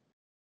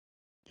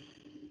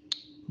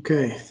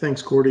 Okay,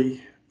 thanks,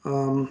 Gordy.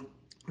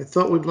 I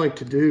thought we'd like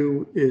to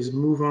do is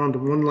move on to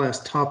one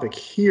last topic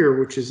here,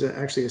 which is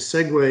actually a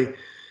segue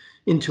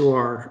into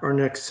our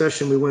next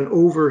session. We went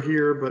over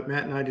here, but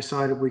Matt and I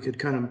decided we could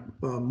kind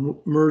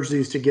of merge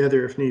these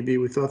together if need be.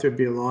 We thought there'd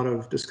be a lot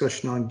of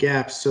discussion on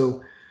gaps.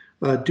 So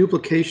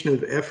duplication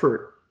of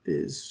effort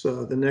is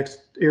the next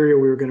area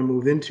we were going to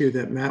move into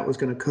that Matt was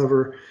going to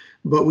cover.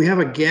 But we have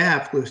a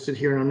gap listed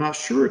here, and I'm not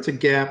sure it's a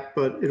gap,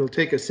 but it'll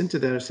take us into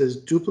that. It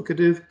says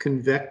duplicative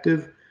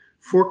convective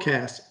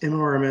forecast,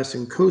 MRMS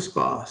and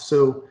COSPA.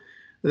 So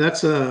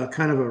that's a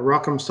kind of a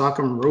rock'em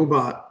sock'em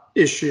robot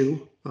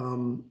issue.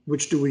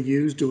 Which do we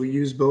use? Do we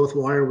use both?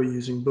 Why are we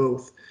using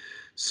both?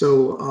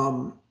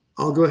 So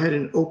I'll go ahead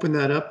and open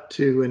that up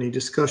to any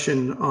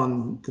discussion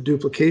on the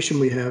duplication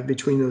we have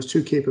between those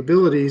two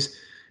capabilities.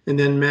 And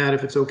then Matt,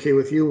 if it's okay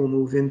with you, we'll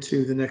move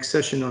into the next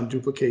session on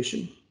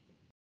duplication.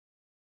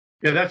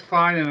 Yeah, that's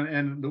fine.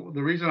 And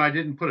the reason I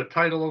didn't put a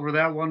title over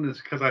that one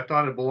is because I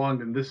thought it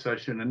belonged in this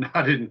session and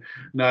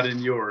not in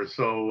yours.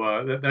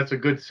 So that's a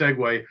good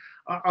segue.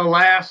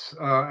 Alas,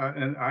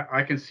 and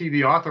I can see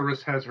the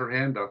authoress has her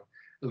hand up.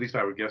 At least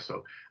I would guess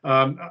so.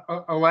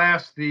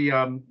 Alas, the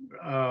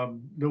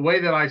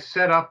way that I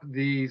set up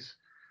these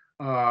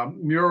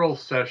mural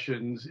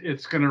sessions,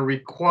 it's going to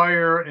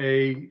require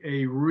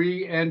a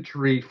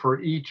re-entry for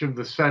each of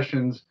the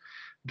sessions.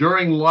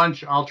 During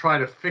lunch, I'll try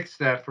to fix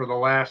that for the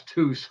last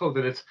two so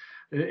that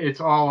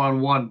it's all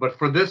on one. But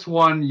for this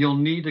one, you'll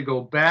need to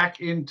go back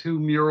into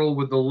Mural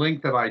with the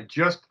link that I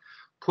just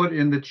put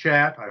in the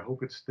chat. I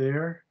hope it's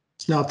there.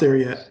 It's not there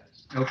yet.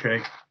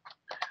 Okay.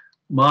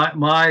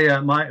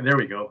 There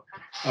we go.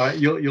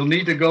 You'll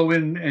need to go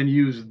in and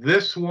use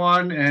this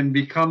one and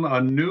become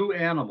a new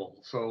animal.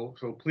 So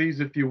please,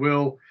 if you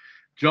will,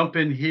 jump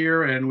in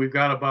here, and we've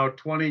got about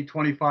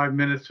 20-25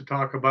 minutes to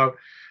talk about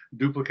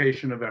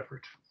duplication of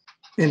effort.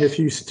 And if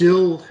you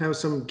still have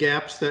some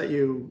gaps that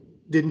you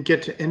didn't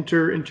get to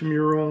enter into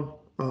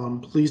Mural,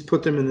 please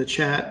put them in the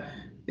chat,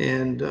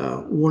 And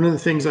one of the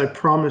things I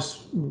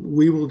promise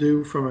we will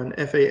do from an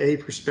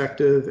FAA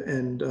perspective,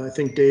 and I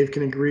think Dave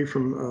can agree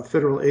from a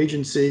federal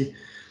agency,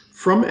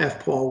 from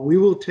FPAW, we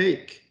will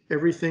take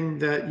everything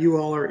that you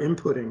all are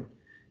inputting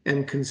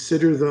and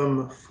consider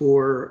them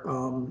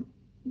for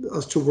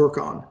us to work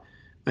on.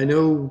 I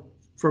know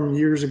from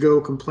years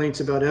ago, complaints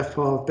about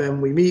FPAW have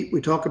been, we meet,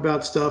 we talk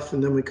about stuff,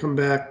 and then we come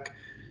back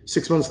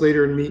 6 months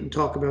later and meet and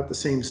talk about the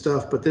same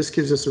stuff. But this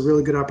gives us a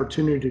really good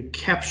opportunity to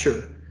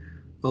capture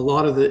a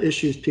lot of the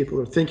issues people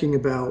are thinking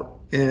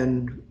about,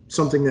 and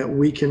something that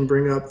we can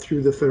bring up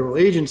through the federal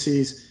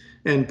agencies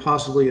and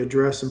possibly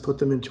address and put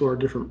them into our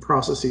different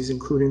processes,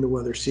 including the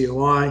weather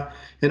COI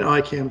and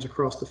ICAMs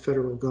across the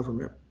federal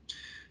government.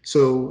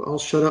 So I'll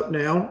shut up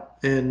now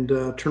and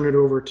turn it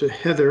over to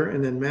Heather,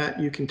 and then Matt,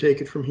 you can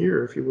take it from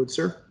here if you would,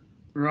 sir.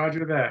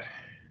 Roger that.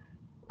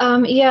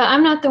 Yeah,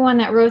 I'm not the one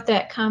that wrote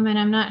that comment.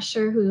 I'm not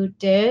sure who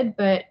did,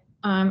 but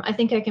I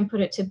think I can put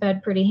it to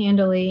bed pretty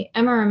handily.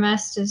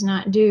 MRMS does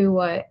not do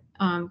what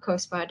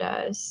COSPA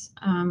does.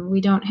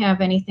 We don't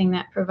have anything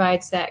that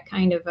provides that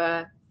kind of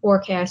a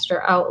forecast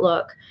or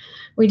outlook.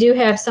 We do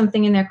have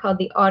something in there called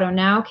the Auto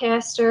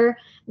Nowcaster.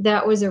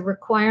 That was a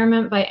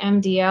requirement by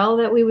MDL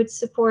that we would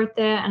support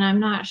that, and I'm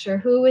not sure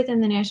who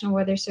within the National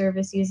Weather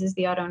Service uses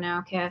the Auto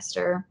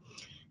Nowcaster.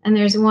 And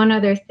there's one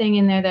other thing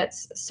in there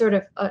that's sort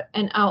of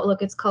an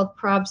outlook. It's called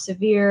Prob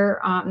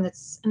Severe.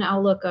 That's an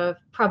outlook of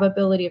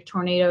probability of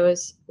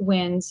tornadoes,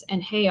 winds,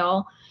 and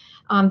hail.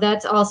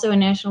 That's also a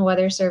National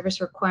Weather Service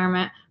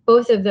requirement.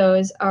 Both of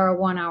those are a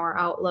 1 hour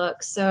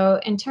outlook. So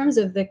in terms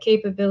of the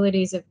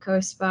capabilities of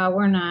COSPA,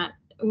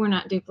 we're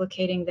not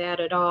duplicating that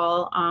at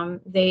all.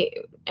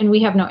 And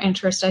we have no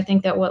interest. I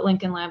think that what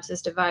Lincoln Labs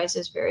has devised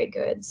is very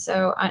good.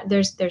 So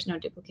there's no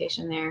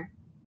duplication there.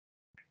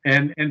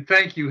 And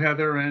thank you,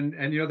 Heather.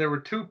 And you know, there were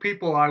two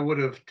people I would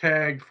have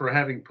tagged for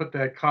having put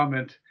that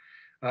comment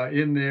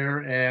in there,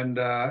 and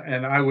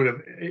I would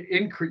have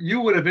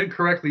you would have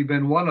incorrectly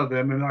been one of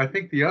them, and I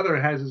think the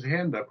other has his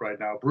hand up right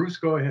now. Bruce,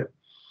 go ahead.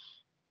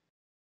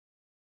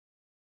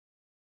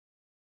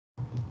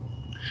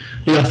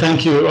 Yeah,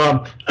 thank you.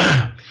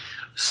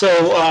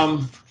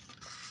 So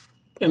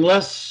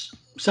unless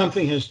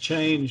something has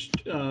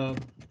changed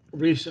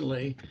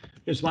recently,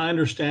 it's my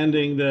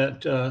understanding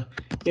that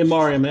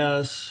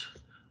MRMS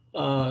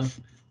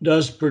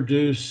does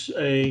produce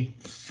a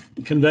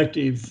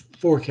convective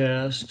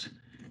forecast,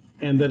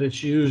 and that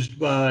it's used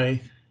by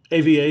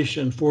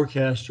aviation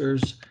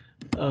forecasters.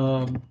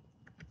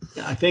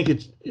 I think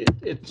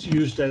it's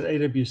used at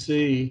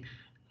AWC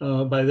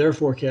by their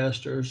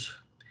forecasters.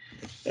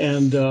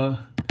 And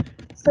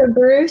so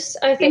Bruce,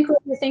 I think what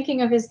you're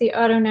thinking of is the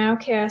Auto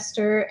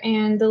Nowcaster.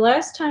 And the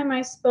last time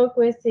I spoke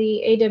with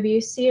the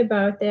AWC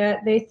about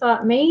that, they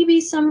thought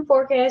maybe some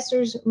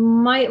forecasters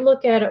might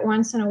look at it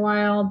once in a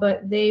while,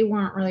 but they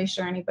weren't really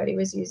sure anybody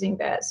was using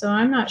that. So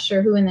I'm not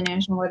sure who in the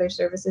National Weather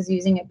Service is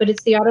using it, but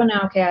it's the Auto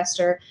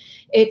Nowcaster.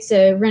 It's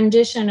a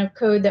rendition of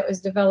code that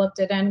was developed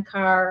at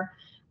NCAR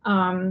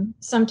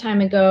some time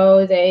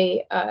ago.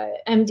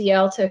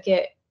 MDL took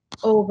it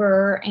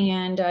over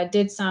and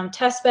did some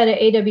test bed at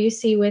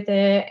AWC with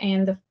it,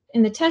 and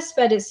in the test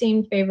bed it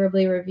seemed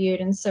favorably reviewed,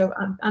 and so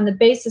on the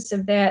basis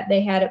of that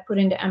they had it put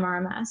into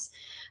MRMS.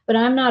 But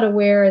I'm not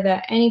aware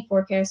that any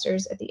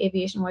forecasters at the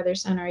Aviation Weather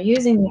Center are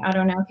using the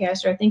Auto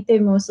Nowcaster. I think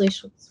they've mostly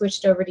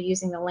switched over to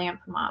using the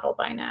LAMP model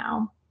by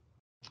now.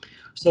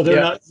 So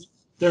they're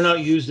not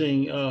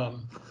using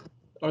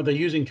are they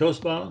using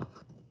COSPA?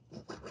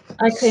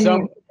 I couldn't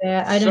answer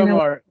that. I don't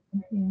know.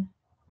 Yeah.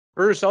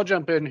 Bruce, I'll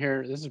jump in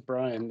here. This is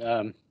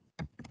Brian.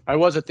 I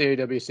was at the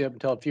AWC up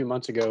until a few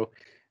months ago,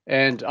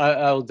 and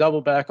I'll double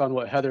back on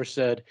what Heather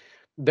said.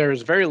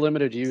 There's very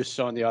limited use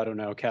on the Auto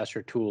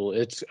Nowcaster tool.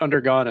 It's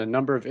undergone a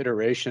number of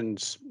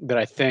iterations that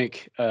I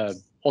think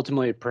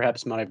ultimately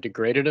perhaps might have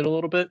degraded it a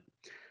little bit.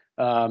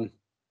 And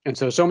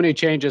so many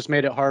changes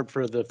made it hard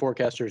for the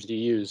forecasters to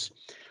use.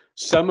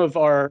 Some of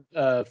our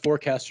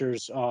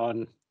forecasters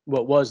on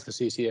what was the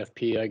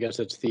CCFP, I guess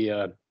it's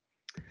the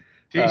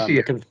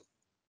CCF.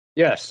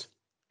 Yes.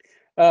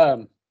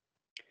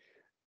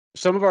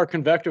 Some of our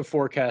convective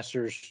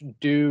forecasters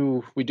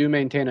we do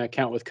maintain an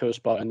account with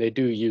COSPA, and they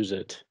do use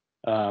it.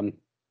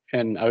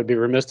 And I would be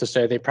remiss to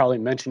say they probably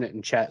mention it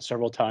in chat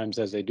several times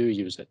as they do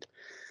use it.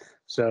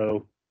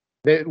 So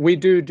we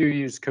do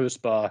use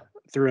COSPA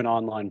through an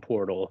online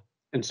portal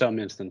in some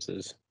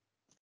instances.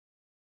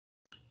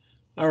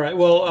 All right.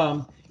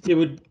 Well, it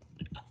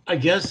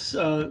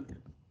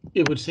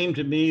would seem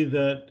to me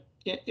that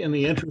in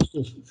the interest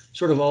of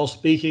sort of all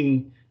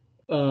speaking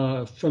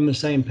from the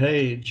same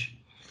page,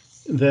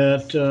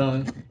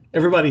 that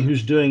everybody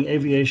who's doing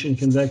aviation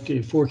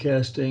convective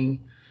forecasting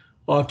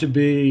ought to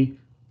be,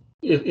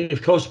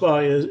 if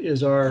COSPA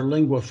is our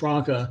lingua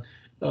franca,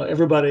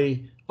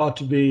 everybody ought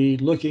to be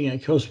looking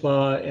at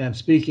COSPA and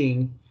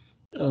speaking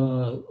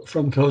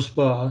from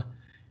COSPA,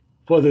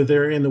 whether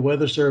they're in the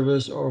Weather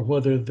Service or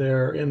whether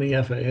they're in the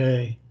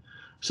FAA.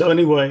 So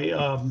anyway,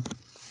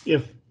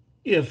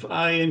 if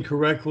I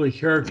incorrectly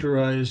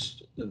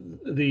characterized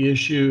the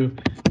issue,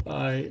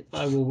 I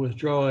will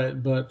withdraw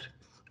it, but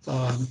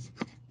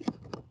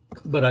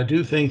But I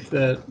do think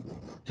that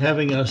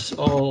having us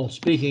all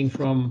speaking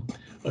from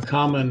a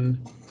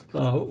common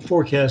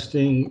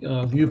forecasting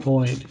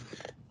viewpoint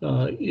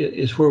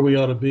is where we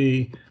ought to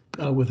be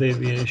with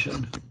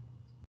aviation.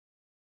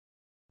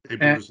 Hey,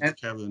 Bruce, it's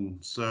Kevin.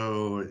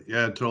 So,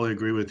 yeah, I totally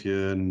agree with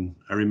you. And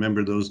I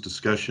remember those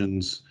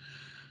discussions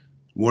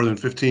more than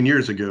 15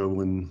 years ago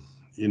when,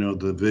 you know,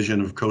 the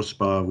vision of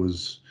COSPA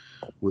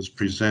was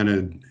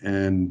presented.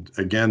 And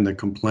again, the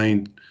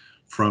complaint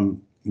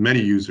from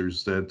many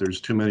users that there's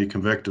too many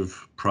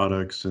convective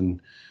products, and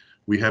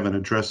we haven't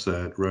addressed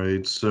that,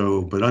 right?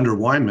 So, but under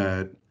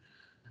WIMAT,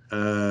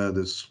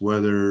 this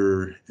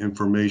weather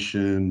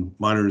information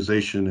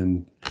monitorization,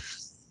 and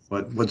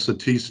what's the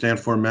T stand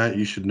for, Matt?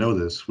 You should know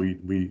this.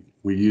 We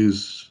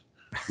use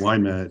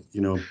WIMAT,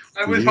 you know.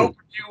 I was hoping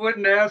you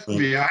wouldn't ask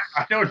me. I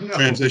don't know.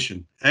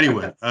 Transition.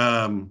 Anyway,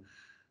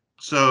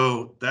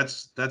 so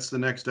that's the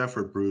next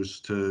effort, Bruce,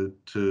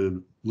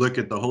 to look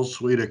at the whole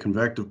suite of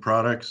convective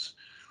products,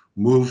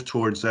 move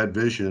towards that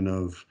vision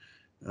of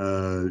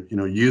you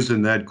know,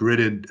 using that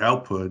gridded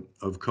output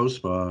of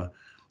COSPA.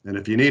 And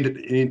if you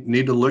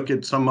need to look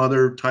at some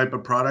other type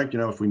of product, you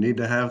know, if we need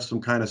to have some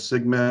kind of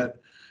SIGMET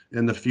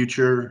in the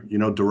future, you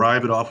know,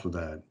 derive it off of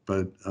that.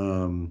 But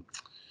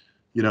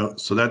you know,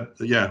 so that,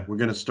 yeah, we're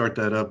going to start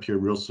that up here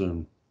real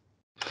soon.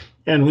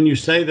 And when you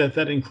say that,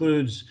 that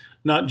includes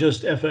not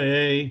just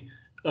FAA,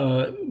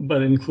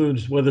 but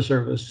includes Weather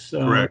Service,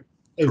 correct,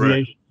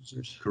 aviation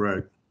users.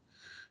 Correct.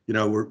 You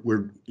know,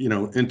 we're you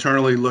know,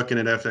 internally looking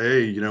at FAA.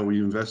 You know, we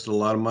invested a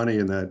lot of money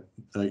in that,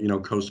 you know,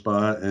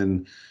 COSPA,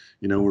 and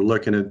you know, we're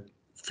looking at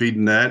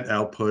feeding that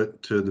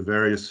output to the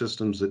various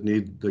systems that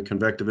need the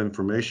convective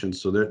information.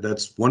 So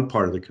that's one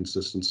part of the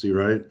consistency,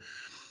 right?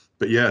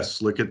 But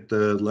yes, look at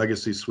the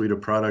legacy suite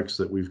of products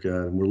that we've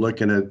got, and we're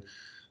looking at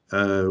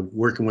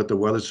working with the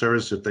Weather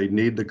Service if they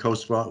need the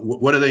COSPA.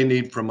 What do they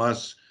need from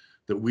us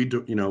that we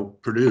do, you know,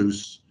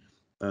 produce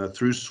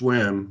through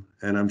SWIM?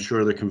 And I'm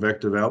sure the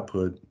convective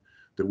output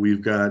that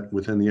we've got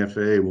within the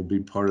FAA will be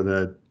part of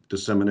that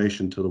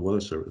dissemination to the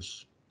Weather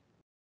Service.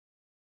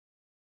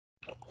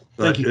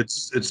 But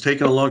it's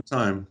taken a long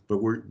time, but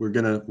we're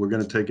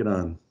gonna take it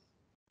on.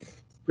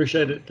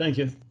 Appreciate it. Thank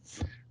you.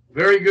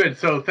 Very good.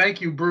 So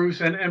thank you,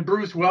 Bruce. And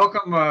Bruce,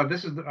 welcome.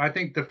 This is, I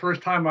think, the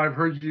first time I've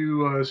heard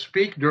you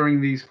speak during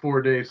these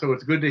 4 days. So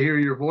it's good to hear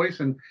your voice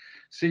and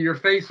see your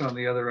face on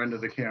the other end of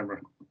the camera.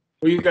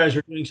 Well, you guys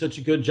are doing such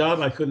a good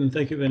job. I couldn't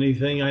think of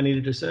anything I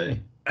needed to say.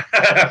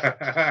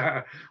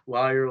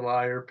 Liar,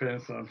 liar,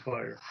 pants on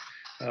fire.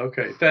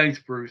 Okay, thanks,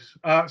 Bruce.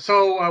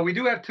 So we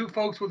do have two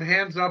folks with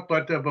hands up,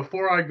 but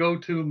before I go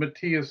to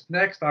Matthias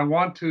next, I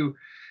want to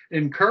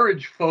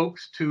encourage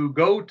folks to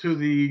go to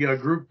the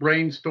group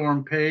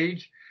brainstorm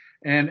page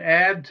and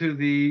add to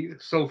the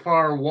so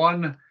far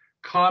one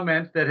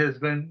comment that has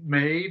been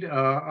made,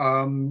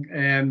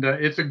 and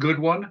it's a good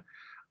one.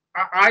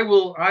 I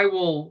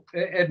will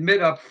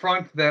admit up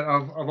front that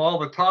of all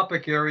the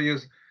topic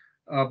areas,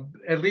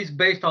 at least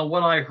based on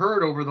what I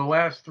heard over the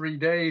last 3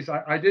 days,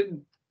 I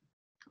didn't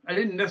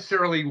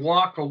necessarily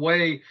walk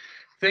away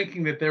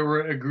thinking that there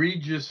were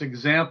egregious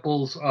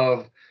examples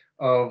of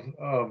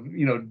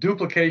you know,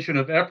 duplication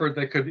of effort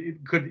that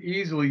could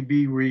easily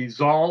be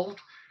resolved,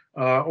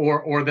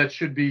 or that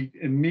should be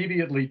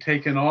immediately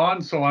taken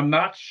on. So I'm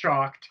not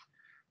shocked,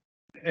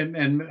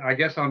 and I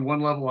guess on one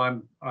level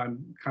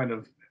I'm kind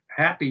of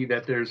happy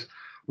that there's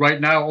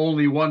right now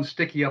only one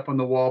sticky up on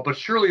the wall, but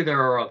surely there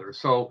are others.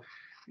 So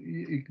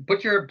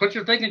put your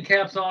thinking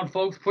caps on,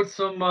 folks. Put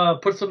some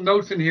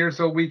notes in here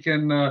so we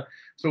can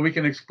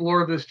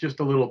explore this just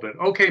a little bit.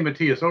 Okay,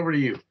 Matthias, over to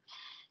you.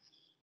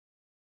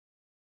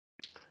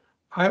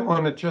 I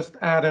want to just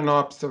add an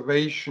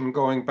observation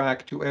going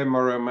back to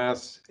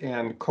MRMS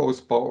and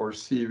COSPA or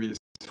CVS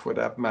for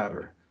that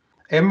matter.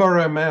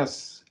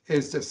 MRMS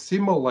is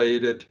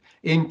assimilated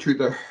into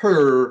the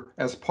HER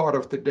as part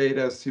of the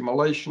data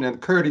assimilation.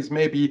 And Curtis,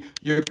 maybe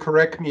you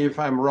correct me if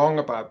I'm wrong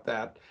about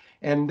that.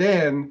 And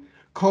then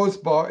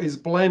COSPA is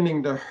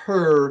blending the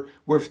HER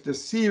with the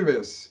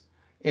CVS.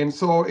 And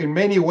so in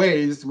many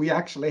ways, we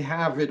actually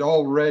have it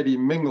already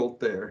mingled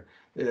there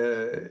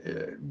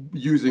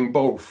using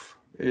both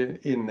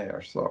in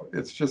there. So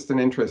it's just an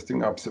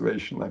interesting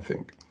observation, I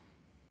think.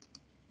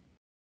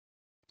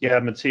 Yeah,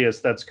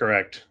 Matthias, that's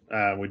correct.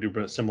 We do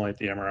assimilate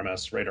the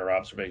MRMS radar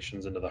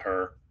observations into the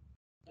HER,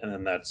 and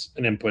then that's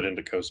an input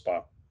into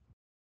COSPA.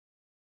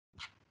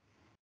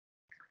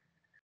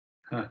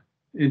 Huh.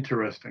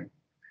 Interesting.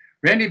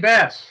 Randy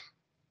Bass.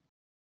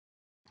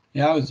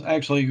 Yeah, I was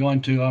actually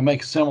going to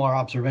make a similar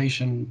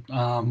observation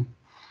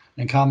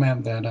and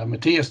comment that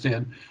Matthias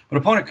did. But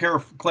a point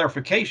of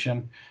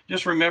clarification,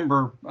 just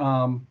remember,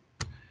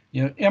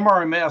 you know,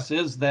 MRMS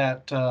is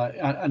that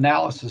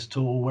analysis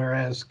tool,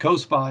 whereas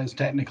COSPA is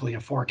technically a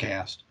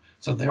forecast.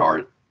 So there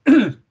are,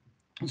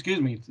 excuse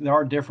me, there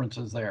are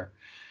differences there.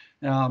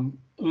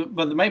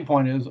 But the main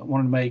point is I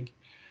wanted to make,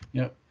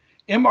 you know,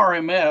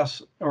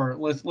 MRMS, or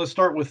let's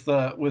start with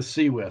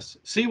CWIS.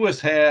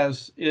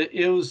 CWIS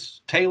it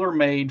was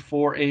tailor-made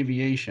for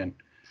aviation.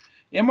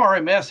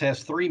 MRMS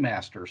has 3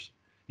 masters.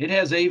 It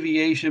has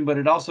aviation, but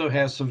it also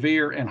has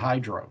severe and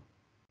hydro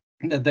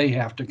that they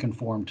have to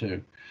conform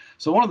to.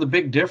 So one of the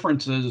big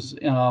differences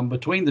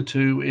between the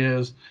two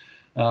is,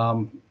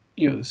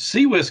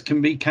 CWIS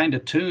can be kind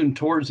of tuned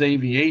towards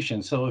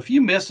aviation. So if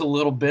you miss a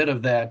little bit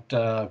of that,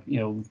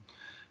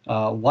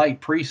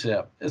 light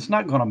precip, it's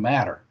not going to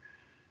matter.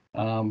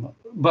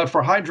 But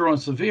for hydro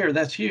and severe,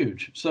 that's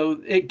huge.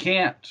 So it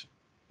can't,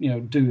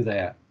 do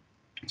that.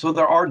 So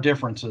there are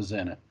differences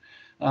in it.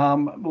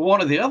 One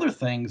of the other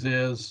things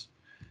is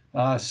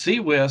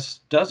CWIS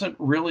doesn't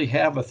really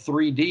have a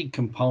 3D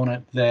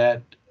component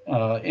that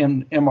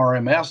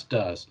MRMS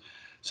does.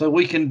 So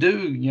we can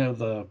do,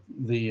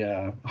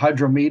 the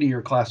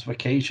hydrometeor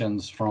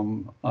classifications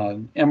from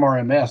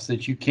MRMS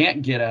that you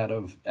can't get out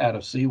of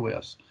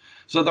CWIS.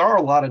 So there are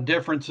a lot of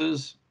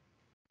differences,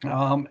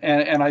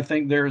 and I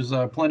think there's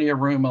plenty of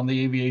room on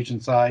the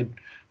aviation side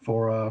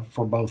for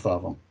both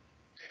of them.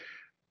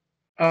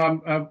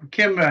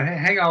 Kim,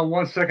 hang on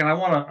one second. I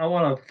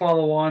want to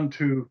follow on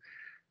to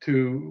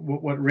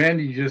what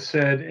Randy just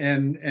said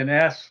and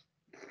ask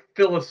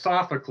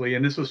philosophically,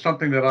 and this was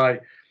something that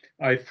I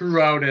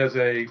threw out as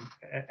a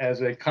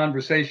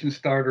conversation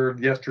starter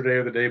yesterday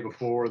or the day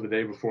before,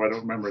 I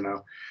don't remember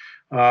now.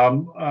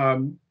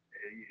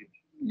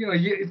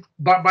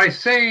 By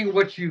saying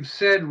what you've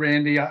said,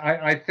 Randy,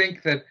 I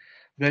think that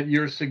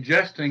you're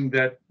suggesting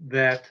that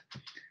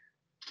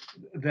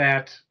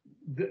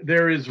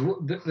there is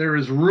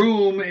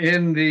room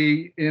in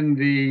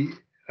the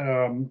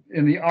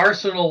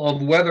arsenal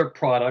of weather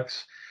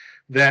products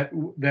that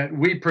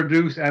we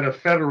produce at a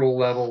federal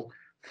level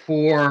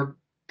for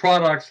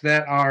products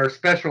that are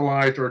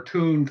specialized or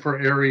tuned for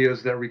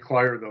areas that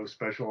require those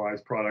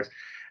specialized products,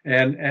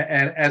 and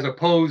as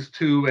opposed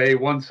to a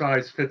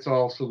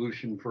one-size-fits-all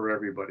solution for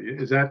everybody.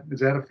 Is that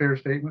a fair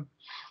statement?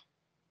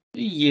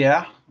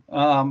 Yeah.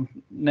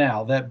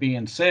 Now, that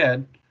being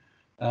said,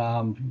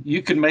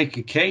 you can make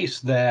a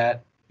case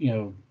that,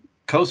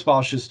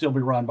 COSPA should still be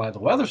run by the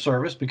Weather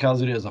Service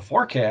because it is a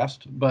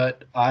forecast,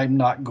 but I'm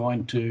not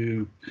going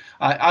to,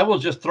 I will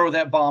just throw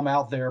that bomb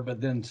out there,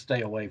 but then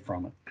stay away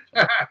from it.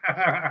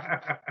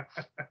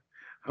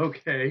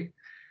 Okay.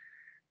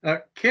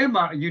 Kim,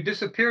 you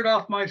disappeared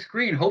off my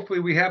screen.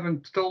 Hopefully we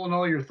haven't stolen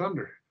all your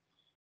thunder.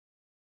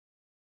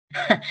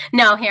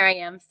 No, here I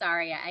am.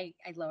 Sorry, I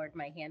lowered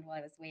my hand while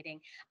I was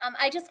waiting.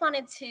 I just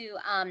wanted to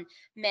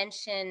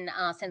mention,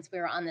 since we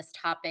were on this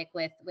topic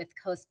with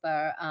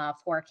COSPA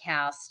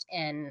forecast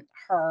and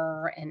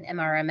HER and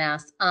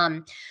MRMS,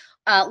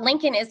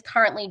 Lincoln is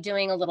currently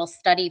doing a little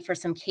study for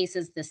some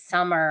cases this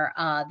summer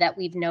that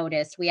we've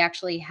noticed. We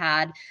actually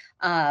had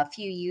a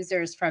few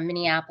users from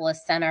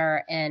Minneapolis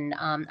Center and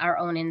our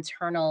own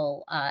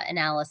internal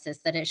analysis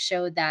that has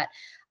showed that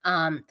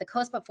the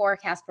COSPA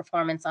forecast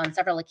performance on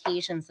several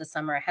occasions this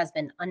summer has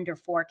been under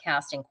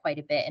forecasting quite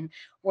a bit, and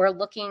we're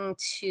looking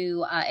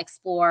to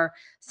explore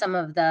some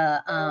of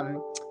the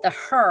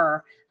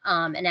HER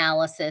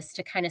analysis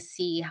to kind of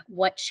see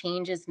what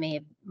changes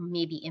may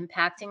be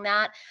impacting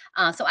that.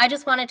 So I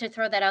just wanted to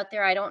throw that out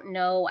there. I don't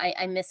know.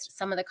 I missed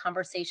some of the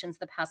conversations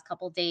the past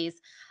couple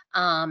days,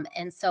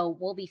 and so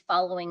we'll be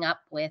following up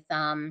with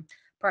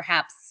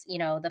perhaps,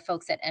 the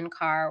folks at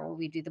NCAR where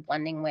we do the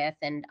blending with,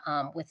 and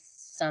with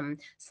some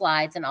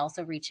slides, and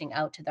also reaching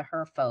out to the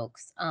HER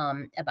folks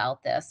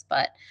about this.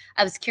 But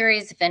I was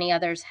curious if any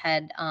others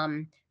had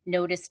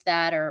noticed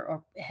that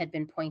or had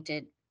been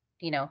pointed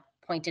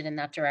in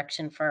that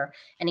direction for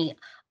any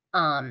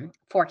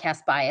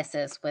forecast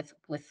biases with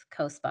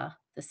COSPA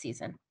this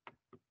season.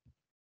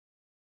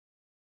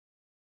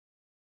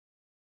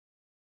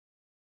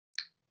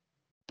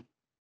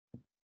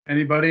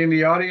 Anybody in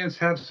the audience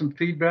have some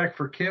feedback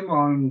for Kim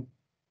on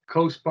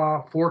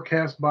COSPA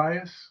forecast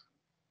bias?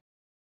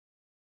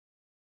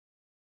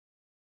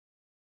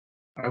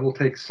 I will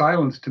take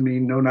silence to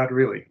mean no, not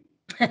really.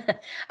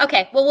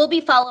 Okay, well, we'll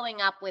be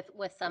following up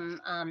with some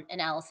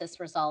analysis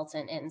results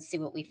and see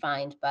what we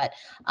find. But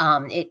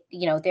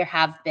there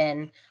have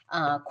been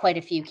quite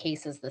a few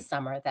cases this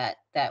summer that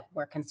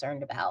we're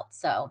concerned about.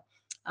 So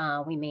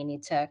we may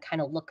need to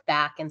kind of look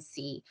back and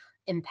see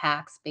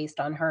impacts based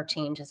on HER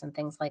changes and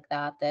things like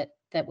that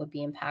would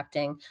be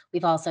impacting.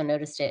 We've also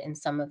noticed it in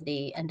some of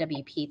the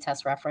NWP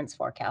test reference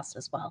forecasts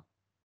as well.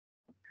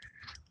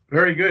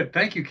 Very good.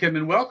 Thank you, Kim,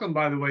 and welcome,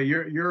 by the way.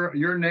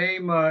 Your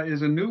name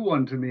is a new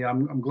one to me.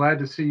 I'm glad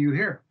to see you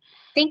here.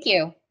 Thank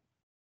you.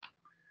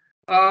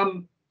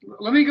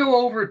 Let me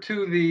go over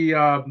to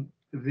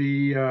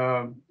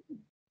the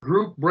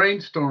group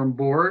brainstorm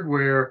board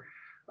where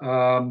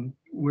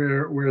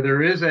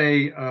there is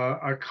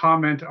a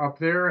comment up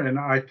there, and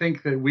I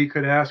think that we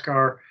could ask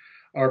our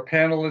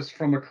panelists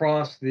from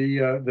across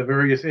the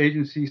various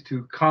agencies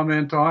to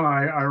comment on.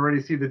 I already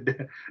see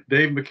that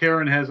Dave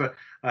McCarron has a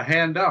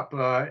hand up,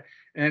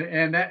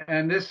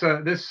 and this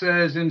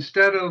says,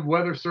 instead of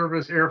Weather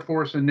Service, Air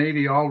Force, and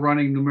Navy all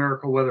running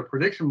numerical weather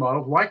prediction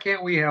models, why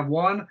can't we have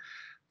one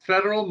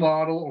federal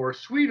model or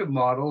suite of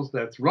models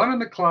that's run in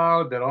the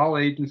cloud that all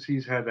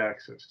agencies have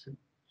access to?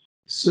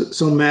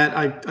 So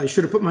Matt, I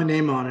should have put my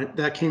name on it.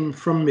 That came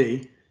from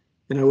me,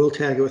 and I will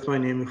tag it with my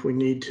name if we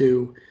need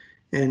to.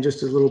 And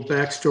just a little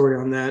backstory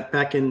on that,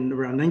 back in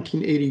around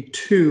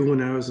 1982,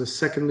 when I was a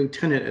second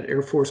lieutenant at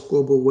Air Force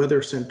Global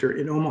Weather Center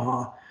in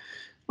Omaha,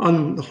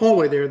 on the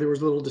hallway there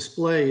was a little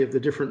display of the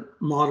different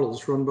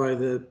models run by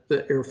the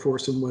Air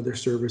Force and Weather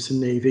Service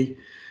and Navy.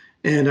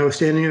 And I was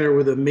standing there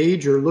with a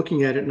major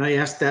looking at it, and I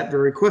asked that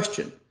very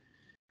question.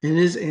 And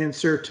his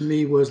answer to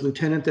me was,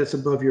 Lieutenant, that's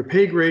above your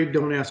pay grade.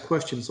 Don't ask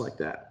questions like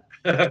that.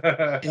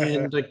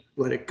 And I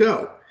let it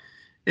go.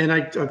 And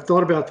I've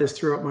thought about this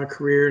throughout my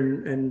career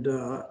and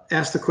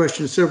asked the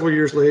question several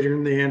years later,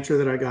 and the answer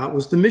that I got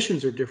was the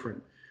missions are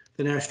different.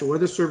 The National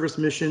Weather Service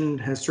mission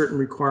has certain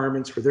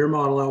requirements for their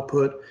model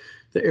output,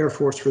 the Air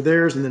Force for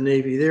theirs, and the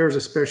Navy theirs,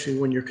 especially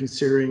when you're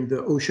considering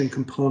the ocean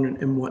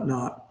component and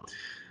whatnot.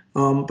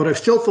 But I've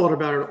still thought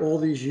about it all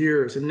these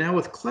years. And now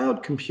with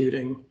cloud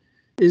computing,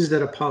 is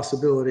that a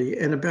possibility?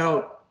 And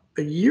about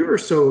a year or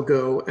so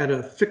ago at a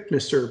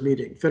FCMSR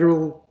meeting,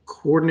 Federal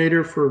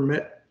Coordinator for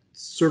Met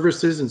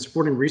Services and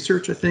Supporting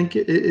Research, I think,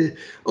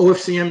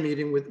 OFCM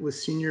meeting with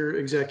senior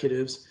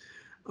executives.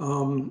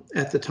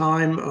 At the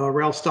time,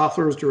 Ralph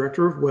Stoffler was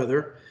Director of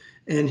Weather,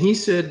 and he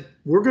said,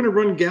 we're going to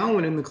run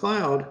Galvin in the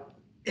cloud.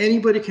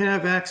 Anybody can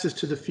have access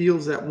to the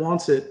fields that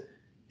wants it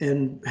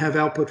and have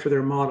output for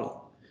their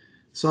model.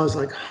 So I was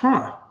like,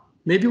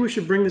 maybe we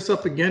should bring this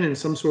up again in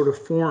some sort of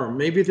forum.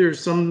 Maybe there's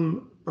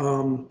some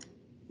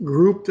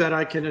group that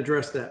I can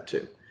address that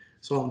to.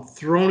 So I'm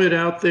throwing it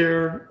out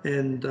there,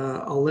 and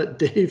I'll let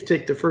Dave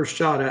take the first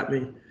shot at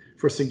me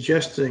for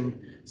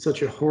suggesting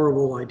such a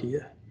horrible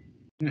idea.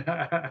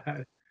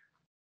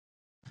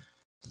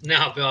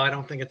 No, Bill, I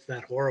don't think it's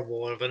that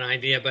horrible of an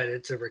idea, but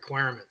it's a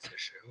requirements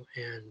issue.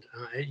 And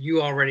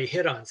you already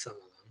hit on some of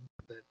them.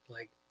 But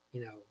like,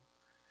 you know,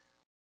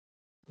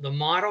 the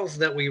models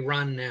that we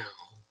run now,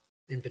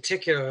 and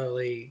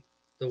particularly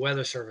the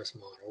Weather Service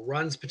model,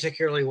 runs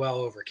particularly well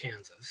over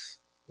Kansas,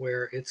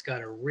 where it's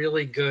got a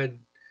really good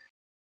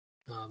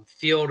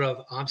field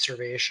of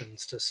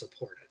observations to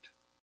support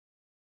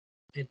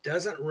it. It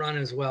doesn't run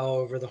as well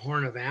over the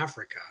Horn of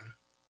Africa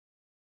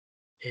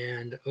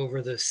and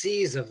over the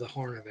seas of the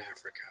Horn of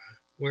Africa,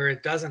 where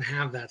it doesn't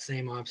have that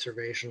same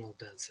observational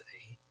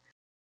density,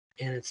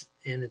 and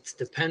it's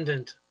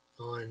dependent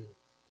on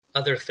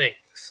other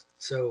things.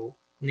 So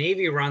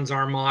Navy runs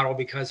our model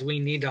because we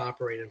need to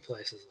operate in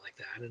places like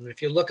that. And if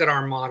you look at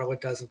our model,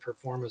 it doesn't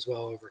perform as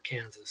well over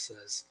Kansas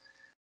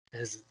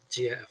as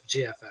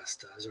GFS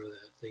does, or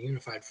the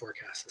Unified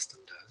Forecast System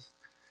does.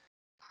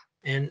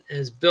 And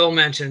as Bill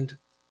mentioned,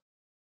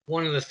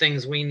 one of the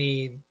things we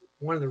need,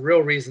 one of the real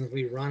reasons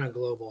we run a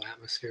global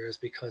atmosphere is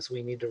because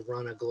we need to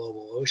run a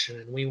global ocean,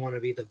 and we want to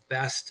be the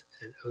best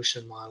at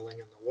ocean modeling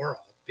in the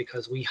world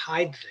because we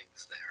hide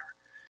things there,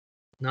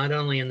 not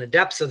only in the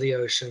depths of the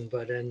ocean,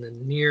 but in the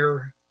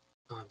near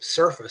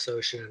surface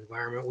ocean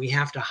environment. We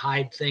have to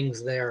hide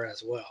things there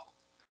as well.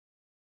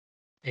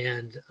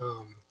 And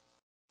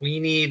we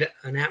need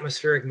an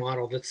atmospheric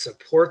model that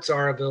supports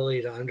our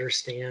ability to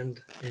understand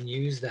and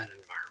use that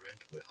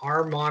environment.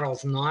 Our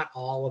model's not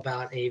all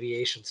about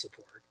aviation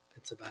support.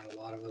 It's about a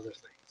lot of other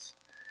things.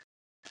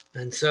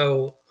 And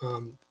so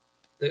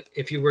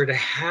if you were to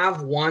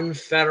have one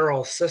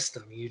federal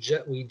system, we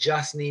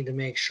just need to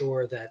make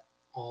sure that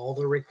all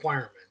the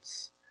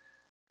requirements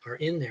are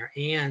in there,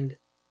 and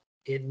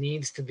it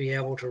needs to be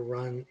able to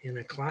run in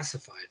a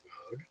classified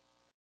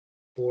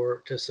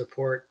mode to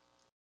support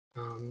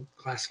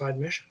classified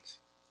missions.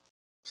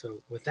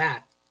 So with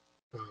that,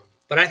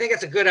 but I think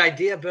it's a good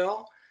idea,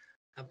 Bill,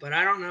 but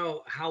I don't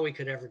know how we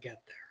could ever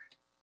get there.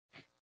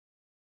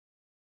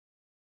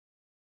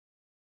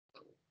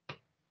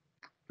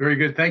 Very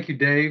good. Thank you,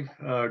 Dave.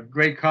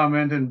 Great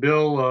comment. And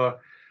Bill,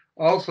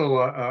 also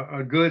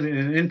a good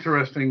and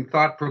interesting,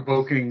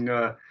 thought-provoking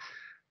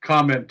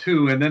comment,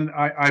 too. And then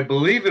I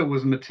believe it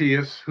was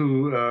Matthias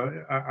who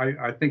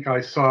I think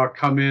I saw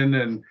come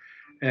in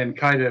and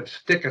kind of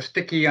stick a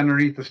sticky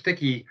underneath the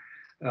sticky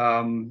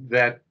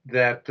that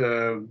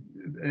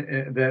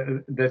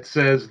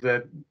says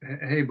that,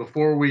 hey,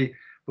 before we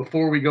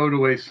go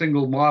to a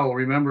single model,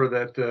 remember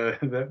that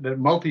that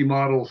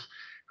multi-models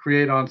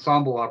create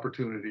ensemble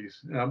opportunities.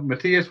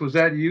 Matthias, was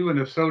that you? And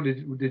if so,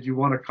 did you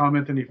want to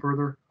comment any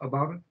further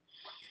about it?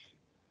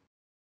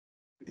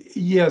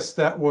 Yes,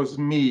 that was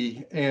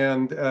me.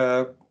 And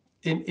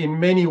in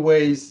many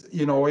ways,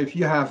 you know, if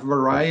you have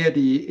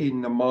variety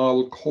in the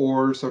model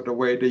cores or the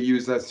way they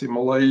use that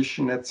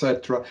simulation,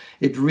 etc.,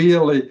 it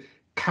really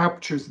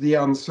captures the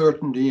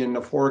uncertainty in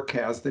the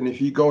forecast. And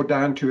if you go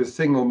down to a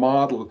single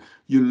model,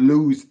 you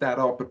lose that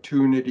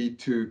opportunity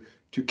to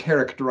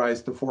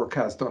characterize the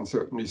forecast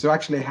uncertainty. So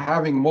actually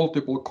having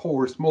multiple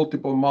cores,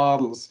 multiple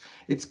models,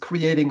 it's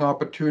creating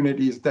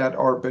opportunities that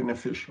are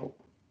beneficial.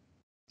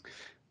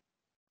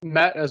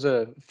 Matt, as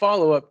a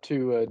follow-up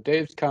to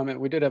Dave's comment,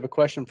 we did have a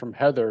question from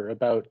Heather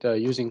about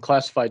using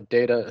classified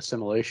data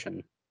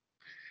assimilation.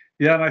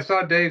 Yeah, and I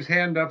saw Dave's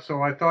hand up,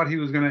 so I thought he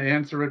was going to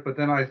answer it, but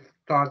then I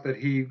thought that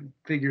he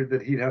figured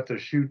that he'd have to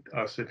shoot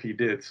us if he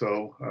did.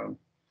 So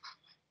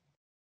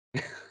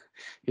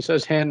He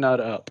says hand not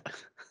up.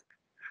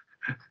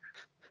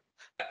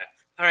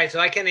 All right, so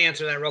I can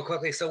answer that real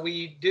quickly. So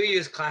we do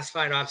use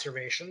classified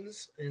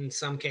observations in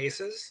some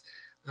cases.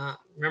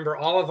 Remember,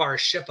 all of our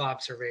ship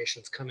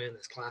observations come in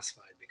as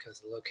classified because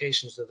the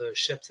locations of those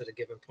ships at a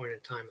given point in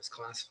time is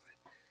classified.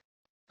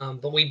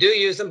 But we do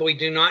use them, but we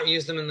do not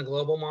use them in the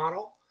global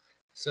model.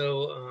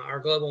 So our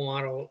global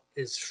model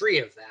is free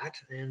of that.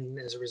 And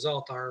as a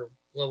result, our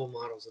global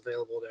model is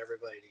available to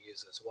everybody to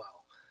use as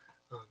well.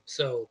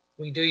 So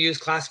we do use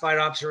classified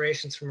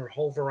observations from a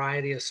whole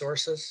variety of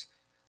sources,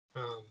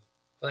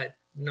 but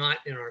not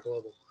in our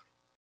global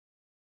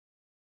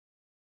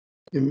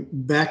model.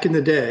 Back in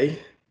the day,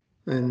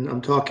 and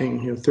I'm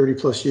talking 30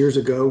 plus years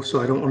ago,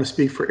 so I don't want to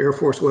speak for Air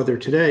Force weather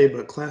today,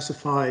 but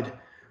classified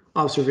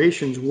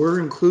observations were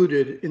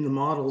included in the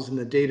models in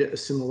the data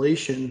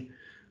assimilation,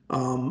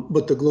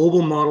 but the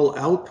global model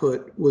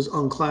output was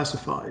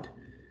unclassified.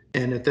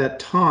 And at that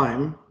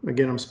time,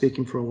 again, I'm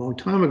speaking for a long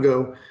time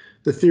ago,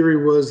 the theory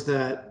was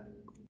that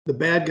the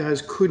bad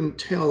guys couldn't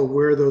tell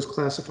where those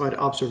classified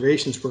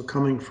observations were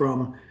coming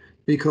from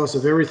because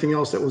of everything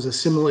else that was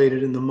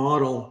assimilated in the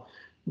model.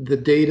 The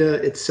data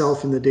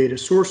itself and the data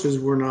sources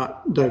were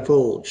not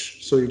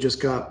divulged. So you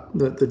just got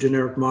the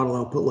generic model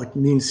output like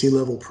mean sea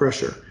level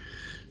pressure.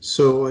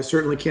 So I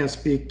certainly can't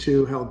speak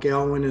to how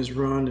Galwin is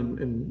run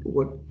and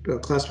what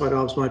classified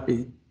ops might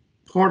be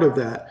part of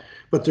that,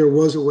 but there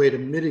was a way to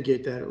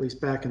mitigate that, at least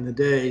back in the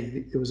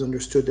day. It was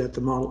understood that the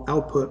model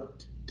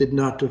output did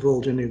not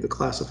divulge any of the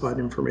classified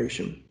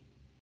information.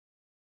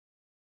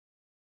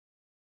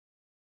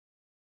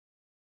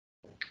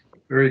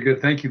 Very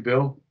good. Thank you,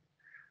 Bill.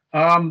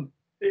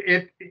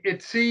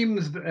 It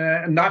seems,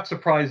 not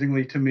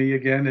surprisingly to me,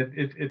 again,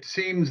 it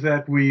seems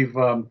that we've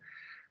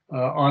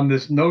on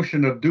this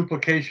notion of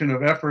duplication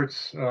of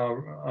efforts,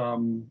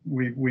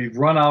 we've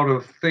run out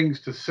of things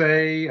to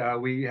say.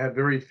 We have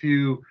very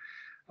few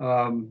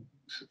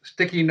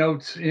sticky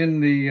notes in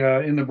the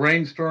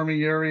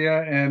brainstorming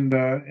area, and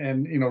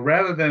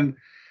rather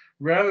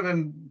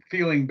than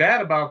feeling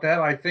bad about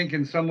that, I think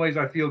in some ways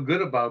I feel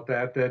good about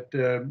that.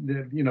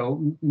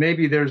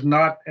 Maybe there's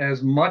not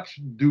as much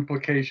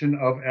duplication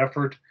of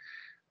effort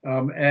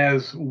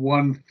as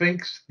one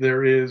thinks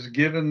there is,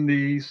 given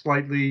the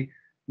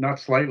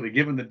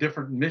given the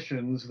different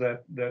missions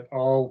that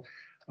all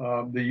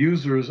the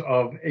users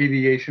of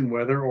aviation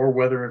weather or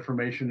weather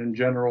information in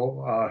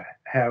general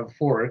have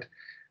for it.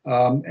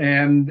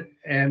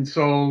 And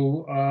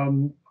so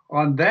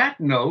on that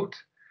note,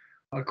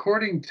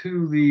 according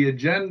to the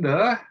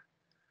agenda,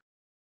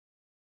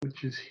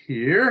 which is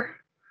here,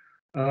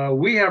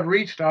 we have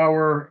reached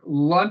our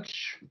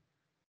lunch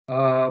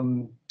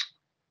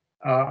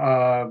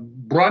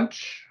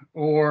brunch,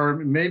 or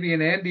maybe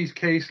in Andy's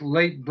case,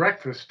 late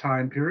breakfast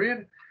time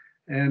period.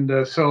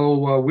 And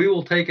so we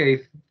will take a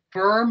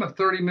firm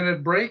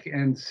 30-minute break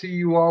and see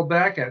you all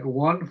back at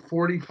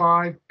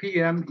 1:45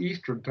 p.m.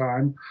 Eastern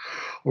time,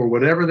 or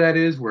whatever that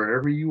is,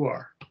 wherever you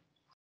are.